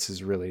Chance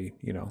is really,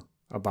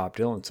 a Bob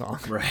Dylan song.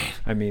 Right.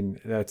 I mean,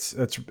 that's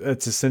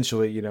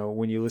essentially,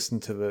 when you listen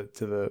to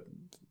the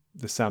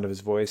sound of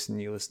his voice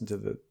and you listen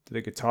to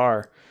the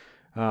guitar,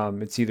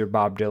 it's either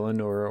Bob Dylan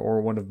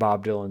or one of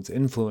Bob Dylan's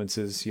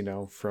influences,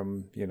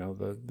 from,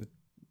 the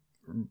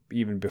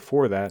even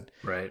before that.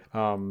 Right.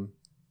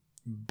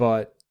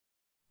 But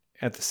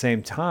at the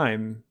same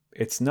time,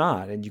 it's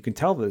not, and you can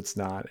tell that it's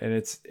not, and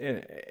it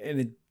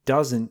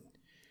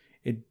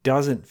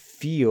doesn't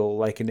feel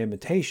like an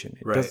imitation.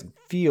 It doesn't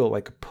feel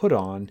like a put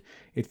on.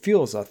 It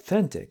feels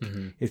authentic.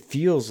 Mm-hmm. It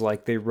feels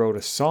like they wrote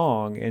a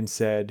song and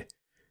said,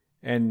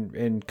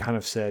 and kind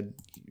of said,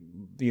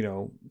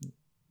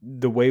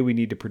 the way we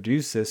need to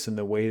produce this and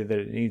the way that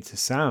it needs to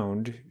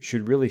sound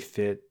should really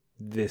fit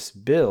this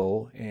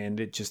bill, and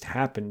it just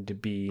happened to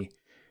be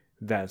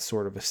that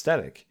sort of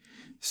aesthetic.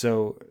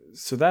 So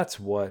that's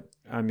what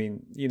I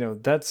mean.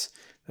 That's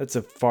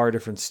a far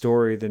different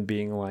story than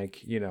being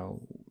like,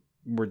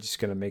 we're just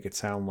gonna make it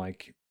sound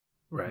like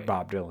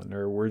Bob Dylan,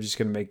 or we're just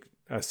gonna make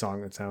a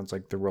song that sounds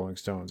like the Rolling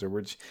Stones,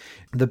 or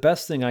the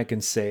best thing I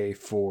can say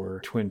for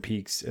Twin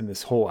Peaks in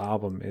this whole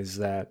album is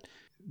that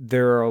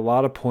there are a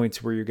lot of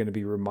points where you're going to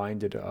be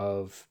reminded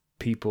of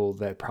people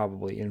that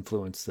probably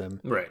influenced them.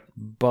 Right.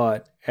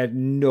 But at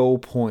no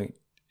point,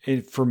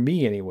 for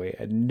me anyway,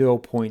 at no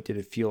point did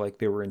it feel like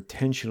they were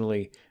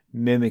intentionally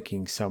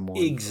mimicking someone.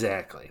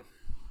 Exactly.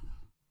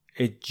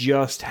 It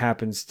just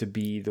happens to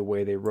be the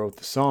way they wrote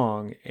the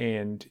song,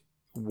 and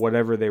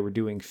whatever they were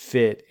doing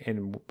fit.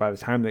 And by the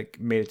time they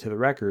made it to the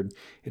record,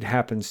 it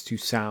happens to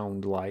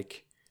sound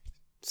like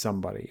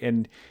somebody.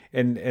 And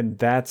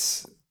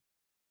that's,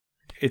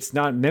 it's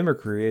not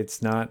mimicry.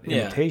 It's not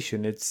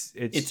imitation. It's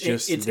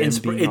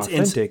just being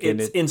authentic.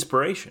 It's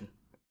inspiration.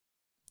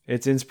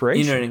 It's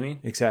inspiration. You know what I mean?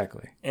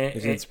 Exactly.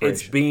 It's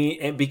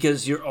inspiration.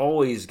 Because you're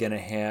always gonna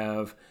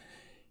have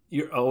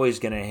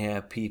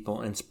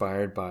people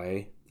inspired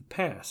by the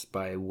past,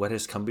 by what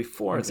has come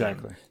before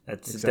them.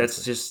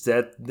 That's just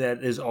that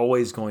is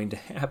always going to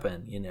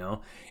happen,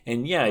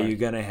 And you're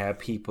gonna have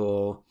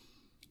people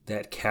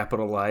that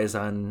capitalize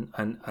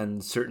on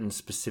certain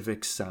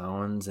specific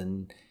sounds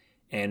and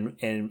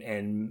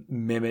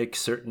mimic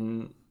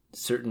certain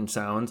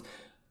sounds,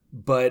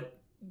 but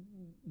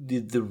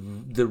the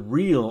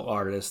real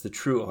artists, the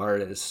true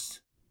artists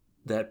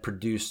that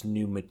produce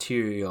new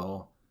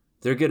material,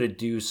 they're going to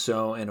do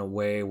so in a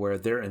way where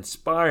they're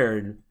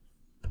inspired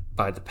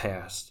by the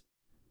past,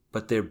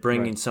 but they're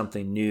bringing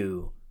something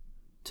new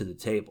to the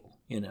table,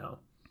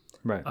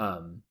 Right.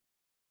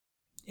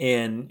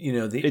 And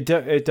it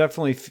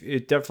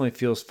definitely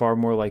feels far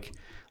more like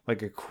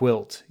a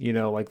quilt,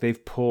 like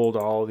they've pulled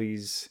all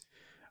these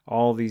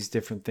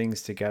different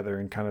things together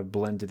and kind of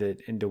blended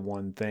it into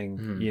one thing,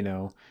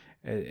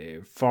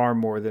 far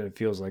more than it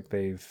feels like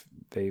they've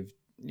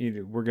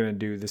we're going to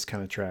do this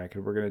kind of track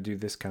and we're going to do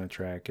this kind of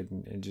track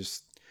and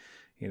just,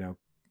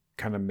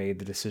 kind of made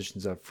the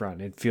decisions up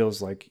front. It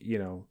feels like,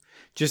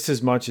 just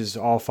as much as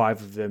all five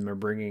of them are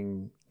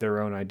bringing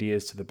their own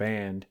ideas to the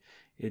band,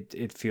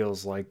 it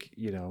feels like,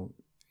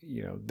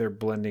 they're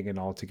blending it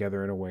all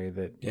together in a way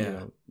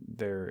that,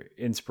 their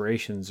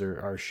inspirations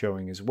are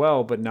showing as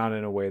well, but not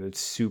in a way that's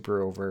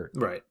super overt.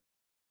 Right.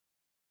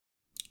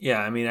 Yeah.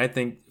 I mean, I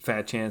think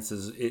Fat Chance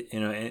is,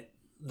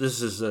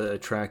 this is a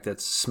track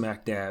that's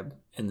smack dab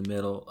in the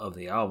middle of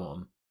the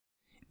album.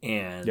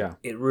 And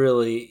it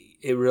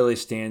really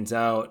stands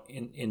out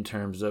in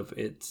terms of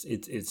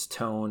its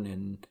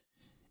tone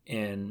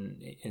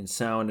and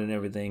sound and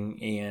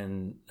everything.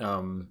 And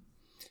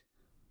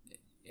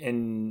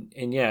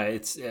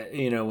it's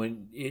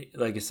when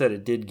like I said,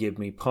 it did give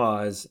me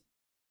pause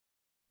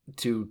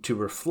to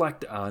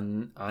reflect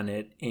on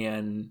it,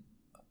 and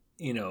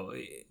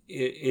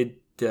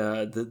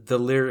the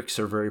lyrics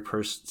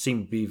are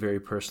seem to be very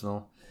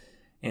personal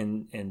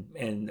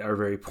and are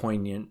very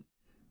poignant,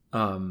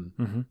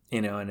 and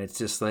it's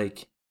just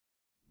like,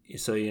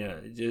 so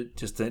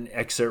just an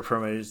excerpt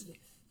from it is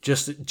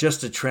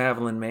just a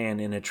traveling man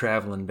in a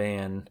traveling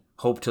band,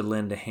 hope to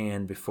lend a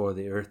hand before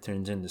the earth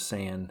turns into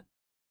sand.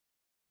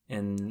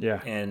 And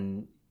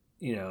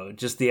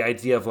just the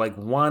idea of like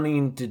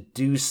wanting to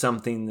do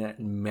something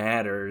that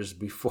matters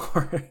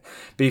before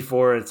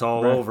it's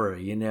all over,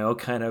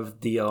 kind of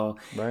deal.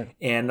 Right.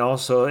 And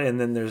also,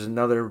 and then there's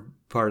another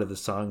part of the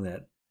song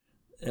that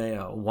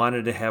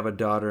wanted to have a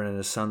daughter and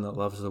a son that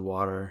loves the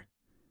water,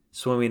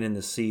 swimming in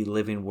the sea,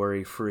 living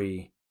worry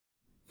free.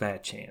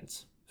 Fat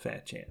chance.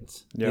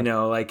 Yep.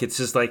 Like it's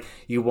just like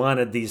you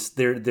wanted these.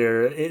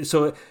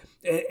 So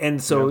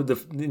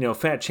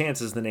Fat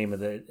Chance is the name of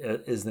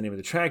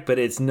the track, but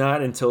it's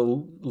not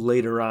until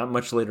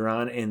much later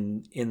on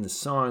in the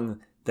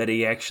song that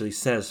he actually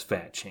says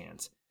Fat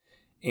Chance.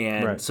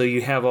 And so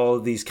you have all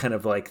of these kind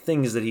of like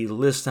things that he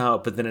lists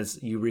out, but then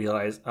you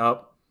realize,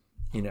 fucking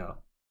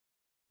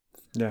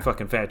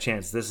Fat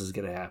Chance, this is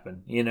going to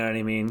happen. You know what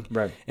I mean?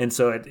 Right. And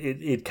so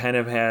it kind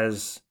of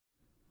has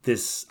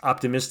this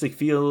optimistic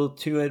feel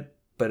to it,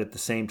 but at the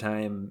same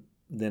time,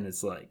 then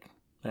it's like,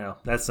 well,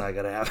 that's not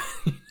gonna happen.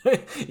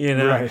 You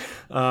know, Right.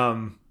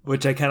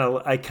 Which I kind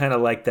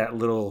of like that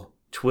little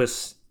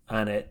twist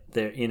on it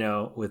there, you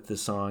know, with the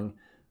song.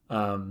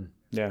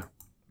 Yeah.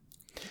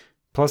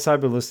 Plus,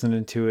 I've been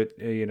listening to it,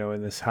 you know,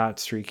 in this hot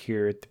streak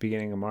here at the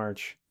beginning of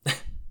March,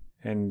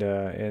 and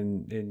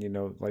you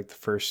know, like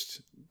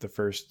the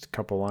first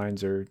couple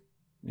lines are,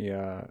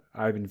 yeah,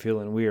 I've been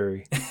feeling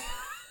weary,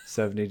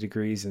 70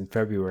 degrees in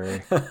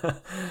February,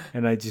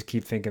 and I just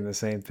keep thinking the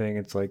same thing.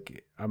 It's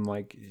like I'm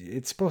like,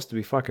 it's supposed to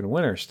be fucking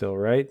winter still,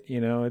 right?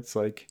 You know, it's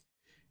like,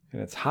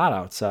 and it's hot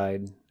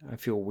outside. I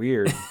feel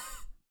weird.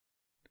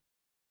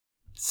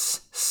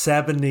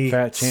 70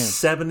 Fat chance.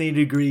 70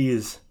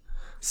 degrees.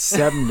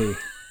 70.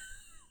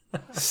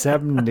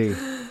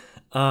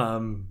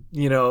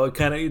 You know,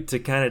 kind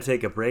of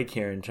take a break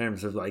here in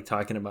terms of like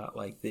talking about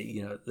like the,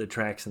 you know, the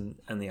tracks and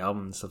the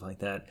album and stuff like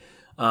that.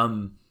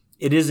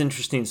 It is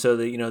interesting. So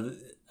that, you know,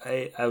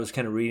 I was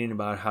kind of reading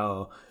about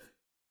how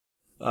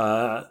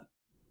the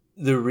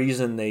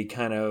reason they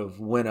kind of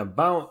went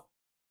about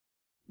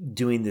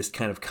doing this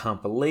kind of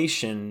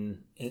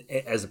compilation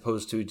as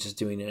opposed to just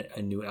doing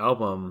a new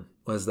album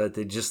was that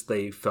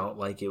they felt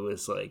like it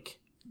was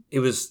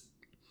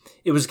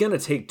going to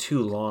take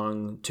too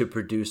long to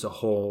produce a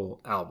whole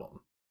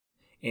album,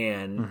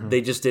 and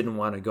they just didn't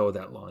want to go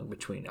that long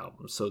between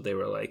albums. So they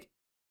were like,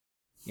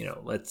 you know,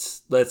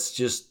 let's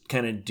just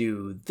kind of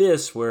do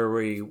this where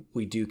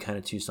we do kind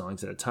of 2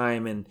 songs at a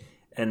time, and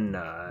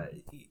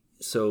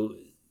so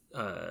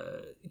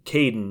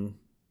Caden,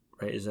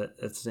 right?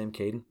 That's his name,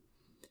 Caden?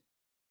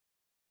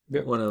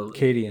 Yep.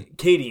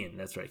 Cadian,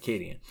 that's right,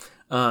 Cadian.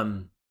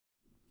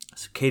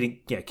 So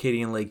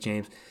Cadian Lake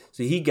James.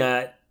 So he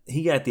got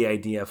the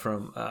idea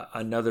from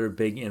another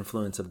big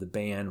influence of the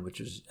band, which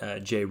was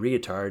Jay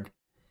Reatard,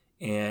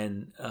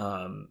 and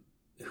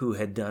who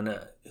had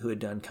done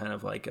kind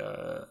of like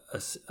a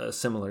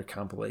similar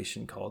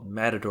compilation called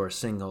Matador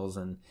Singles,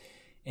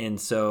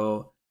 and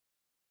so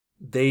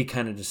they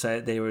kind of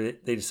decided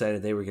they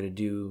decided they were going to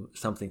do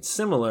something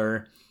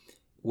similar,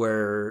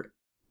 where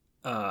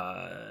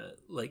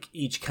like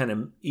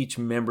each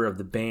member of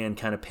the band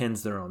kind of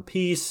pens their own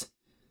piece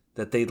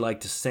that they'd like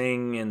to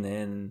sing, and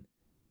then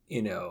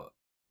you know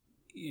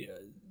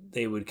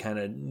they would kind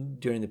of,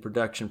 during the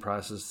production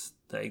process,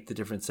 like the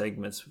different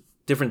segments,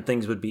 different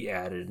things would be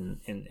added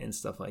and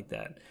stuff like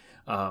that.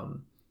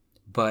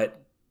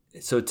 But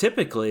so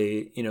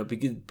typically, you know,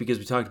 because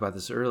we talked about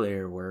this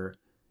earlier, where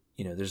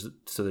you know there's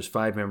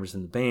 5 members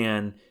in the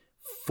band,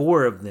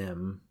 4 of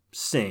them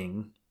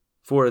sing.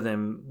 4 of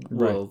them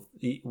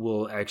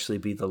will actually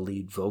be the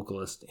lead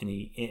vocalist at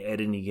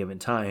any given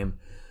time,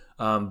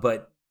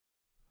 but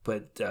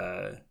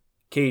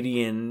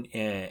Katie and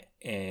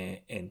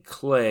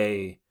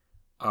Clay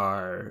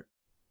are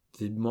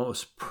the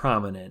most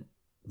prominent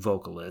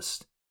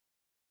vocalist.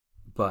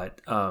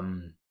 But I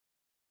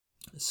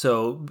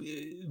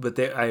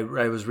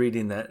was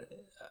reading that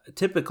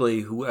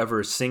typically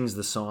whoever sings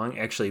the song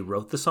actually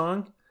wrote the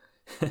song,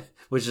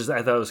 which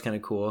I thought was kind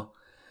of cool,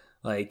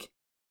 like.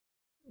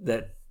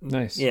 That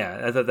nice.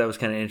 Yeah, I thought that was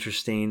kind of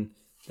interesting,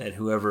 that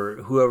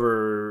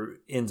whoever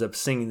ends up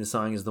singing the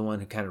song is the one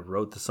who kind of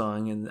wrote the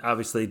song, and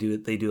obviously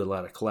they do a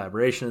lot of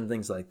collaboration and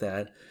things like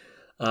that.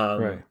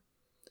 Right.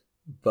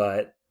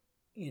 But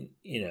you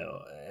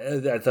know,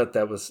 I thought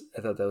that was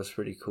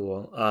pretty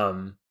cool.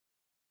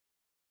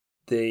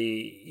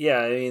 The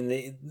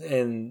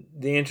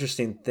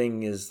interesting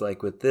thing is,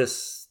 like, with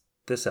this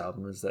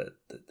album is that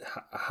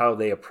how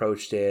they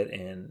approached it,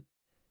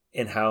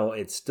 and how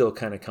it still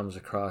kind of comes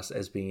across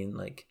as being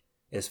like,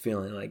 as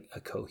feeling like a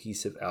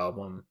cohesive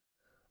album.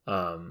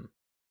 And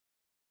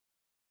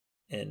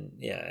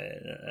yeah,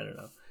 I don't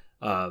know.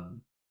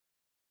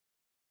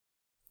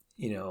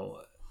 You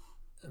know,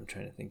 I'm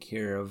trying to think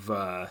here of,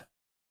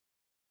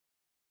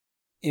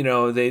 you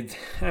know, they've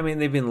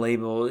been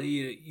labeled,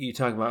 we've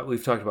talked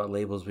about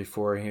labels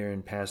before here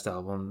in past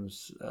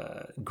albums,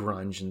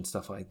 grunge and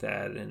stuff like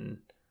that. And,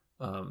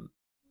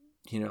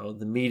 you know,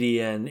 the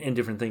media and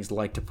different things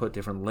like to put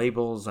different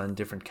labels on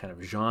different kind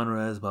of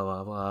genres,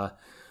 blah, blah, blah.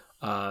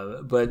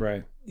 But,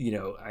 right. You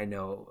know, I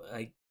know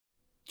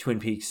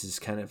Twin Peaks is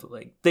kind of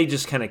like, they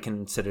just kind of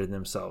consider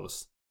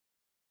themselves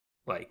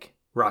like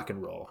rock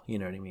and roll. You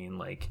know what I mean?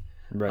 Like,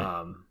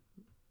 right.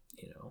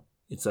 You know,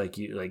 it's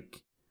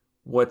like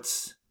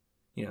what's,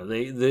 you know,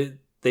 they've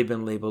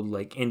been labeled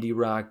like indie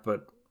rock,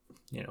 but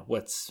you know,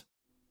 what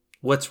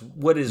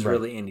is right.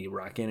 really indie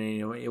rock, and you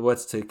know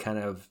what's to kind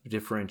of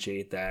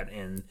differentiate that.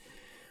 And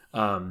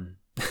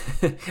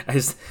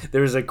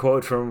there was a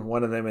quote from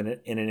one of them in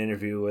an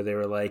interview where they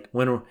were like,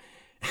 when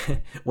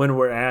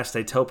we're asked,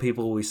 I tell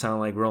people we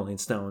sound like Rolling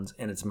Stones,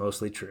 and it's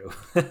mostly true.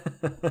 So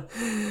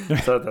I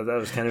thought that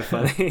was kind of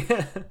funny.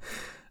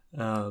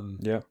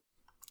 Yeah.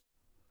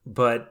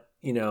 But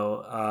you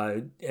know,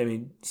 I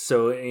mean,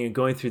 so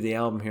going through the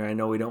album here, I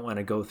know we don't want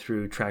to go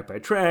through track by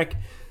track.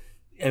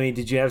 I mean,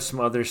 did you have some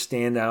other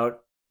standout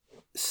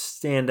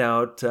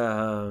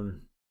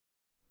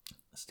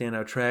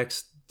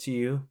tracks to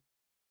you?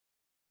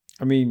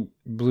 I mean,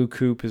 Blue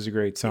Coupe is a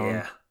great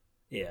song.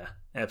 Yeah.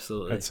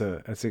 Absolutely.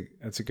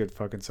 That's a good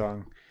fucking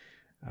song.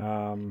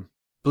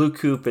 Blue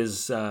Coupe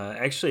is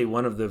actually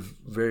one of the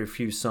very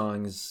few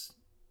songs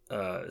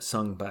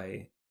sung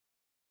by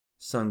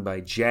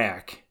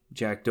Jack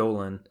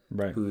Dolan,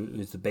 right,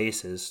 who's the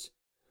bassist.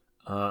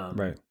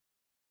 Right.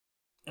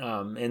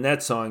 And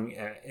that song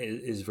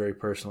is very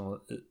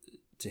personal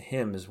to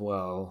him as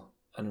well.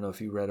 I don't know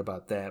if you read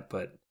about that,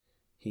 but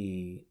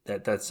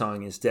that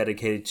song is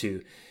dedicated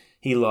to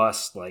he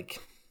lost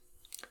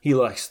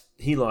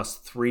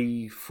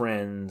 3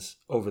 friends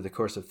over the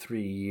course of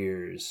 3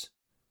 years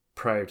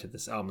prior to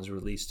this album's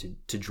release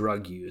to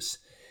drug use.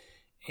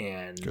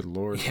 And good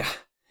Lord. Yeah.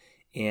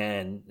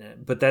 And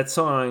but that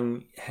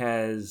song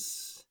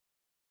has,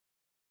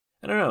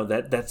 I don't know,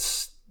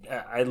 that's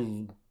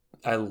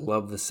I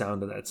love the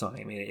sound of that song.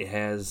 I mean, it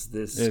has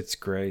this, it's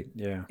great.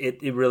 Yeah.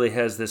 It really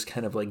has this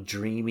kind of like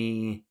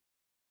dreamy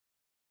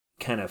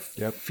kind of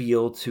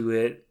feel to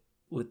it,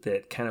 with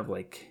that kind of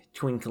like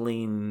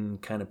twinkling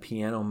kind of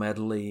piano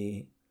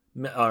medley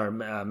or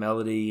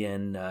melody,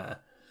 and I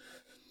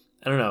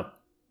don't know.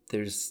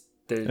 There's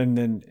and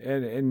then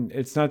and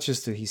it's not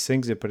just that he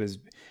sings it, but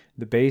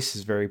the bass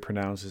is very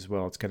pronounced as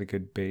well. It's got a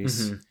good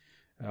bass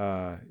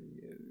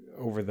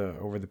over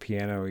the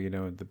piano. You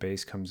know, the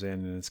bass comes in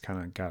and it's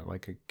kind of got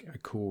like a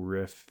cool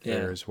riff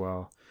there as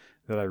well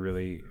that I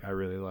really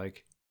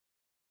like.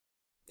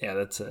 Yeah,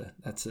 that's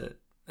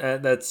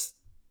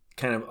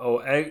kind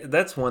of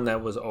that's one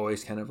that was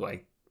always kind of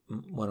like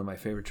one of my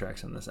favorite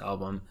tracks on this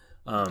album.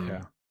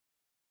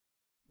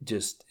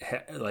 Just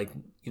like,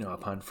 you know,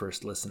 upon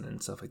first listen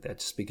and stuff like that,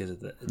 just because of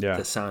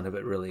the sound of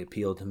it really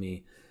appealed to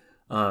me.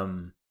 I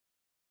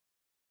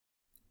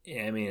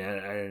mean,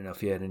 I don't know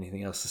if you had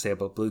anything else to say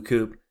about Blue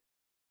Coupe.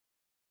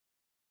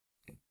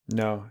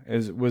 No,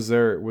 was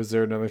there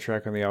another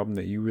track on the album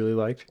that you really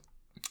liked?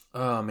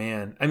 Oh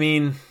man, I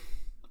mean,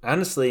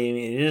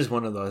 honestly, it is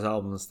one of those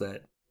albums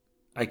that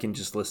I can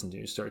just listen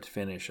to start to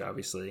finish,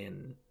 obviously,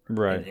 and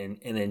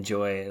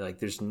enjoy it. Like,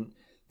 there's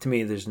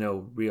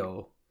no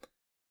real.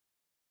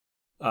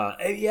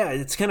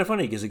 It's kind of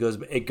funny because it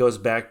goes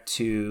back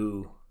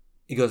to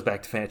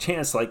Fat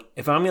Chance. Like,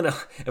 if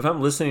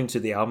I'm listening to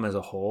the album as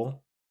a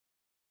whole,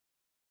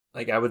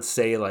 like, I would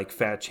say like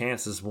Fat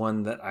Chance is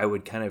one that I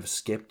would kind of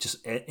skip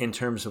just in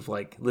terms of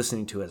like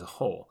listening to as a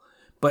whole.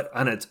 But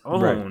on its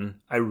own,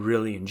 I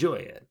really enjoy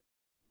it,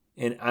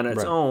 and on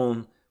its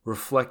own,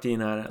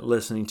 reflecting on it,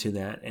 listening to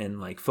that,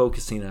 and like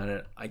focusing on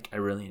it, I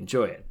really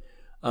enjoy it.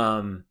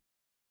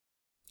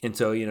 And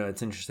so, you know,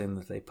 it's interesting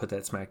that they put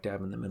that smack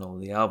dab in the middle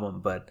of the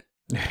album, but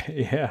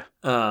yeah.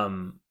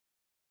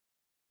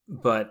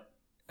 But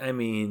I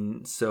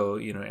mean, so,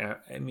 you know,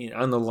 I mean,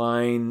 On the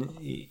Line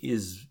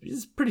is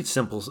pretty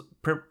simple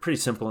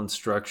in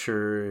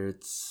structure.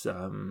 It's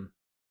a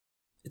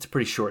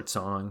pretty short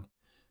song.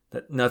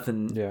 That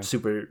nothing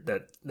super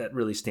that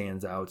really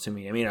stands out to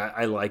me. I mean,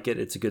 I like it.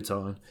 It's a good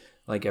song,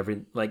 like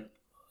every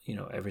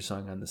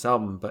song on this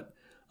album. But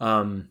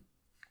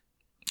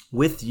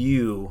With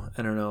You,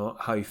 I don't know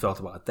how you felt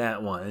about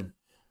that one.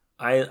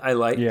 I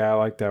like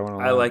that one a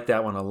lot. I like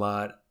that one a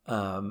lot.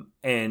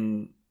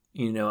 And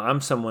you know, I'm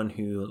someone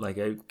who, like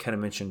I kind of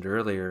mentioned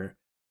earlier,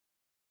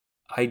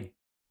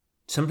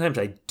 sometimes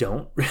I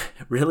don't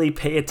really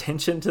pay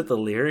attention to the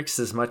lyrics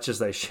as much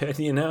as I should,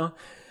 you know.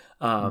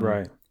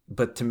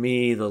 But to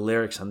me, the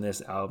lyrics on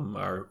this album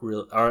are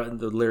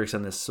the lyrics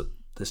on this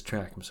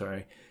track. I'm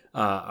sorry,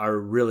 are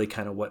really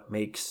kind of what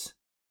makes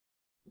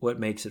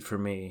it for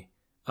me.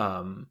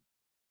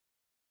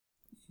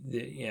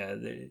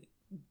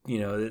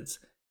 It's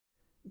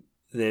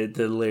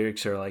the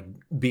lyrics are like,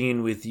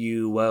 being with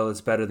you, well, it's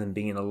better than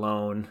being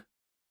alone.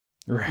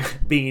 Right.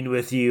 Being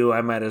with you,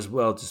 I might as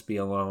well just be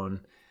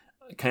alone.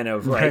 Kind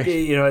of like,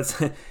 you know,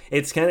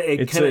 it's kind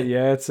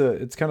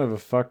of a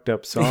fucked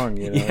up song,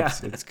 you know.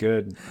 It's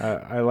good.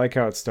 I like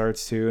how it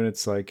starts too, and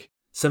it's like,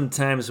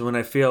 sometimes when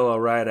I feel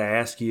all right, I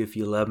ask you if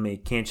you love me,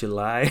 can't you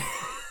lie?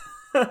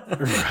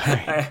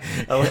 I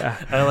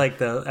like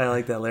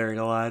that lyric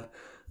a lot.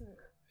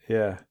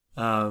 Yeah.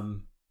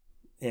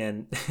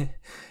 And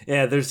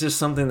there's just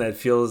something that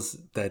feels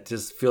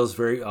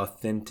very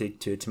authentic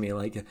to me.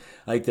 Like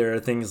there are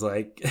things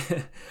like,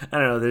 I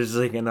don't know, there's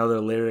like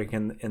another lyric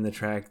in the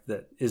track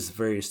that is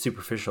very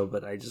superficial,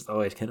 but I just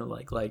always kind of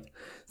like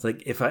it's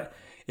like,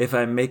 if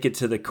I make it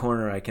to the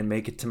corner, I can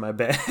make it to my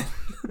bed.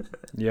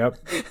 Yep.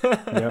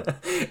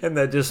 And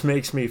that just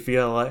makes me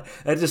feel like,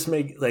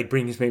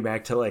 brings me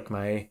back to like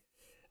my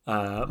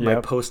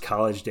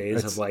post-college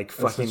days of like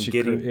fucking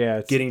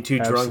getting too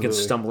drunk and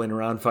stumbling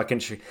around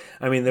fucking.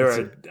 I mean,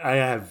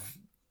 I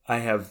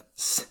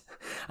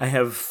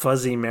have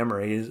fuzzy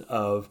memories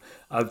of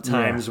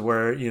times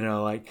where, you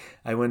know, like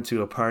I went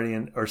to a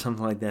party or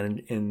something like that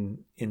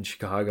in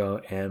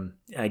Chicago, and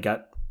I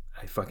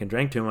fucking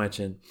drank too much,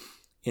 and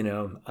you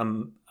know,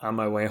 I'm on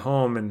my way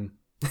home, and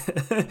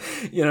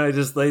you know,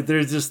 just like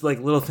there's just like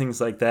little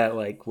things like that,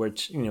 like,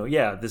 which, you know,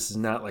 this is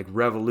not like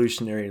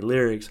revolutionary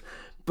lyrics,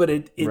 but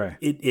it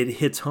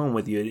hits home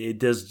with you. It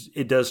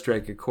does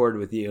strike a chord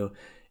with you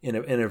in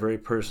a very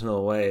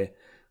personal way.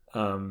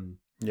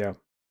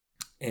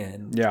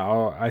 And yeah,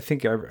 I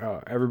think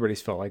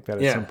everybody's felt like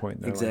that at some point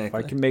in their life. If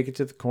I can make it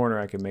to the corner,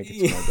 I can make it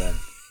to my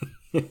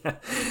bed.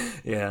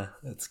 Yeah,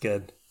 that's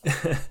good.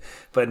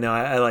 But no,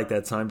 I like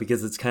that song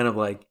because it's kind of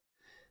like,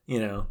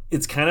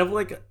 it's kind of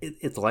like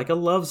it's like a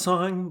love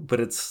song, but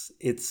it's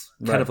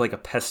kind of like a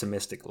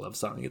pessimistic love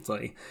song. It's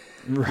like,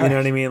 you know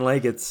what I mean?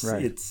 Like it's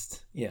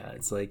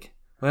it's like,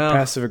 well,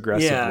 passive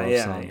aggressive love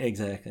song.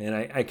 Exactly. And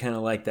I kind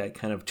of like that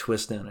kind of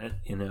twist on it,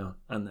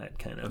 on that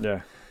kind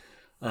of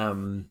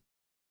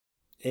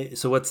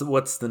So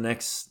what's the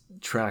next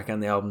track on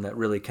the album that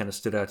really kind of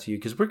stood out to you?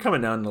 Because we're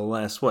coming down to the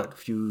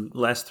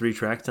last 3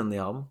 tracks on the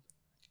album.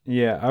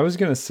 Yeah, I was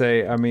gonna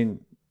say. I mean,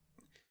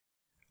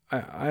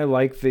 I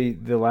like the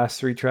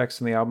last 3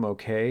 tracks on the album.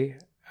 Okay,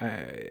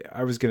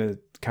 I was gonna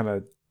kind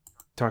of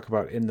talk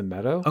about In the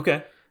Meadow.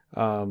 Okay.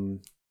 On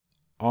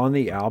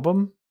the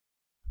album,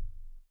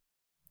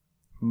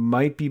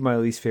 might be my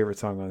least favorite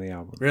song on the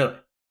album. Really?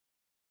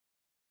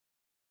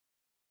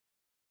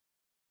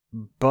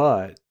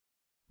 But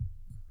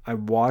I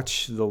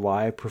watched the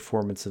live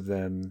performance of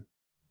them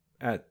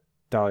at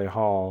Dahlia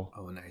Hall.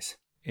 Oh, nice.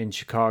 In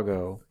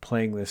Chicago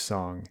playing this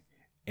song,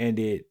 and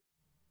it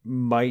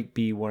might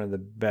be one of the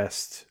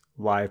best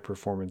live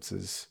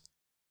performances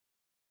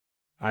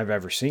I've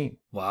ever seen.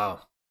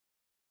 Wow.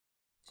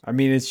 I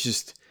mean, it's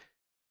just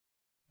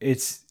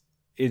it's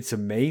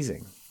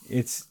amazing.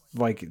 It's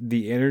like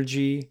the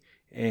energy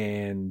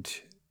and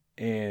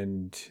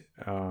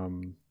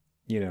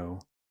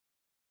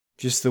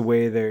just the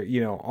way they're,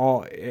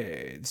 all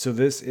so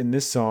this in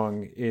this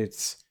song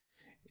it's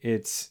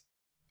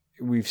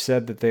we've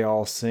said that they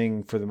all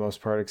sing for the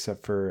most part,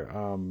 except for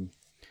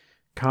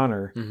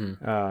Connor.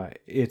 Mm-hmm.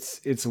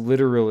 It's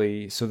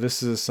literally, so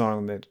this is a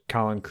song that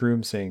Colin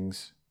Kroom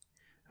sings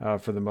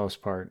for the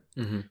most part.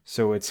 Mm-hmm.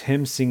 So it's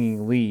him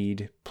singing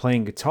lead,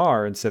 playing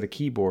guitar instead of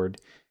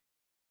keyboard,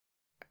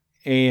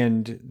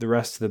 and the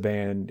rest of the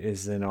band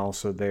is then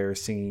also there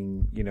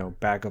singing,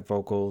 backup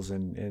vocals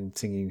and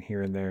singing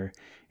here and there.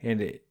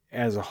 And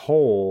as a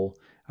whole,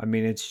 I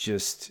mean, it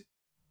just.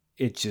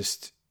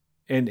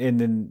 And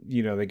then,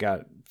 they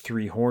got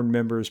 3 horn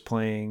members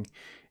playing,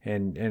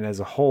 and as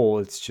a whole,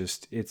 it's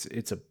just, it's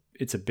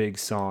a big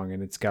song,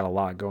 and it's got a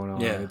lot going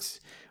on. Yeah. It's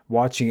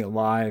watching it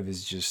live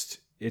is just,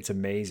 it's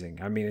amazing.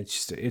 I mean, it's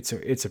just,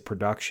 it's a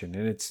production,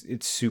 and it's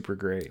super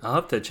great. I'll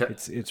have to check.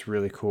 It's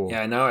really cool.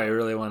 Yeah, now I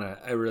really want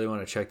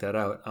to check that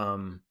out.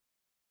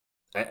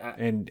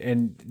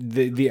 And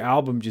the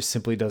album just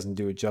simply doesn't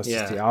do it justice.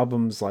 Yeah. The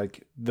album's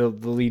like the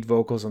lead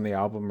vocals on the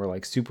album are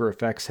like super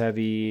effects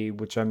heavy,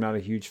 which I'm not a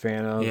huge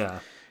fan of. Yeah.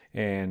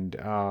 And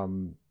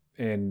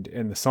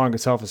the song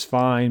itself is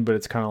fine, but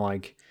it's kind of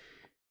like,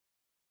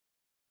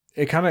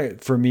 it kind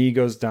of, for me,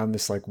 goes down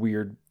this like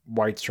weird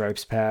White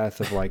Stripes path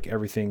of like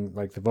everything,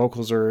 like the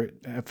vocals are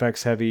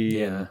effects heavy.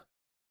 Yeah. And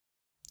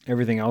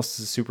everything else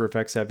is super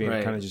effects heavy, and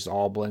it kind of just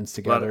all blends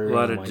together. A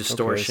lot of like,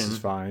 distortion. Okay, this is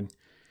fine.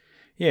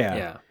 Yeah.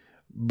 Yeah.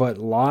 But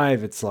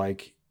live, it's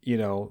like,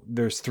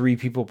 there's 3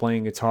 people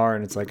playing guitar,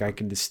 and it's like I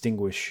can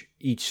distinguish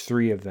each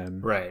 3 of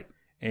them. Right.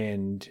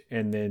 And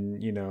then,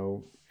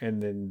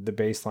 and then the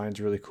bass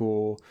line's really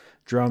cool.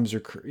 Drums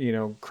are,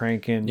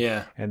 cranking.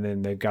 Yeah. And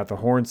then they've got the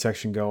horn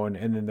section going,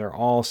 and then they're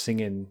all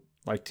singing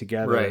like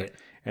together. Right.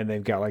 And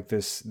they've got like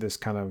this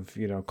kind of,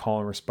 call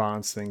and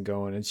response thing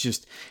going. It's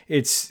just,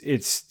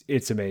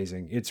 it's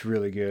amazing. It's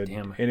really good.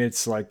 Damn. And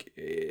it's like,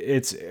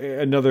 it's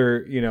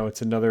another,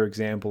 it's another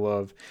example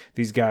of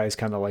these guys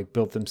kind of like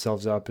built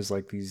themselves up as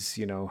like these,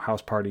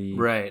 house party,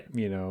 right.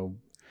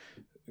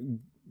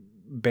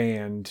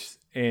 Band,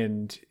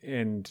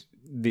 and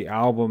the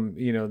album,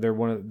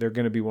 they're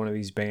going to be one of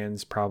these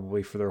bands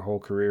probably for their whole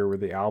career, where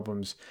the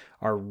albums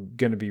are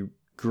going to be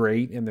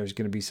great, and there's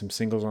going to be some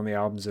singles on the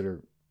albums that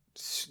are,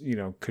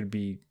 could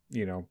be,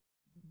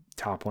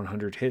 top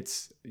 100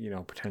 hits,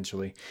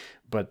 potentially,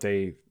 but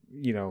they,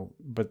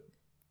 but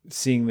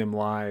seeing them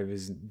live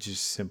is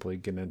just simply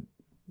gonna,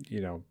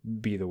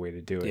 be the way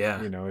to do it.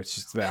 Yeah. It's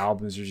just, the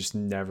albums are just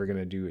never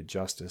gonna do it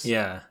justice.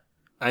 Yeah.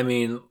 I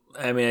mean,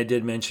 I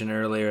did mention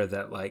earlier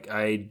that like,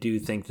 I do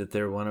think that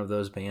they're one of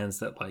those bands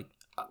that like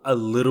a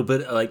little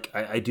bit, like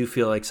I do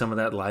feel like some of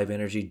that live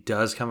energy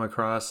does come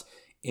across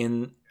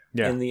in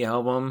the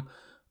album.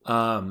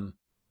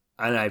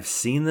 And I've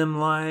seen them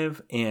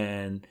live,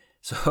 and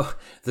so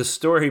the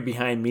story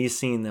behind me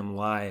seeing them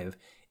live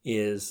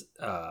is,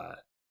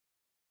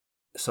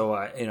 so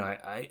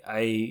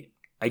I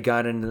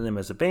got into them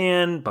as a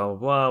band, blah blah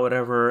blah,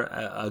 whatever.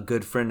 A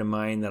good friend of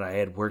mine that I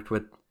had worked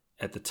with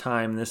at the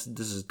time, this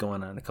is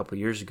going on a couple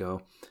years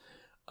ago.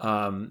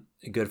 A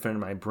good friend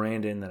of mine,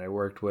 Brandon, that I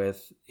worked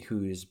with,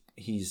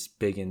 he's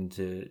big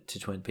into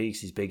Twin Peaks,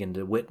 he's big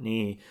into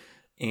Whitney,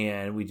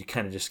 and we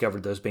kind of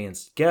discovered those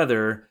bands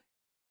together.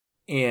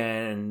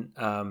 And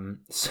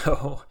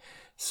so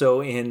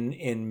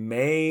in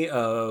May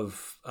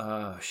of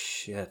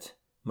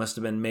must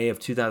have been May of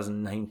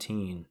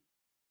 2019.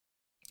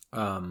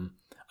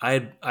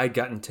 I'd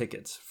gotten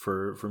tickets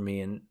for me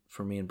and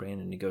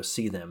Brandon to go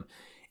see them,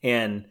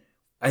 and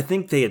I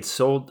think they had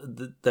sold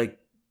the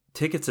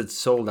tickets had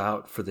sold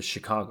out for the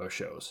Chicago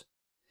shows.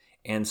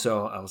 And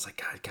so I was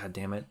like, God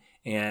damn it.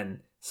 And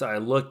so I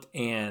looked,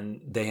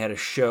 and they had a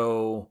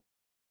show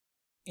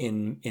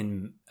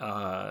in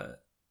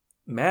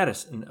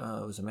Madison.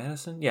 Was it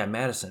Madison? Yeah,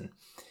 Madison.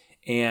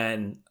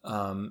 And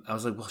I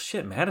was like, well,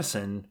 shit,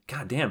 Madison.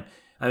 God damn.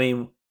 I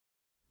mean,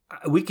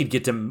 we could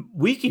get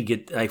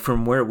like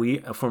from where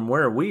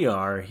we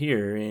are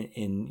here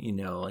in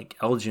like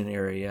Elgin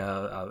area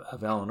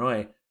of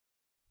Illinois.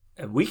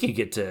 We could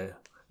get to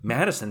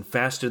Madison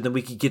faster than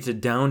we could get to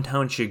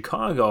downtown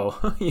Chicago.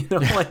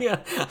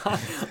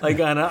 Like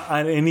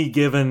on any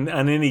given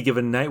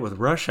night with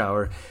rush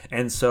hour.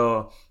 And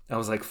so I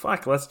was like,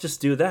 fuck, let's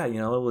just do that.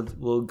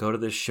 We'll go to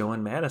this show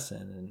in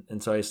Madison.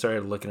 And so I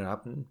started looking it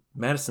up, and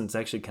Madison's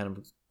actually kind of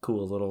a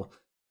cool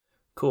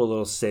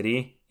little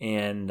city.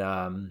 And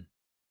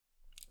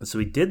so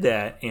we did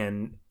that,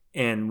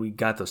 and we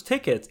got those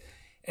tickets.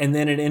 And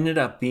then it ended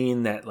up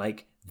being that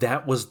like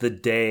that was the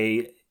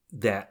day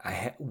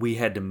that we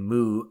had to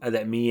move,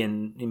 that me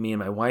and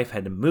my wife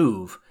had to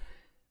move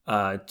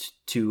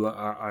to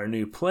our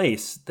new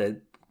place.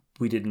 That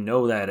we didn't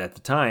know that at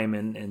the time,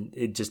 and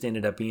it just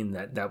ended up being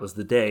that was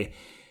the day.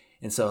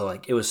 And so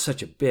like it was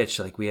such a bitch.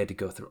 Like we had to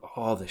go through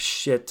all this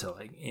shit to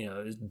like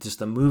just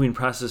the moving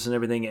process and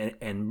everything.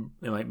 And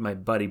my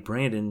buddy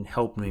Brandon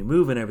helped me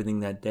move and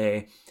everything that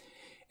day.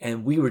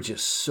 And we were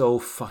just so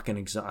fucking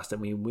exhausted.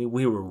 I mean,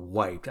 we were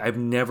wiped. I have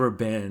never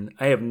been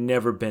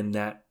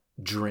that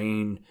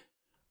drained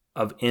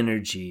of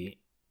energy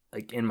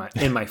like in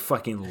my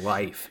fucking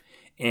life.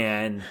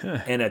 And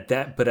at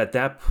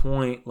that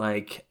point,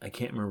 like I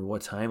can't remember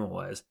what time it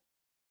was.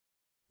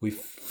 We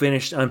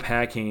finished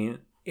unpacking,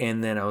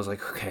 and then I was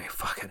like, okay,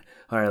 fuck it.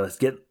 All right,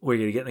 we're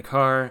gonna get in the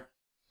car,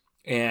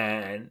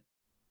 and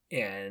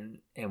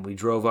we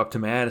drove up to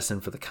Madison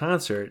for the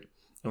concert.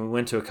 And we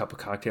went to a couple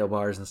cocktail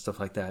bars and stuff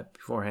like that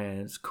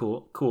beforehand. It's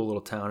cool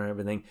little town and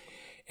everything.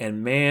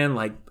 And man,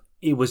 like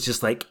it was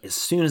just like as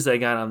soon as I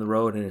got on the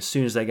road and as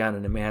soon as I got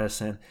into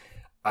Madison,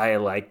 I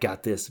like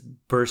got this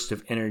burst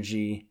of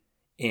energy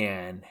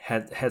and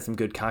had some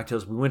good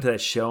cocktails. We went to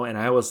that show, and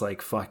I was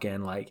like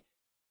fucking like,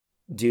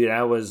 dude,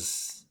 I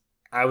was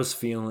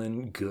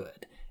feeling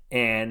good.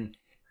 And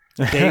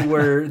they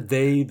were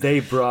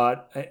they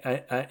brought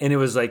and it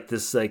was like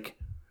this like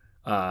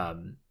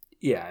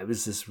yeah, it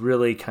was this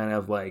really kind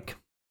of like,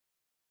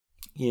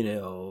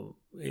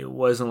 it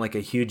wasn't like a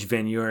huge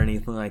venue or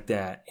anything like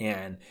that.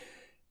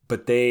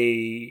 But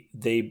they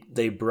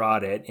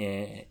brought it,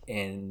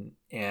 and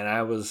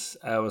I was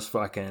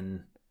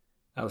fucking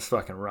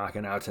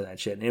rocking out to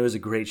that shit. And it was a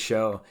great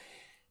show.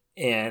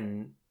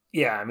 And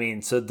yeah, I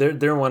mean, so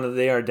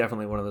they are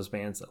definitely one of those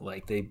bands that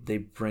like they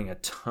bring a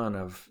ton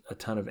of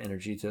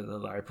energy to the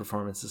live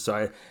performances.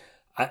 So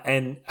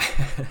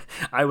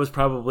I was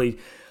probably,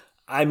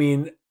 I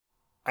mean,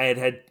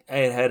 I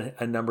had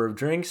a number of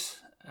drinks.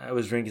 I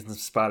was drinking some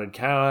Spotted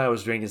Cow. I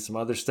was drinking some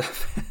other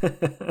stuff,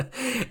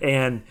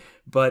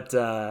 but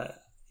I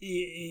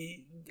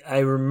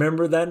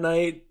remember that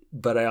night.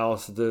 But I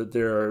also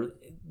there are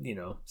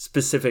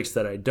specifics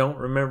that I don't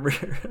remember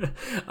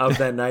of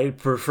that night.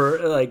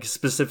 Prefer like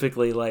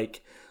specifically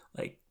like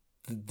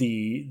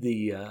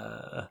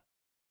the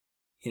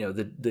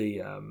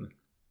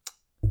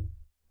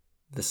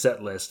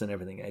set list and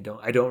everything.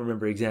 I don't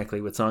remember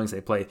exactly what songs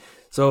they play.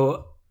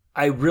 So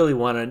I really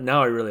want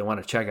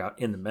to check out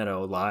In the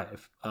Meadow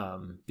live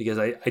because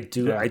I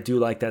do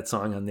like that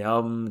song on the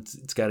album.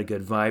 It's got a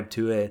good vibe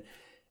to it.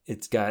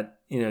 It's got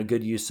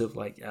good use of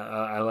like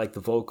I like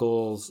the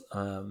vocals.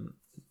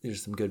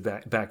 There's some good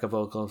backup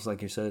vocals,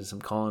 like you said,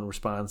 some call and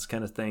response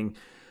kind of thing.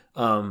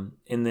 And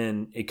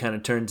then it kind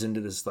of turns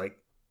into this like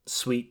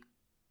sweet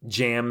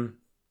jam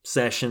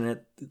session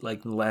at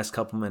like the last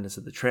couple minutes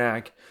of the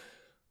track.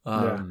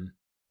 And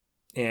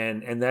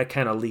that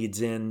kind of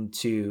leads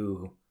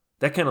into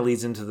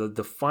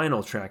the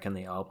final track on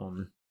the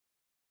album,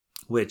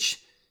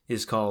 which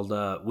is called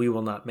We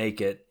Will Not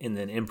Make It, and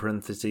then in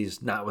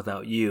parentheses, Not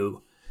Without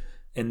You.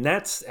 And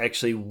that's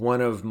actually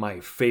one of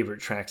my favorite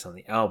tracks on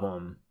the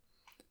album.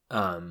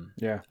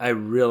 I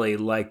really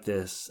like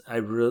this. I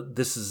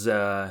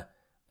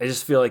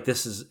just feel like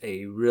this is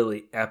a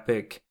really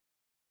epic,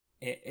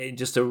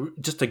 just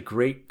a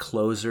great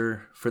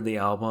closer for the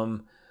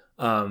album.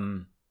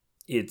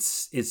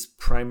 It's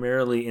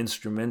primarily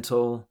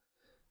instrumental.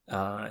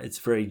 It's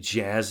very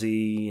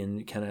jazzy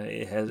and kind of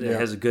it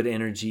has a good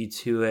energy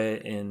to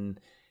it, and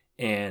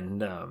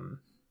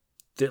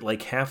that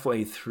like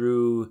halfway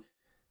through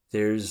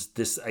there's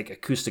this like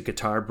acoustic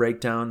guitar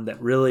breakdown that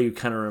really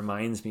kind of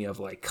reminds me of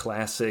like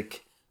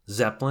classic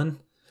Zeppelin.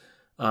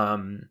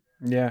 And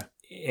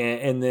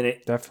then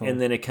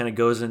it kind of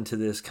goes into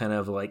this kind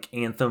of like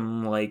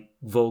anthem like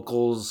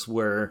vocals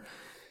where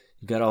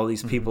you've got all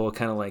these people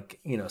kind of like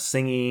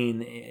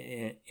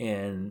singing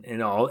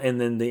and all,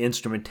 and then the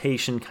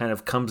instrumentation kind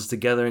of comes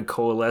together and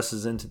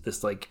coalesces into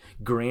this like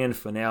grand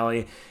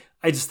finale.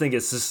 I just think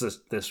it's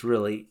just this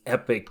really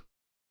epic,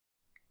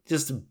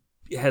 just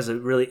it has a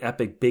really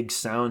epic big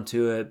sound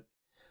to it.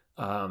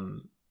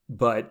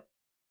 But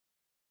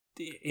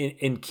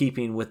in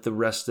keeping with the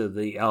rest of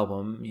the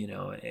album,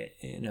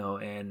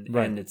 and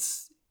Right. and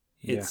it's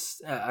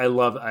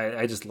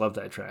I just love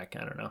that track.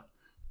 I don't know.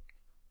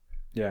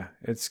 Yeah,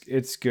 it's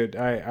good.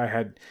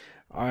 I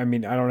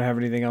mean, I don't have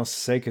anything else to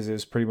say because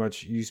it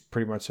was you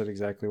pretty much said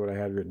exactly what I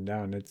had written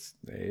down. It's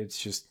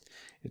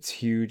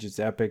huge. It's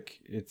epic.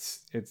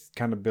 It's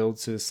kind of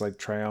builds this like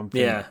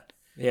triumphant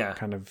Yeah.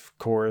 kind of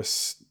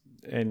chorus,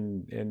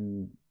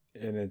 and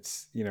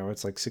it's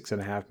it's like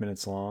 6.5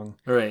 minutes long,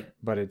 Right.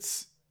 but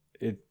it's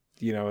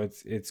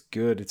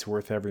good. It's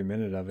worth every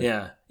minute of it.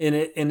 Yeah, and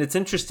it's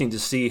interesting to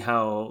see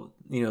how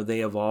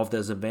they evolved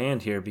as a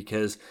band here,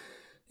 because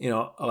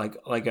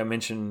like I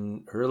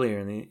mentioned earlier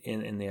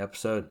in the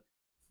episode,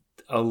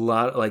 a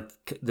lot like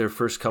their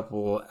first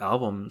couple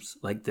albums,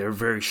 like they're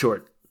very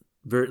short,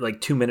 very like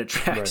 2-minute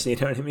tracks. Right.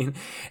 You know what I mean?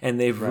 And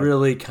they've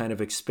really kind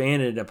of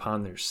expanded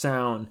upon their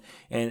sound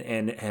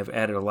and have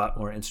added a lot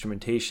more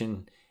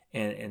instrumentation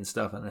and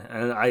stuff.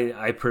 And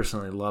I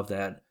personally love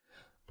that.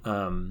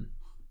 I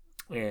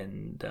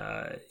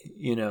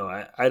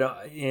don't,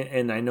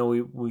 and I know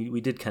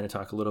we did kind of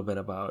talk a little bit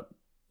about,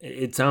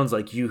 it sounds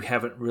like you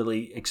haven't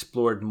really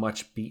explored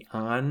much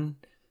beyond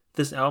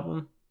this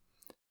album.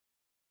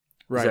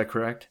 Right. Is that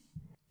correct?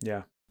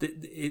 Yeah.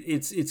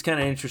 It's kind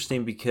of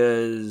interesting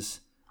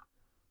because,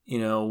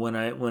 when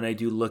I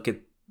do look at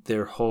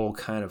their whole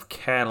kind of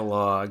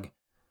catalog,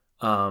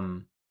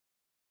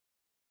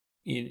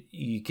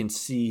 you can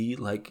see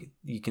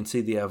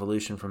the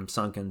evolution from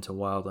Sunken to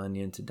Wild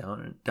Onion to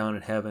Down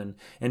in Heaven,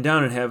 and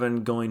Down in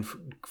Heaven going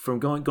from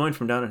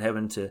Down in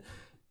Heaven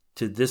to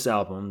this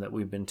album that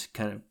we've been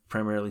kind of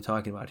primarily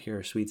talking about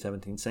here, Sweet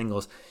 17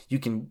 Singles. You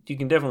can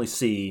definitely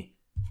see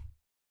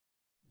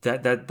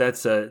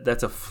that's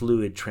a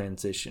fluid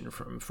transition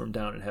from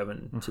Down in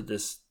Heaven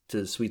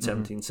to Sweet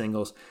 17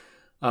 Singles.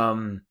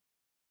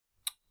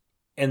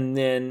 And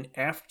then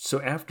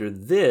after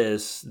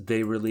this,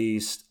 they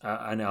released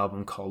an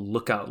album called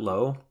Lookout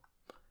Low,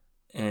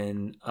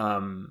 and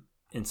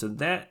so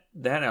that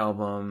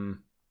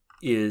album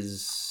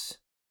is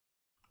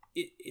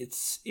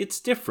it's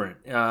different.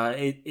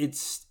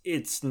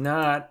 It's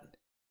not.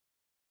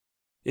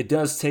 It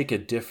does take a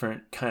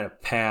different kind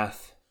of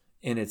path,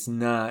 and it's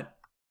not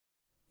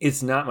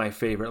my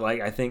favorite. Like,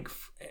 I think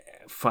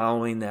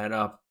following that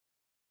up.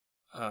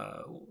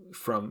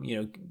 From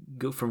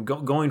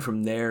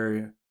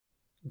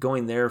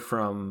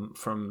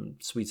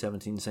Sweet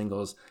 17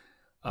 Singles,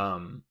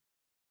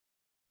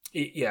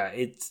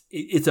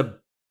 it's a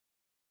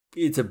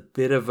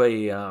bit of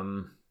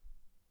a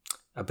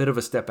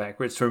step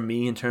backwards for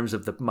me in terms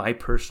of my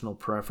personal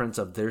preference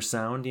of their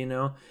sound,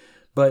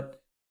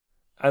 but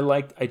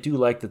I do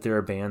like that they're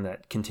a band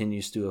that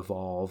continues to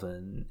evolve,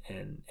 and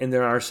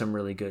there are some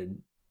really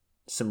good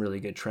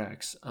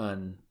tracks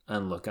on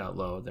Lookout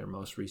Low, their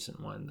most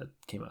recent one that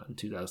came out in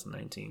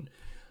 2019.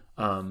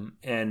 They're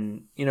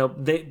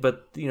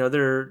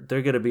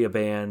going to be a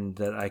band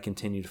that I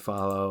continue to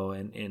follow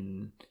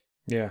and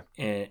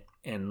pay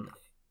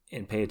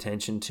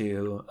attention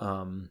to.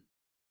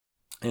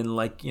 And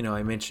like,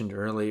 I mentioned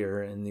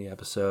earlier in the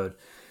episode,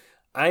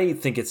 I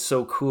think it's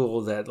so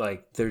cool that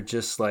like they're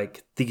just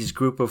like these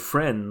group of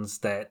friends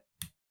that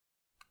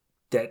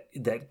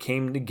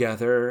came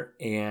together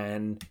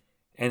and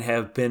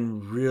have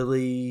been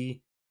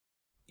really,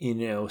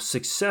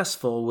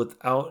 successful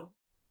without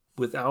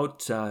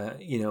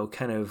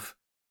kind of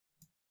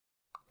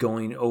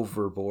going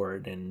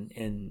overboard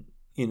and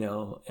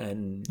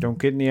don't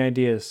get any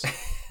ideas.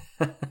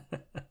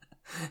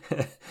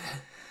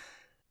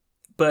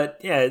 But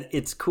yeah,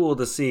 it's cool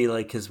to see,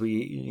 like, because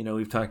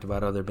we've talked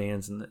about other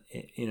bands in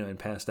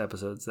past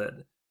episodes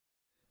that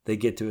they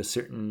get to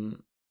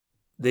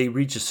they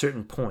reach a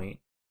certain point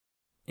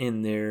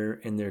in their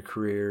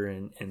career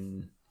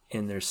and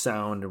in their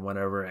sound or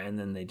whatever, and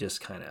then they just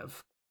kind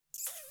of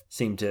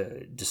seem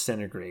to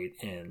disintegrate,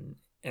 and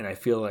I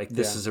feel like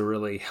this is a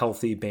really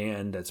healthy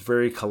band that's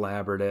very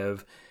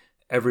collaborative.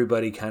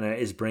 Everybody kind of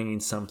is bringing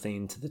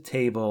something to the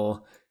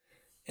table,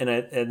 and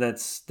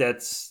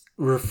that's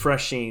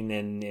refreshing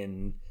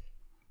and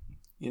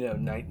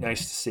nice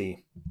to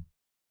see.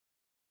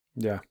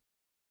 Yeah,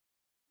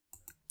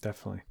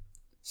 definitely.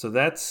 So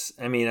that's,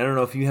 I don't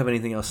know if you have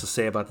anything else to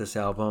say about this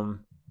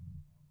album.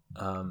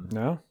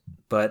 No,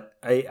 but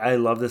I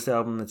love this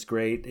album. It's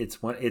great.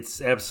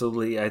 It's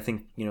absolutely, I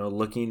think,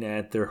 looking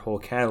at their whole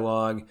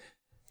catalog,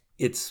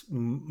 it's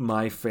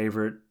my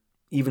favorite,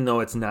 even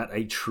though it's not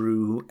a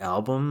true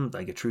album,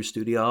 like a true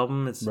studio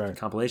album. It's a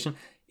compilation.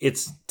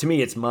 To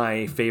me, it's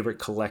my favorite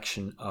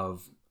collection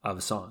of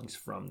songs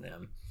from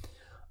them.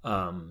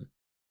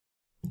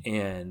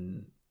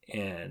 And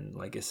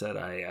like I said,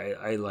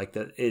 I like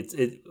that.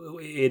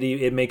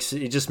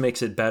 It just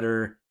makes it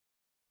better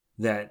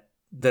that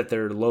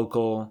they're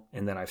local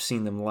and that I've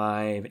seen them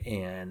live,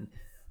 and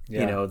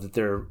that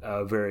they're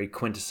a very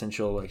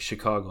quintessential like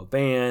Chicago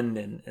band,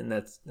 and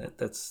that's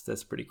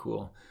pretty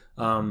cool.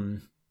 So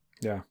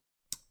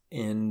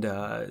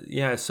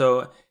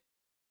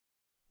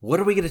what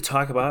are we going to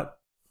talk about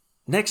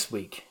next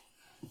week?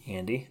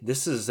 Andy.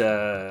 This is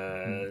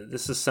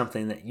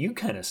something that you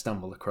kind of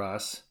stumbled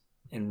across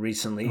and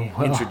recently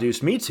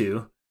introduced me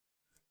to.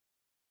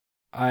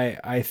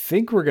 I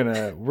think we're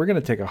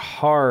gonna take a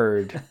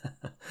hard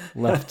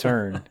left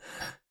turn.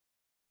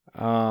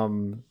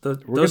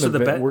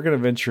 We're gonna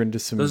venture into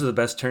some. Those are the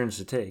best turns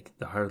to take.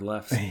 The hard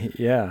lefts.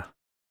 Yeah.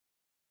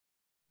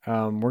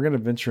 We're gonna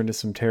venture into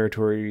some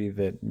territory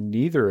that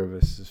neither of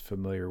us is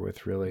familiar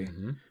with, really.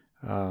 Mm-hmm.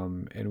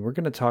 And we're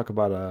gonna talk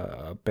about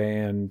a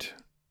band,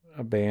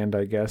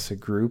 I guess, a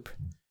group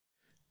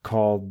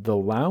called the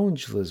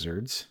Lounge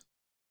Lizards,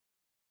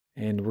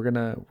 and we're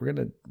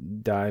gonna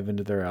dive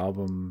into their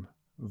album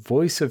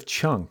Voice of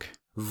Chunk.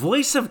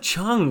 Voice of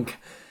Chunk.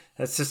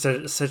 That's just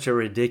such a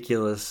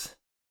ridiculous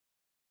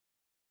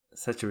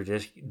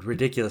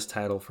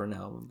title for an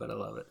album, but I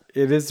love it.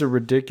 It is a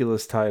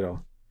ridiculous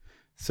title.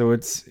 So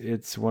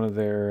it's one of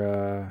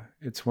their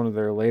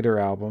later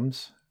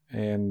albums,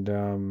 and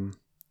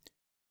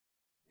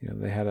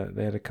they had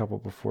a couple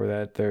before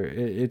that.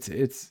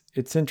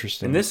 It's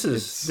interesting. And this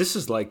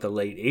is like the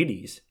late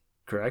 80s,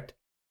 correct?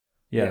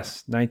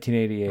 Yes, yeah.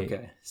 1988.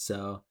 Okay,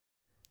 so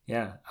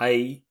yeah,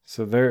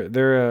 So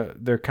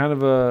they're kind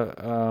of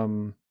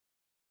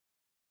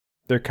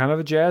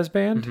a jazz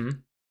band, mm-hmm.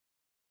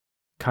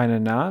 kind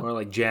of not, or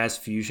like jazz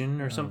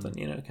fusion or something.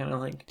 Kind of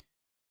like.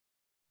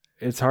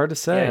 It's hard to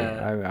say.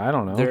 Yeah, I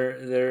don't know.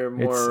 They're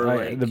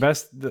more the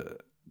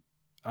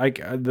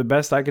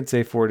best I can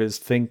say for it is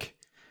think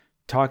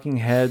Talking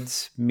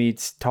Heads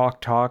meets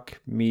Talk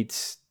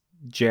meets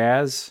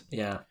jazz.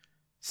 Yeah.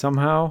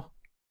 Somehow.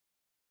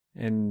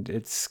 And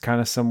it's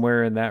kind of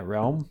somewhere in that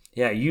realm.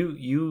 Yeah,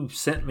 you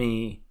sent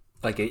me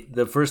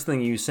the first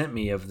thing you sent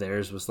me of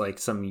theirs was like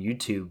some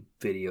YouTube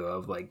video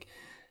of like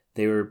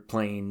they were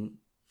playing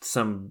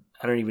some.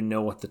 I don't even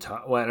know I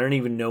don't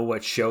even know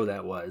what show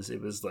that was. It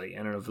was like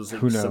I don't know if it was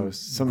like who knows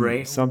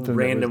something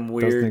random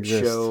weird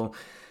show.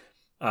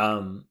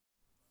 And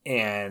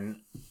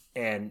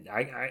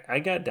I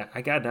got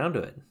down to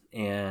it,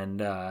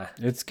 and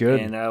it's good,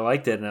 and I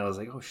liked it, and I was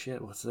like, oh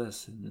shit, what's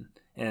this?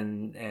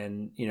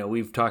 And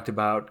we've talked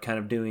about kind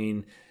of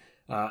doing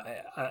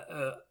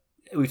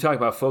we talked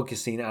about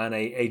focusing on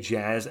a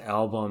jazz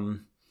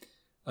album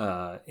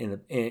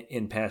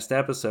in past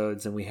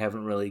episodes, and we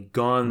haven't really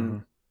gone. Mm-hmm.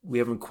 We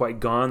haven't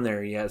quite gone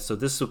there yet, so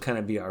this will kind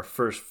of be our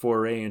first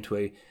foray into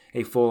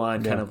a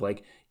full-on kind of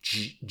like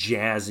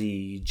jazz-esque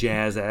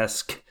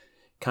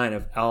kind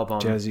of album.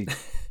 Jazzy,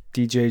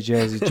 DJ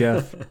Jazzy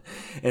Jeff.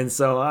 And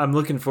so I'm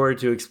looking forward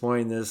to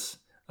exploring this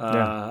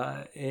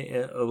a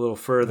little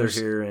further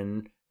here.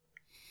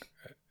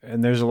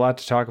 And there's a lot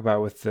to talk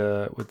about with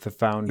the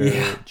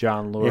founder,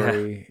 John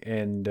Lurie,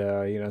 and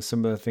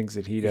some of the things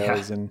that he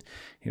does, and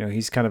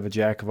he's kind of a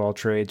jack of all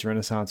trades,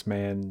 Renaissance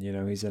man.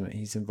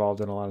 He's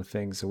involved in a lot of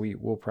things, so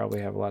we'll probably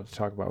have a lot to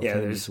talk about with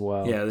him as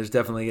well. Yeah, there's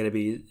definitely going to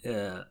be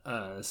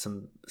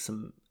some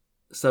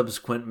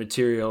subsequent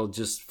material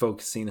just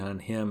focusing on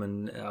him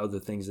and other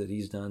things that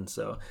he's done.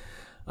 So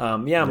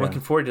I'm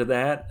looking forward to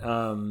that.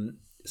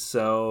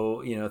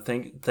 So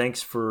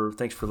thanks for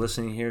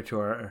listening here to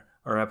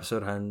our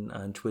episode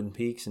on Twin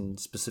Peaks, and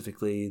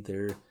specifically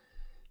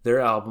their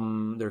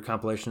album, their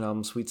compilation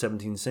album, Sweet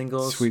 17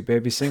 Singles. Sweet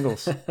Baby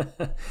Singles.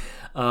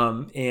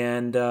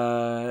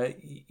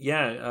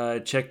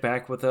 Check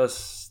back with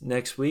us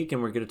next week,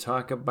 and we're going to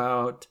talk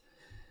about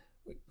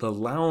the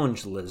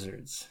Lounge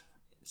Lizards,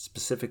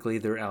 specifically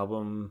their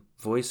album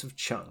Voice of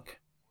Chunk.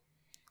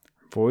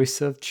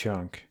 Voice of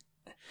Chunk.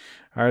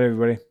 All right,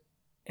 everybody.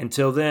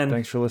 Until then.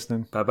 Thanks for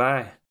listening.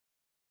 Bye-bye.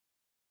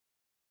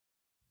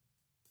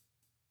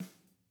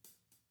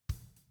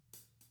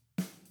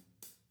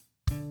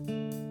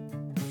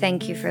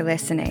 Thank you for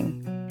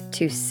listening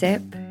to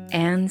Sip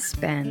and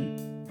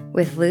Spin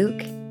with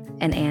Luke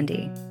and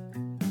Andy.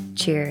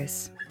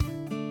 Cheers.